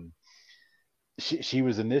 She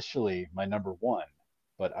was initially my number 1,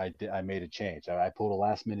 but I made a change. I pulled a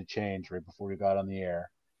last minute change right before we got on the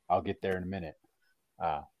air. I'll get there in a minute.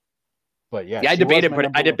 But yeah, I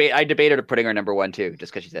debated putting her number 1 too,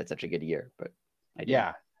 just because she's had such a good year. But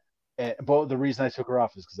but the reason I took her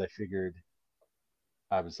off is because I figured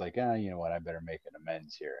I was like, you know what, I better make an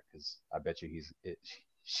amends here because I bet you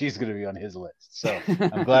she's going to be on his list. So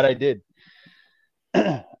I'm glad I did.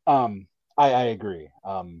 I agree.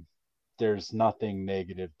 There's nothing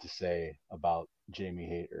negative to say about Jamie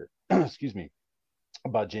Hayter. Excuse me.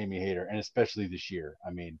 About Jamie Hayter, and especially this year. I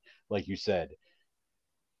mean, like you said,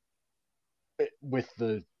 with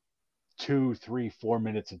the 2, 3, 4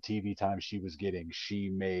 minutes of TV time she was getting, she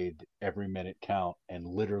made every minute count and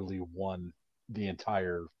literally won the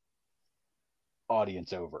entire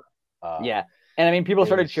audience over. Yeah. And I mean, people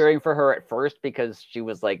started cheering for her at first because she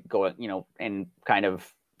was like going, and kind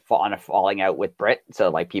of falling out with Britt. So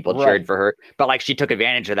like people cheered for her, but like she took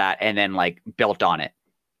advantage of that and then like built on it.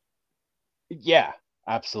 Yeah.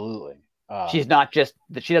 Absolutely. She's not just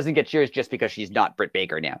that she doesn't get cheers just because she's not Britt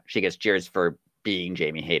Baker now. She gets cheers for being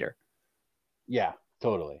Jamie Hayter. Yeah,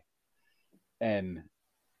 totally. And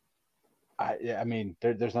I mean,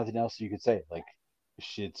 there's nothing else you could say. Like,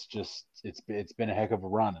 it's been a heck of a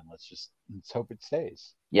run, and let's hope it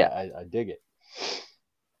stays. Yeah, I dig it.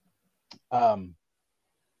 On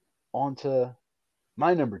to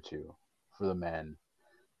my number 2 for the men,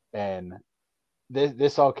 and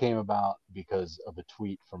this all came about because of a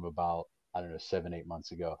tweet from about, 7-8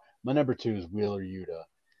 months ago. My number 2 is Wheeler Yuta.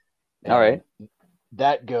 All right.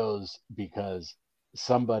 That goes because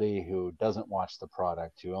somebody who doesn't watch the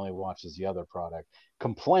product, who only watches the other product,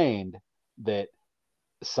 complained that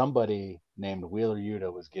somebody named Wheeler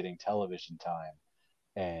Yuta was getting television time.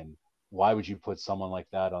 And why would you put someone like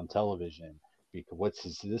that on television? Because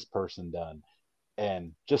what's this person done?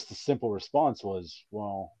 And just the simple response was,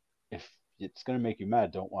 well, if it's going to make you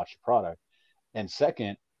mad, don't watch the product. And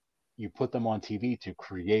second, you put them on TV to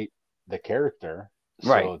create the character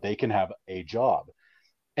so they can have a job.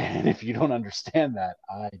 And if you don't understand that,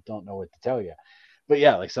 I don't know what to tell you. But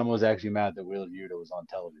yeah, like someone was actually mad that Wheeler Yuta was on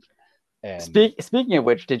television. And speaking of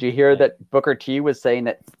which, did you hear that Booker T was saying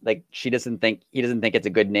that like he doesn't think it's a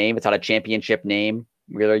good name? It's not a championship name,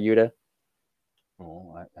 Wheeler Yuta.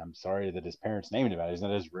 Well, I'm sorry that his parents named him that. Isn't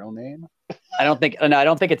that his real name? I don't think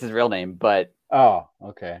it's his real name, but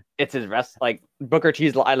okay. It's his like Booker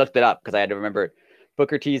T's. I looked it up because I had to remember it.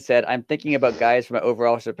 Booker T said, "I'm thinking about guys from an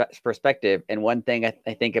overall perspective, and one thing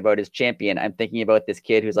I think about is champion. I'm thinking about this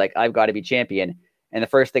kid who's like, I've got to be champion. And the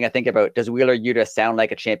first thing I think about, does Wheeler Yuta sound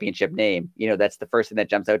like a championship name? That's the first thing that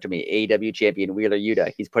jumps out to me. AEW champion Wheeler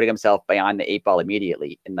Yuta. He's putting himself beyond the 8 ball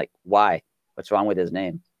immediately. And like, why? What's wrong with his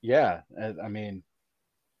name?" Yeah, I mean,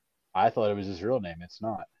 I thought it was his real name. It's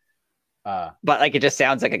not. But like, it just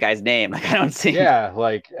sounds like a guy's name. Like I don't see. Yeah,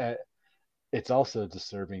 like it's also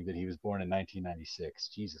disturbing that he was born in 1996.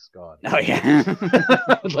 Jesus God. Oh yeah.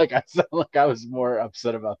 Like I sound like I was more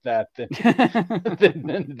upset about that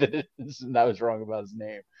than than I was wrong about his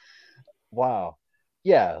name. Wow.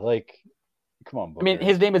 Yeah, like come on, I mean, Booker.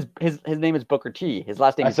 his name is Booker T. His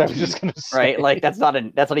last name is I was T, just gonna say, right? Like that's not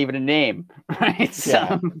even a name, right? yeah,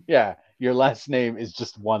 So yeah. Your last name is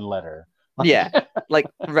just one letter. yeah, like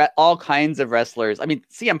all kinds of wrestlers. I mean,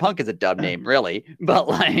 CM Punk is a dub name, really, but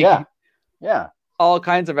like Yeah, yeah, all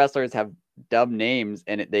kinds of wrestlers have dub names,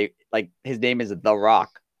 and they like his name is The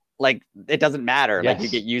Rock. Like it doesn't matter. Like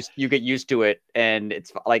yes, you get used to it, and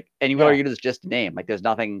it's like and yeah, you it's just a name. Like there's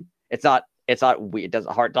nothing. It's not weird. It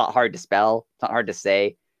doesn't hard not hard to spell. It's not hard to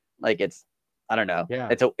say. Like it's I don't know. yeah.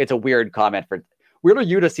 It's a weird comment for Wheeler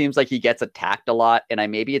Yuta seems like he gets attacked a lot,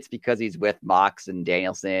 and maybe it's because he's with Mox and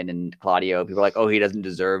Danielson and Claudio. People are like, oh, he doesn't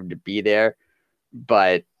deserve to be there,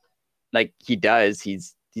 but like he does.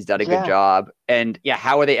 He's done a good job, and yeah,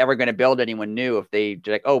 how are they ever going to build anyone new if they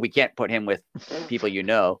like, oh, we can't put him with people you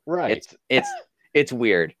know? Right. It's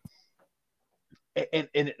weird. And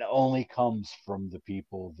it only comes from the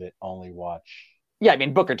people that only watch. Yeah, I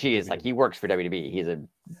mean Booker T is like he works for WWE. He's a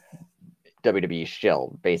WWE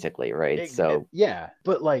shill, basically, right? So yeah,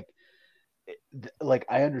 but like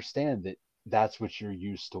I understand that that's what you're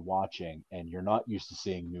used to watching, and you're not used to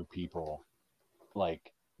seeing new people like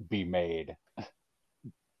be made.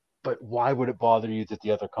 But why would it bother you that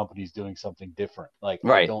the other company's doing something different? Like,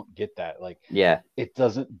 right. I don't get that. Like, yeah, it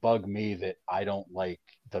doesn't bug me that I don't like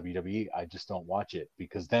WWE. I just don't watch it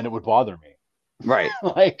because then it would bother me. Right.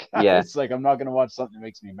 Like, yeah, it's like I'm not going to watch something that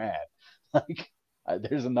makes me mad. Like,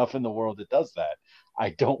 there's enough in the world that does that.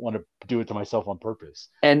 I don't want to do it to myself on purpose.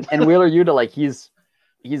 And Wheeler Yuta, like he's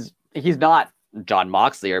not John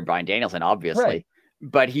Moxley or Bryan Danielson, obviously, right.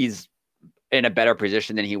 but he's in a better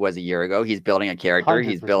position than he was a year ago. He's building a character. 100%.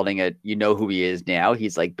 He's building who he is now.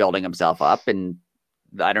 He's like building himself up. And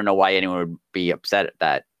I don't know why anyone would be upset at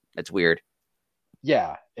that. It's weird.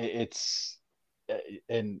 Yeah. It's,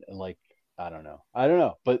 and like, I don't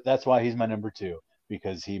know, but that's why he's my number 2,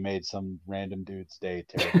 because he made some random dude's day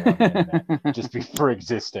terrible on the internet just for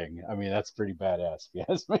existing. I mean, that's pretty badass, if you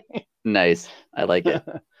ask me. Nice. I like it.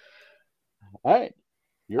 All right.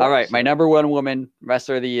 All right. My number 1 woman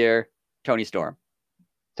wrestler of the year, Toni Storm.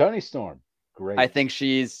 Toni Storm. Great. I think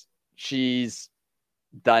she's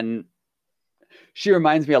done. She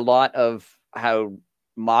reminds me a lot of how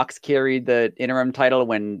Mox carried the interim title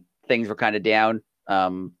when things were kind of down.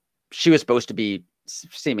 She was supposed to be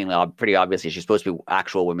seemingly pretty obviously she's supposed to be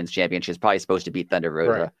actual women's champion. She's probably supposed to beat Thunder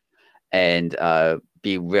Rosa and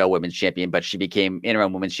be real women's champion, but she became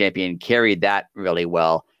interim women's champion, carried that really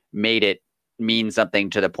well, made it mean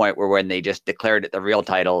something to the point where when they just declared it the real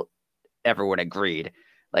title, everyone agreed.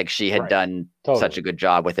 Like she had done such a good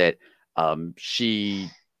job with it. She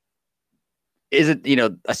isn't,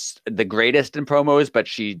 the greatest in promos, but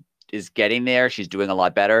she is getting there. She's doing a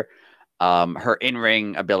lot better. Her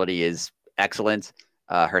in-ring ability is excellent.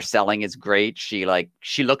 Her selling is great. She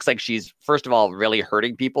looks like she's, first of all, really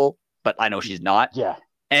hurting people, but I know she's not. Yeah.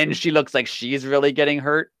 And she looks like she's really getting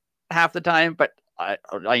hurt half the time, but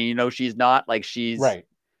she's not. Like she's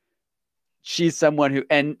someone who,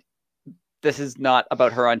 and this is not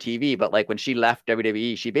about her on TV, but like when she left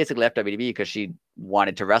WWE, she basically left WWE because she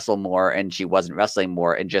wanted to wrestle more and she wasn't wrestling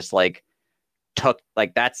more, and just like took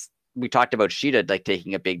we talked about Shida like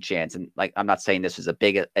taking a big chance, and like I'm not saying this was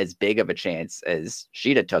as big of a chance as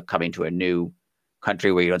Shida took coming to a new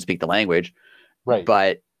country where you don't speak the language, right?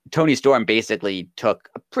 But Toni Storm basically took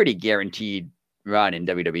a pretty guaranteed run in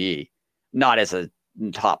WWE, not as a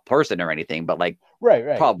top person or anything, but like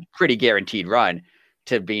probably pretty guaranteed run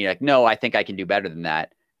to be like, no, I think I can do better than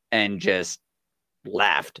that, and just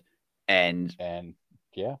left and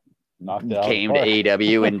knocked it out came to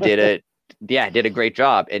AEW and did a great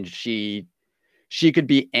job. And she could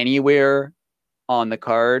be anywhere on the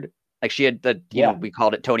card. Like she had we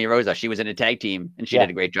called it Tony Rosa. She was in a tag team and she did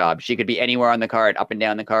a great job. She could be anywhere on the card, up and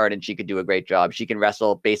down the card, and she could do a great job. She can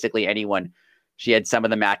wrestle basically anyone. She had some of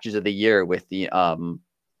the matches of the year with the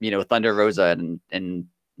Thunder Rosa and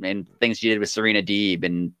things she did with Serena Deeb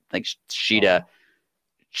and like Shida.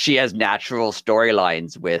 She has natural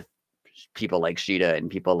storylines with people like Shida and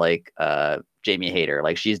people like Jamie Hayter.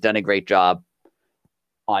 Like she's done a great job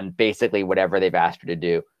on basically whatever they've asked her to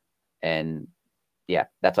do. And yeah,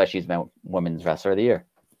 that's why she's my women's wrestler of the year.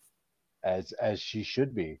 As she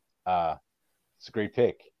should be. It's a great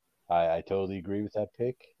pick. I totally agree with that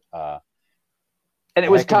pick. And it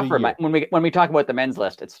was tougher when we talk about the men's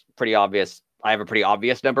list. It's pretty obvious. I have a pretty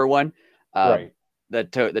obvious number 1.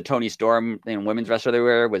 The Toni Storm and women's wrestler of the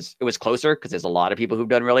year was closer because there's a lot of people who've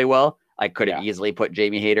done really well. I could have Yeah. easily put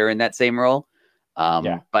Jamie Hayter in that same role.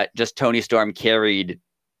 But just Toni Storm carried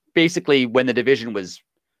basically when the division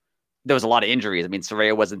there was a lot of injuries. I mean,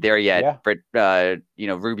 Saraya wasn't there yet. Yeah. But,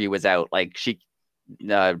 Ruby was out. Like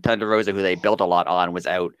Thunder Rosa, who they built a lot on, was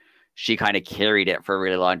out. She kind of carried it for a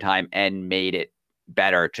really long time and made it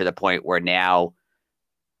better to the point where now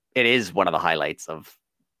it is one of the highlights of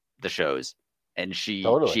the shows. And she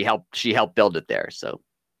helped build it there. So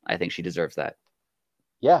I think she deserves that.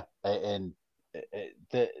 Yeah. And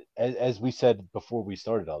as we said before we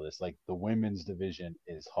started all this, like the women's division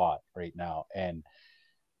is hot right now, and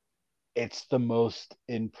it's the most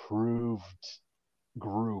improved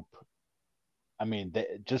group. I mean,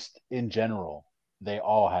 just in general, they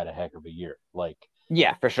all had a heck of a year. Like,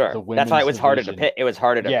 yeah, for sure. That's why it was harder to pick. It was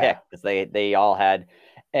harder to pick because they all had,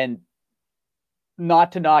 and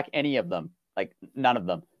not to knock any of them, like none of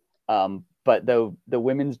them. But the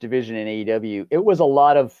women's division in AEW, it was a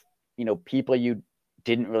lot of people you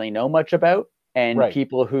didn't really know much about, and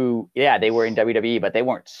people who they were in WWE, but they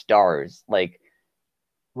weren't stars like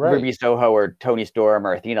Ruby Soho or Toni Storm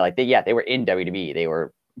or Athena. Like they were in WWE.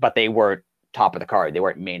 But they were top of the card. They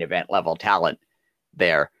weren't main event level talent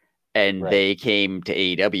there. And they came to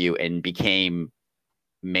AEW and became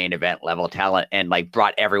main event level talent and like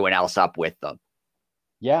brought everyone else up with them.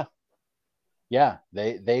 Yeah. Yeah.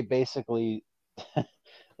 They basically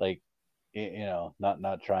like,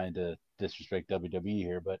 not trying to disrespect WWE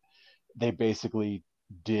here, but they basically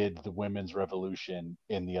did the women's revolution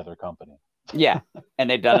in the other company. Yeah. And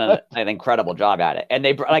they've done an incredible job at it. And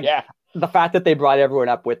they the fact that they brought everyone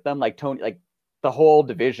up with them, like Tony, like the whole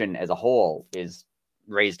division as a whole is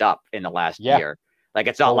raised up in the last year. Like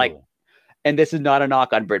it's not like, and this is not a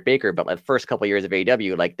knock on Britt Baker, but like the first couple of years of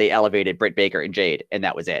AEW, like they elevated Britt Baker and Jade, and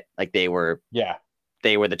that was it. Like they were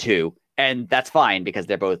the two, and that's fine because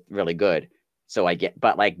they're both really good. So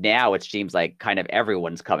but like now it seems like kind of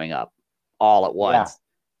everyone's coming up all at once,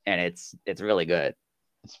 and it's really good.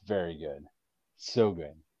 It's very good, so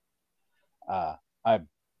good.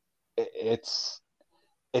 It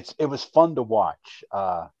was fun to watch.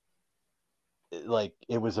 Like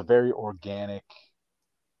it was a very organic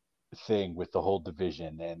thing with the whole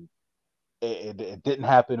division, and it didn't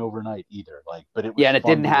happen overnight either. Like, but it was and it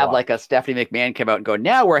didn't have like a Stephanie McMahon come out and go,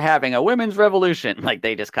 now we're having a women's revolution. Like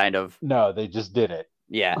they just kind of they just did it.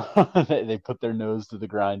 They put their nose to the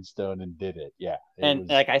grindstone and did it.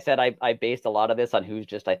 Like I said, I based a lot of this on who's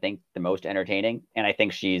just I think the most entertaining, and I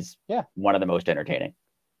think she's one of the most entertaining.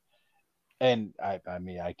 And I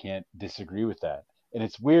mean I can't disagree with that. And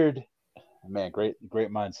it's weird, man. Great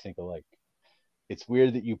minds think alike. It's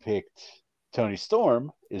weird that you picked Toni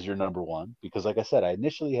Storm is your number one because, like I said, I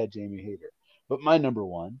initially had Jamie Hayter, but my number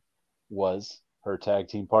one was her tag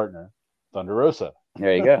team partner, Thunder Rosa.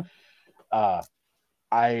 There you go.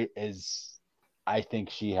 I think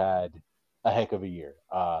she had a heck of a year.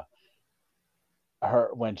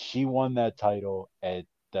 When she won that title at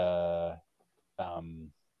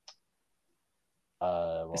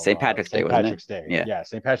St. Patrick's Day,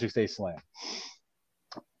 St. Patrick's Day Slam.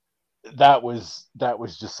 That was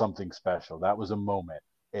just something special. That was a moment.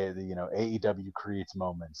 AEW creates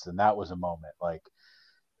moments, and that was a moment. Like,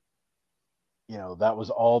 that was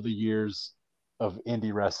all the years of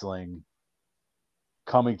indie wrestling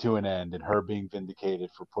coming to an end, and her being vindicated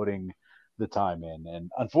for putting the time in. And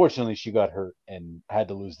unfortunately, she got hurt and had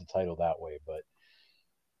to lose the title that way.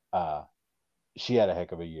 But she had a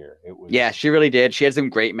heck of a year. She really did. She had some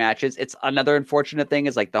great matches. It's another unfortunate thing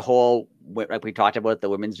is like the whole, like we talked about the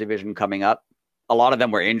women's division coming up. A lot of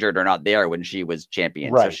them were injured or not there when she was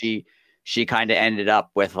champion. So she kind of ended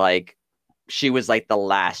up with like, she was like the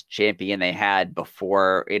last champion they had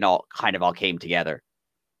before it all came together.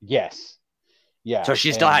 Yes. Yeah. So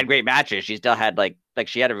she still had great matches. She still had like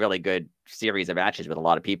she had a really good series of matches with a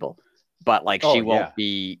lot of people, but like she won't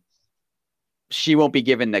be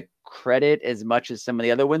given the credit as much as some of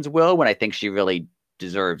the other ones will, when I think she really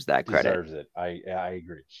deserves that credit. Deserves it. I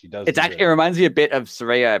agree. She does. It reminds me a bit of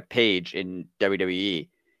Saraya Page in WWE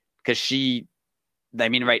because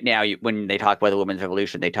right now when they talk about the women's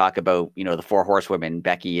revolution, they talk about, the four horsewomen,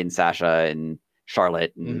 Becky and Sasha and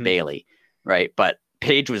Charlotte and Bayley. Right. But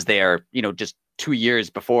Paige was there, just 2 years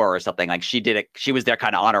before or something. Like she was there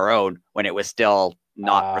kind of on her own when it was still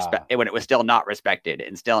not respected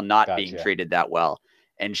and still not being treated that well.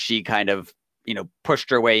 And she kind of,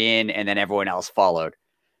 pushed her way in, and then everyone else followed.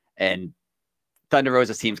 And Thunder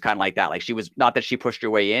Rosa seems kind of like that. Like she was, not that she pushed her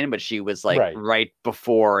way in, but she was like right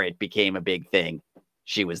before it became a big thing.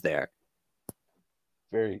 She was there.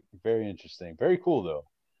 Very, very interesting. Very cool though.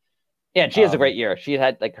 Yeah, and she has a great year. She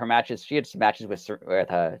had like her matches. She had some matches with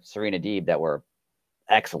Serena Deeb that were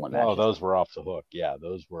Excellent matches. Oh, those were off the hook. Yeah,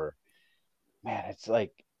 those were. Man, it's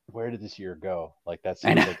like, where did this year go? Like that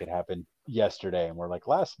seems like it happened yesterday, and we're like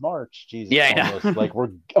last March. Jesus, yeah, I almost know. like we're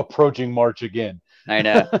approaching March again. I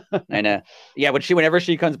know. Yeah, whenever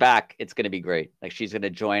she comes back, it's going to be great. Like she's going to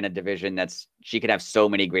join a division she could have so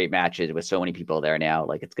many great matches with so many people there now.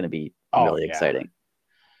 Like it's going to be really exciting.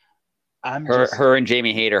 Her and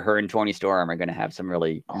Jamie Hayter, her and Toni Storm are going to have some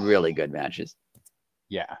really, really good matches.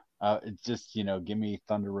 Yeah. It's just, give me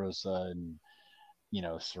Thunder Rosa and,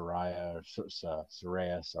 Saraya,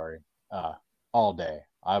 sorry, all day.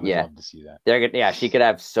 I would love to see that. She could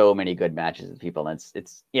have so many good matches with people. And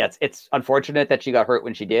it's unfortunate that she got hurt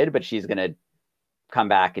when she did, but she's going to come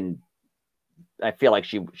back, and I feel like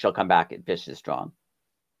she'll come back and just as strong.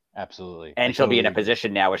 Absolutely. And she'll be in a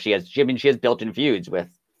position now where she has built-in feuds with,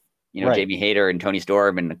 Jamie Hayter and Toni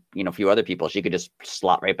Storm and, a few other people. She could just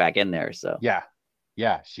slot right back in there. So yeah,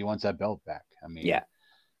 she wants that belt back. I mean,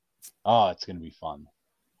 it's going to be fun.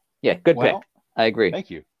 Yeah, good pick. I agree. Thank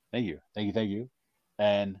you.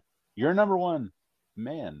 And your number one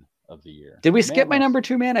man of the year. Did we skip my number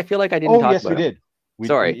two man? I feel like I didn't talk about it. We did.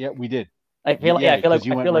 Sorry. Yeah, we did. I feel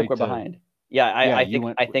like we're behind. Yeah,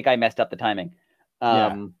 I think I messed up the timing.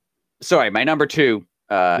 Sorry, my number two,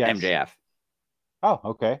 MJF. Oh,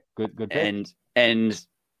 okay. Good pick. And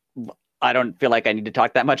I don't feel like I need to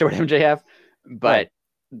talk that much about MJF, but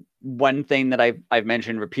one thing that I've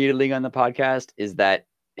mentioned repeatedly on the podcast is that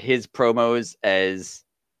his promos as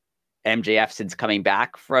MJF since coming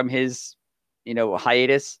back from his,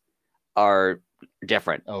 hiatus are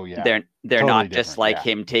different. Oh yeah. They're totally not just like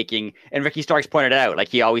him taking, and Ricky Starks pointed out, like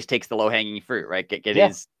he always takes the low hanging fruit, right?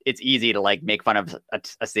 It's easy to like make fun of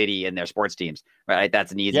a city and their sports teams, right?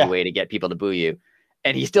 That's an easy way to get people to boo you.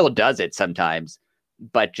 And he still does it sometimes,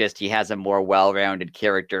 but just, he has a more well-rounded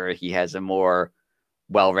character. He has a more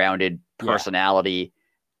well-rounded personality.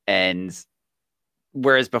 And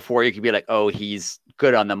whereas before you could be like, oh, he's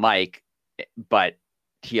good on the mic, but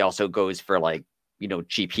he also goes for like,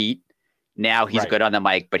 cheap heat. Now he's good on the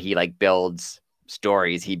mic, but he like builds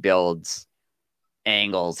stories. He builds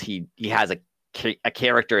angles. He has a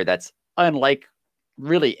character that's unlike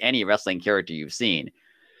really any wrestling character you've seen,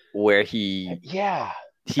 where he's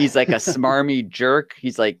like a smarmy jerk.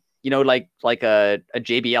 He's like, like a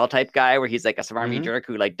JBL type guy, where he's like a smarmy jerk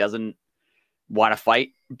who like doesn't want to fight,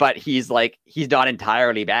 but he's not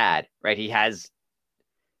entirely bad, right? He has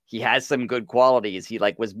some good qualities. He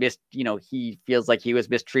like was he feels like he was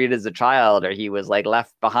mistreated as a child, or he was like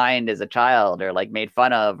left behind as a child, or like made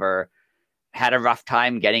fun of, or had a rough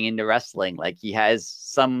time getting into wrestling. Like he has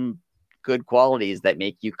some good qualities that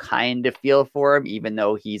make you kind of feel for him, even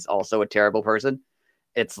though he's also a terrible person.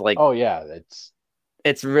 It's like,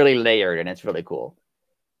 it's really layered, and it's really cool.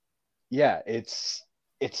 Yeah, it's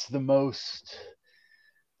the most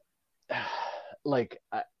like,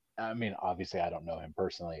 I mean, obviously I don't know him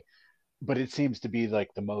personally, but it seems to be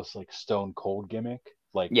like the most like stone cold gimmick.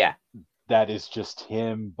 Like, that is just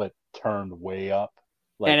him, but turned way up.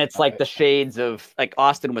 Like, and it's like the shades of like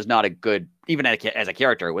Austin was not a good, even as a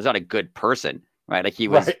character, was not a good person, right? Like he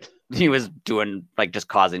was doing like just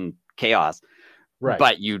causing chaos, right?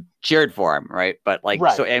 But you cheered for him, right? But like,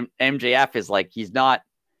 so MJF is like, he's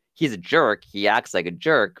a jerk. He acts like a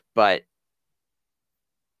jerk, but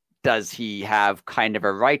does he have kind of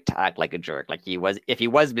a right to act like a jerk? Like if he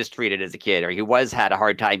was mistreated as a kid, or he had a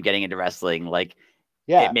hard time getting into wrestling, like,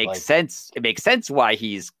 it makes sense. It makes sense why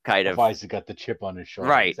he's kind of, why he's got the chip on his shoulder.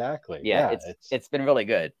 Right. Exactly. Yeah. It's been really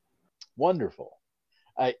good. Wonderful.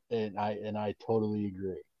 I totally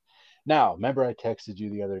agree. Now, remember I texted you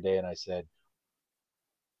the other day and I said,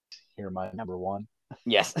 "Here, my number one."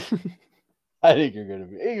 Yes. I think you're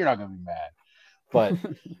not gonna be mad, but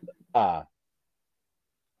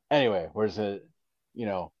anyway, where's it?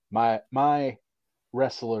 My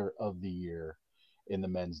wrestler of the year in the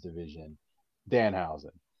men's division,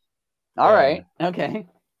 Danhausen. All right. Okay.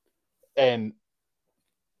 And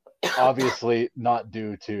obviously not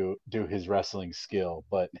due to his wrestling skill,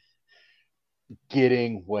 but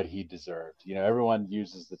getting what he deserved. Everyone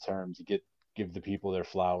uses the term to give the people their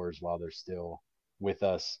flowers while they're still with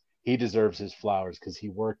us. He deserves his flowers because he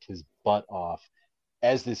worked his butt off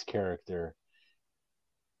as this character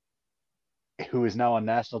who is now on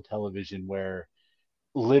national television, where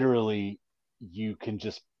literally you can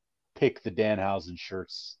just pick the Danhausen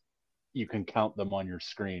shirts. You can count them on your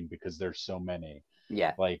screen because there's so many.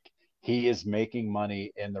 Yeah. Like, he is making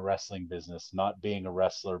money in the wrestling business, not being a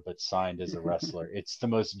wrestler, but signed as a wrestler. It's the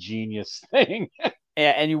most genius thing.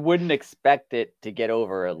 Yeah, and you wouldn't expect it to get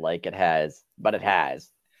over like it has, but it has.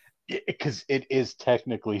 because it is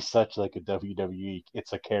technically such like a WWE.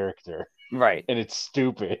 It's a character, Right. and it's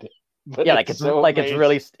stupid, but Yeah, it's so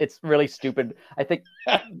amazing. it's really stupid. I think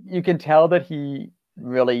you can tell that he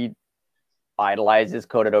really idolizes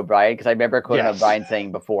Conan O'Brien, because I remember Conan Yes. O'Brien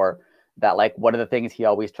saying before that like one of the things he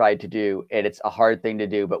always tried to do, and it's a hard thing to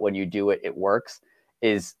do, but when you do it, it works,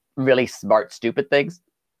 is really smart, stupid things.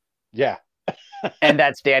 Yeah. And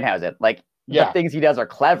that's Danhausen. Like the Yeah. things he does are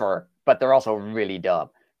clever, but they're also really dumb.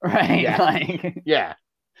 Right? Yeah. Like Yeah.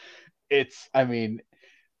 It's. I mean,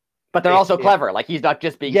 but they're also if clever. Like he's not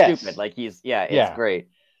just being stupid. yes. Like he's yeah, it's Yeah. great.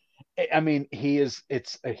 I mean, he is.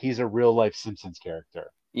 He's a real life Simpsons character.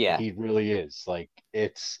 Yeah. He really is. Like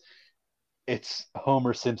it's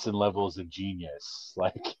Homer Simpson levels of genius.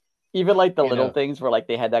 Like Even like the you little know. things where like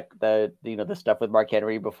they had that the stuff with Mark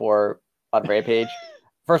Henry before on Rampage.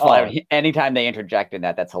 First of all, Oh, anytime they interject in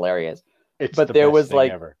that, that's hilarious. it's But the there best was thing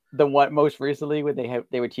like ever. the one most recently when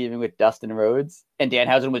they were teaming with Dustin Rhodes, and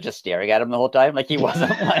Danhausen was just staring at him the whole time, like he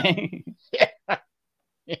wasn't like Yeah.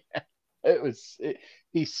 Yeah. It was.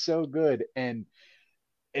 He's so good, and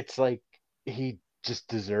it's like he just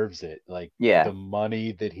deserves it. Like yeah. the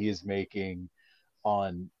money that he is making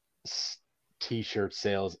on t-shirt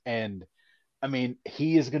sales, and I mean,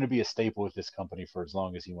 he is going to be a staple with this company for as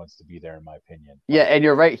long as he wants to be there, in my opinion. Yeah, Like, and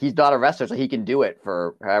you're right. He's not a wrestler, so he can do it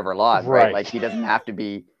for however long, right? right. Like he doesn't have to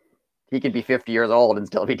be. He can be 50 years old and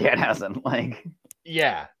still be Danhausen. Like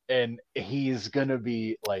Yeah, and he's going to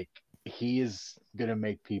be like, he is going to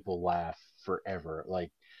make people laugh forever.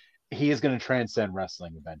 Like, he is going to transcend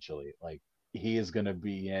wrestling eventually. Like, he is going to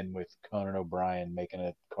be in with Conan O'Brien making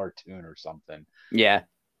a cartoon or something. yeah,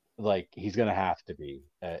 Like, he's going to have to be.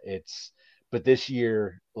 But this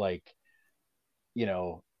year, like, you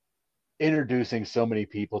know, introducing so many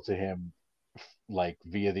people to him like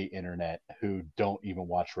via the internet who don't even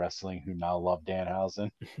watch wrestling who now love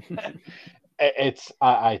Danhausen.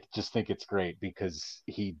 I just think it's great because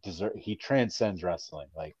he transcends wrestling.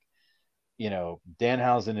 Like,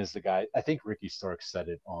 Danhausen is the guy. I think Ricky Starks said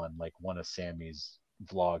it on like one of Sammy's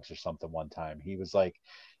vlogs or something one time. He was like,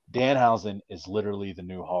 Danhausen is literally the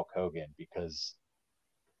new Hulk Hogan because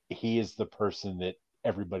he is the person that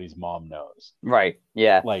everybody's mom knows. right,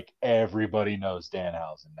 yeah, Like everybody knows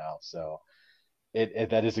Danhausen now. So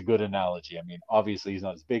that is a good analogy. I mean, obviously he's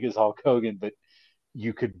not as big as Hulk Hogan, but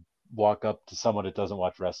you could walk up to someone that doesn't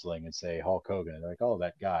watch wrestling and say Hulk Hogan, and they're like, "Oh,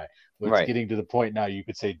 that guy." Well, it's right, getting to the point now you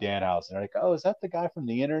could say Danhausen. They're like, "Oh, is that the guy from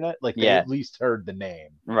the internet?" Like they yeah, at least heard the name.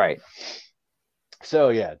 right. So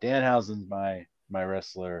yeah, Danhausen's my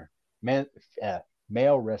wrestler, man,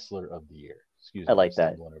 male wrestler of the year. Excuse I me, I'm like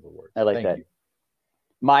that. stumbling over words. I like Thank that. you.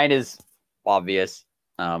 Mine is obvious.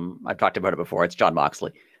 I've talked about it before. It's Jon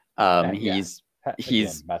Moxley. Yeah. Again,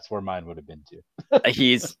 He's that's where mine would have been too.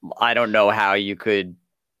 he's I don't know how you could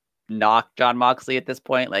knock Jon Moxley at this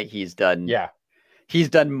point. Like Yeah. he's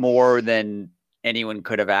done more than anyone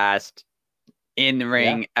could have asked in the Yeah.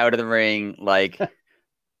 ring, out of the ring. Like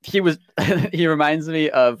he was he reminds me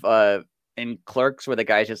of in Clerks where the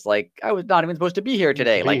guy's just like, I was not even supposed to be here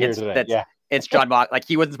today. Like Yeah. it's Jon Moxley. Like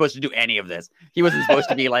he wasn't supposed to do any of this. He wasn't supposed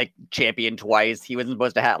to be like champion twice. He wasn't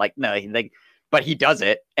supposed to have like no, like but he does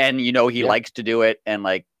it, and he Yeah. likes to do it, and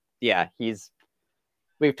like yeah,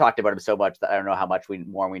 we've talked about him so much that I don't know how much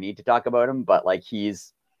more we need to talk about him, but like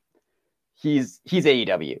he's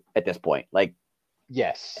AEW at this point. Like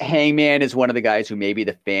Yes. Hangman is one of the guys who maybe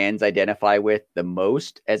the fans identify with the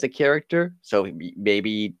most as a character. So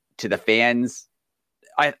maybe to the fans,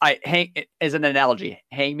 as an analogy,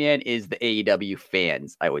 Hangman is the AEW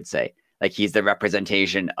fans, I would say. Like he's the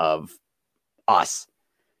representation of us.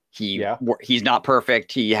 He's not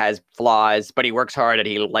perfect. He has flaws, but he works hard and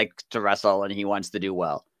he likes to wrestle and he wants to do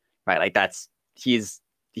well. Right? Like he's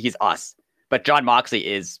us. But Jon Moxley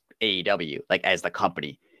is AEW, like as the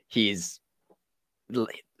company. His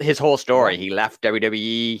whole story. He left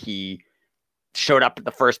WWE. He showed up at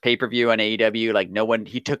the first pay-per-view on AEW. Like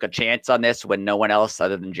he took a chance on this when no one else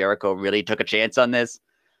other than Jericho really took a chance on this.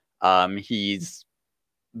 He's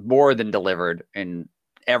more than delivered in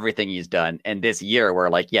everything he's done. And this year we're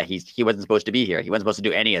like, yeah, he wasn't supposed to be here. He wasn't supposed to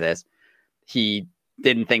do any of this. He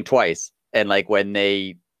didn't think twice. And like when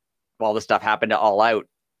all the stuff happened to All Out,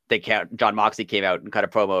 Jon Moxley came out and cut a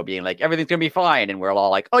promo being like, everything's gonna be fine, and we're all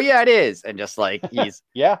like, oh yeah, it is, and just like he's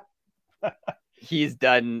yeah, he's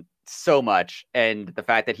done so much, and the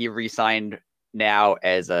fact that he re-signed now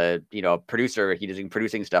as a producer, he's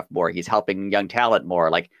producing stuff more, he's helping young talent more,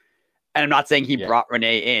 like, and I'm not saying he brought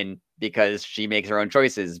Renee in because she makes her own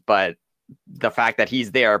choices, but the fact that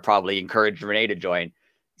he's there probably encouraged Renee to join.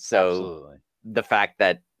 So absolutely. The fact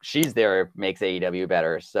that she's there makes AEW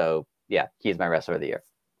better. So yeah, he's my wrestler of the year.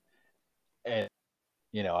 And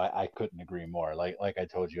I couldn't agree more. Like I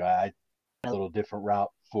told you, I a little different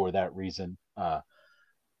route for that reason.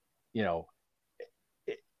 You know,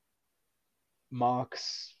 it,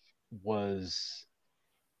 Mox was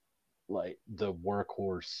like the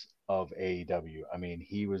workhorse of AEW. I mean,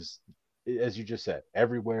 he was, as you just said,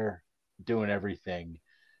 everywhere, doing everything,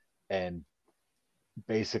 and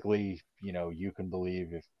basically, you can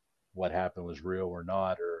believe if what happened was real or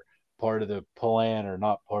not, or part of the plan or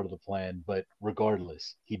not part of the plan, but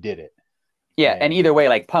regardless, he did it. Yeah, and And either way,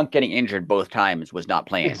 like Punk getting injured both times was not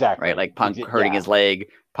planned, right? exactly, Like Punk hurting his leg,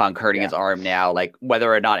 Punk hurting his arm now, like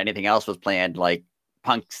whether or not anything else was planned, like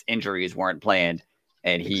Punk's injuries weren't planned,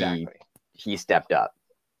 and he stepped up.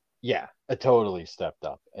 Yeah, totally stepped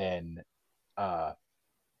up. And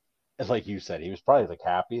like you said, he was probably like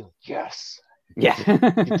happy, like, yes. Yeah.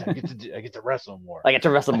 I get to wrestle more. I get to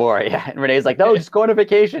wrestle more. Yeah. And Renee's like, no, just go on a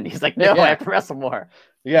vacation. He's like, no, I have to wrestle more.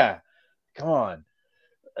 Yeah. Come on.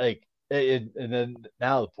 Like, and then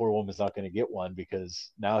now the poor woman's not going to get one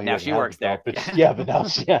because now she works there. But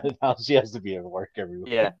now she has to be at work every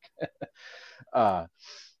week. Yeah.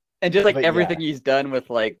 And just like everything he's done with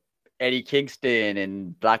like Eddie Kingston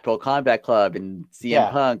and Blackpool Combat Club and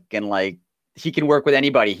CM Punk, and like he can work with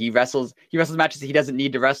anybody. He wrestles matches he doesn't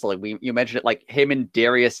need to wrestle. Like you mentioned it, like him and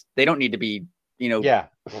Darius, they don't need to be,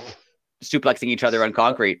 suplexing each other on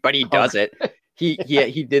concrete, but he does it. He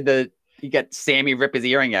got Sammy rip his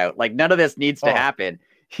earring out. Like none of this needs to happen.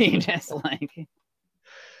 He just like,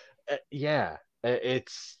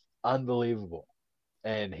 it's unbelievable.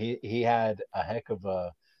 And he had a heck of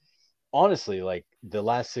a, honestly, like the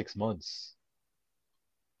last 6 months,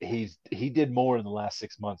 he did more in the last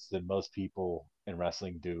 6 months than most people in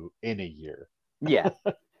wrestling do in a year. Yeah.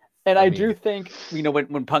 And I do think,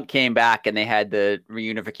 when Punk came back and they had the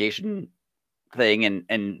reunification thing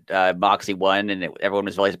and Moxley won and everyone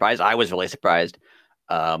was really surprised. I was really surprised.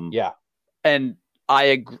 And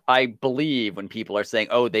I believe when people are saying,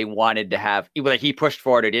 oh, they wanted to have, whether he pushed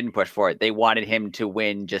for it or didn't push for it, they wanted him to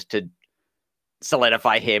win just to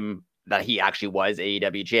solidify him that he actually was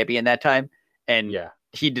AEW champion that time. And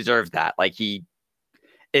he deserves that. Like it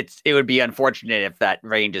would be unfortunate if that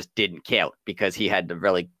reign just didn't count because he did a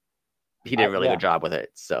really good job with it.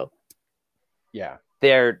 So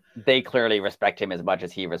they clearly respect him as much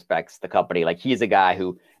as he respects the company. Like he's a guy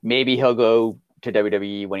who maybe he'll go to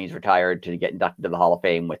WWE when he's retired to get inducted to the Hall of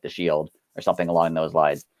Fame with the Shield or something along those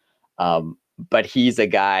lines. But he's a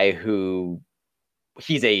guy who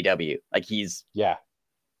he's AEW. Like he's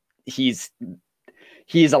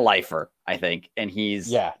a lifer, I think. And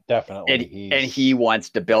he's definitely. And he wants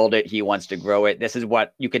to build it. He wants to grow it. This is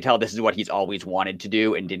what you can tell. This is what he's always wanted to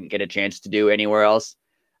do and didn't get a chance to do anywhere else.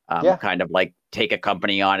 Kind of like take a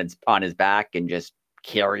company on his back and just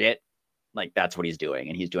carry it. Like that's what he's doing.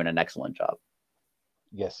 And he's doing an excellent job.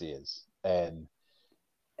 Yes, he is. And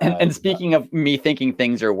speaking of me thinking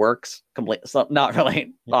things are works, not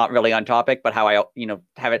really on topic, but how I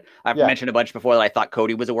have it. I've mentioned a bunch before that I thought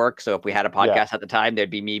Cody was a work. So if we had a podcast at the time, there'd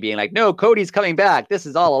be me being like, "No, Cody's coming back. This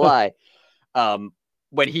is all a lie."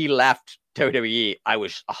 When he left WWE, I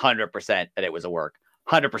was 100% that it was a work.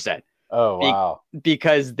 100%. Oh wow!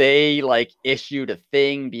 Because they like issued a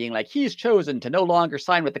thing being like he's chosen to no longer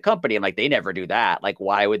sign with the company. I'm like, they never do that. Like,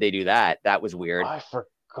 why would they do that? That was weird. I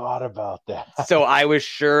forgot about that. So I was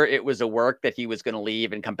sure it was a work that he was going to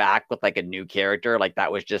leave and come back with like a new character. Like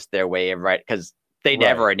that was just their way of because they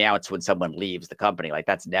never announce when someone leaves the company. Like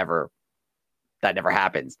that never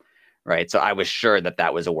happens, right? So I was sure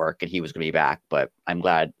that was a work and he was going to be back, but I'm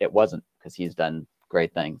glad it wasn't because he's done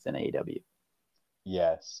great things in AEW.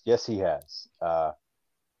 Yes, he has. And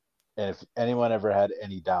if anyone ever had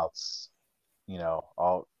any doubts,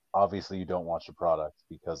 obviously you don't watch the product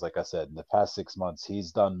because, like I said, in the past 6 months,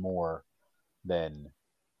 he's done more than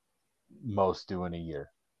most do in a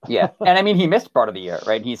year. Yeah, and I mean, he missed part of the year,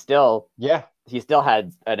 right? He still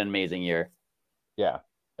had an amazing year. Yeah,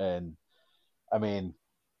 and I mean,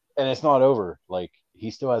 and it's not over. Like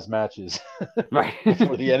he still has matches right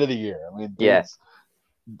for the end of the year. I mean,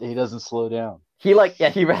 he doesn't slow down. He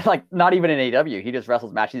not even in AW. He just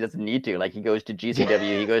wrestles matches he doesn't need to. Like he goes to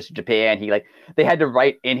GCW, he goes to Japan. They had to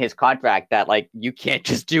write in his contract that like you can't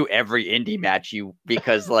just do every indie match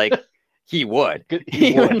because like he would.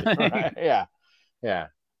 He would. Right? Yeah.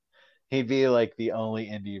 He'd be like the only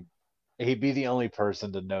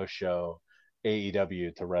person to no show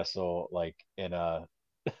AEW to wrestle like in a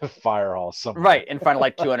fire hall somewhere. Right, in front of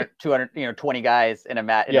like 200 20 guys in a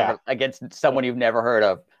match against someone you've never heard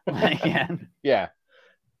of. Yeah.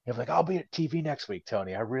 You're like, I'll be at TV next week,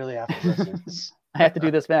 Tony. I really have to listen to this. I have to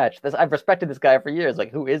do this match. I've respected this guy for years.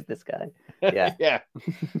 Like, who is this guy? Yeah. Yeah.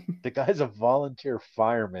 The guy's a volunteer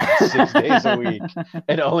fireman 6 days a week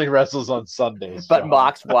and only wrestles on Sundays. But John.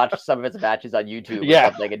 Mox watched some of his matches on YouTube or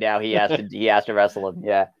something, and now he has to wrestle him.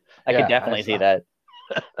 Yeah. I can definitely see that.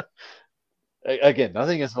 Again,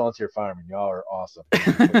 nothing against volunteer firemen. Y'all are awesome.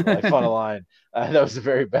 Like fun of line. That was a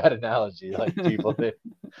very bad analogy. Like people that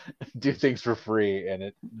do things for free and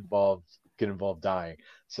it can involve dying.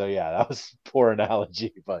 So yeah, that was poor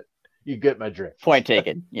analogy, but you get my drift. Point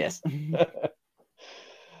taken. Yes.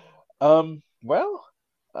 Well,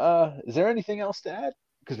 is there anything else to add?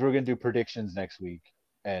 Because we're gonna do predictions next week,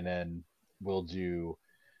 and then we'll do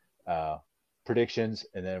predictions,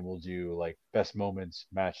 and then we'll do like best moments,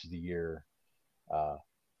 match of the year,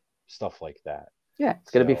 stuff like that. Yeah,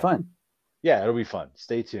 it's gonna be fun. Yeah, it'll be fun.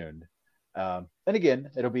 Stay tuned. And again,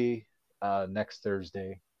 it'll be next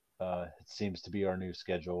Thursday. It seems to be our new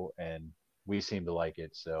schedule, and we seem to like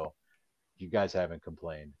it. So you guys haven't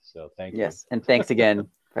complained. So thank you. Yes, and thanks again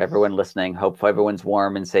for everyone listening. Hope everyone's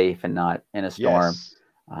warm and safe and not in a storm. Yes.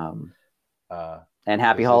 And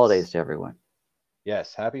happy holidays to everyone.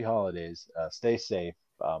 Yes, happy holidays. Stay safe.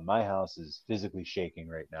 My house is physically shaking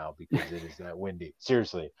right now because it is that windy.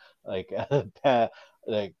 Seriously, like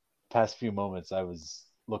past few moments, I was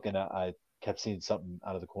looking at. I kept seeing something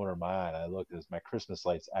out of the corner of my eye, and I looked. It was my Christmas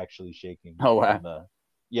lights actually shaking. Oh wow!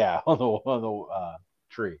 On the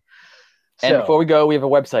tree. And before we go, we have a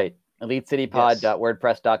website,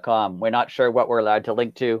 elitecitypod.wordpress.com. We're not sure what we're allowed to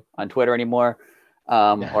link to on Twitter anymore,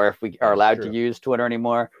 or if we are allowed to use Twitter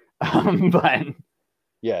anymore. But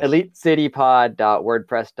yes,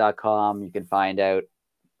 elitecitypod.wordpress.com. You can find out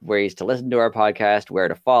ways to listen to our podcast, where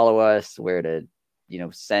to follow us, where to,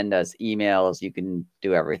 send us emails. You can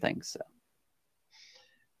do everything. So.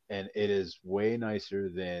 And it is way nicer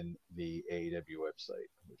than the AEW website.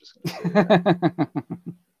 We're just going to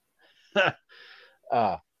say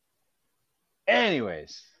that.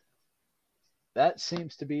 Anyways, that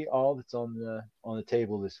seems to be all that's on the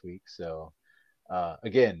table this week. So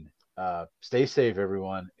again, stay safe,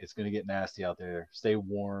 everyone. It's going to get nasty out there. Stay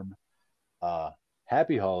warm.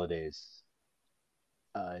 Happy holidays.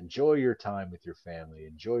 Enjoy your time with your family.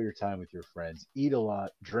 Enjoy your time with your friends. Eat a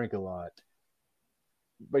lot. Drink a lot.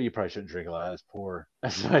 But you probably shouldn't drink a lot. That's poor.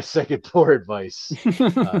 That's my second poor advice.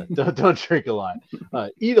 Don't drink a lot.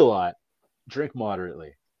 Eat a lot. Drink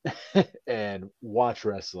moderately. And watch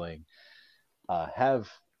wrestling. Have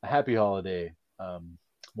a happy holiday.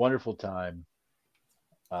 Wonderful time.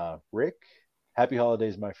 Rick, happy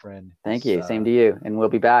holidays, my friend. Thank you. Same to you. And we'll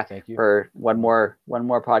be back for one more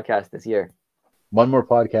podcast this year. One more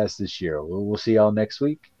podcast this year. We'll see y'all next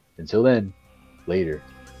week. Until then, later.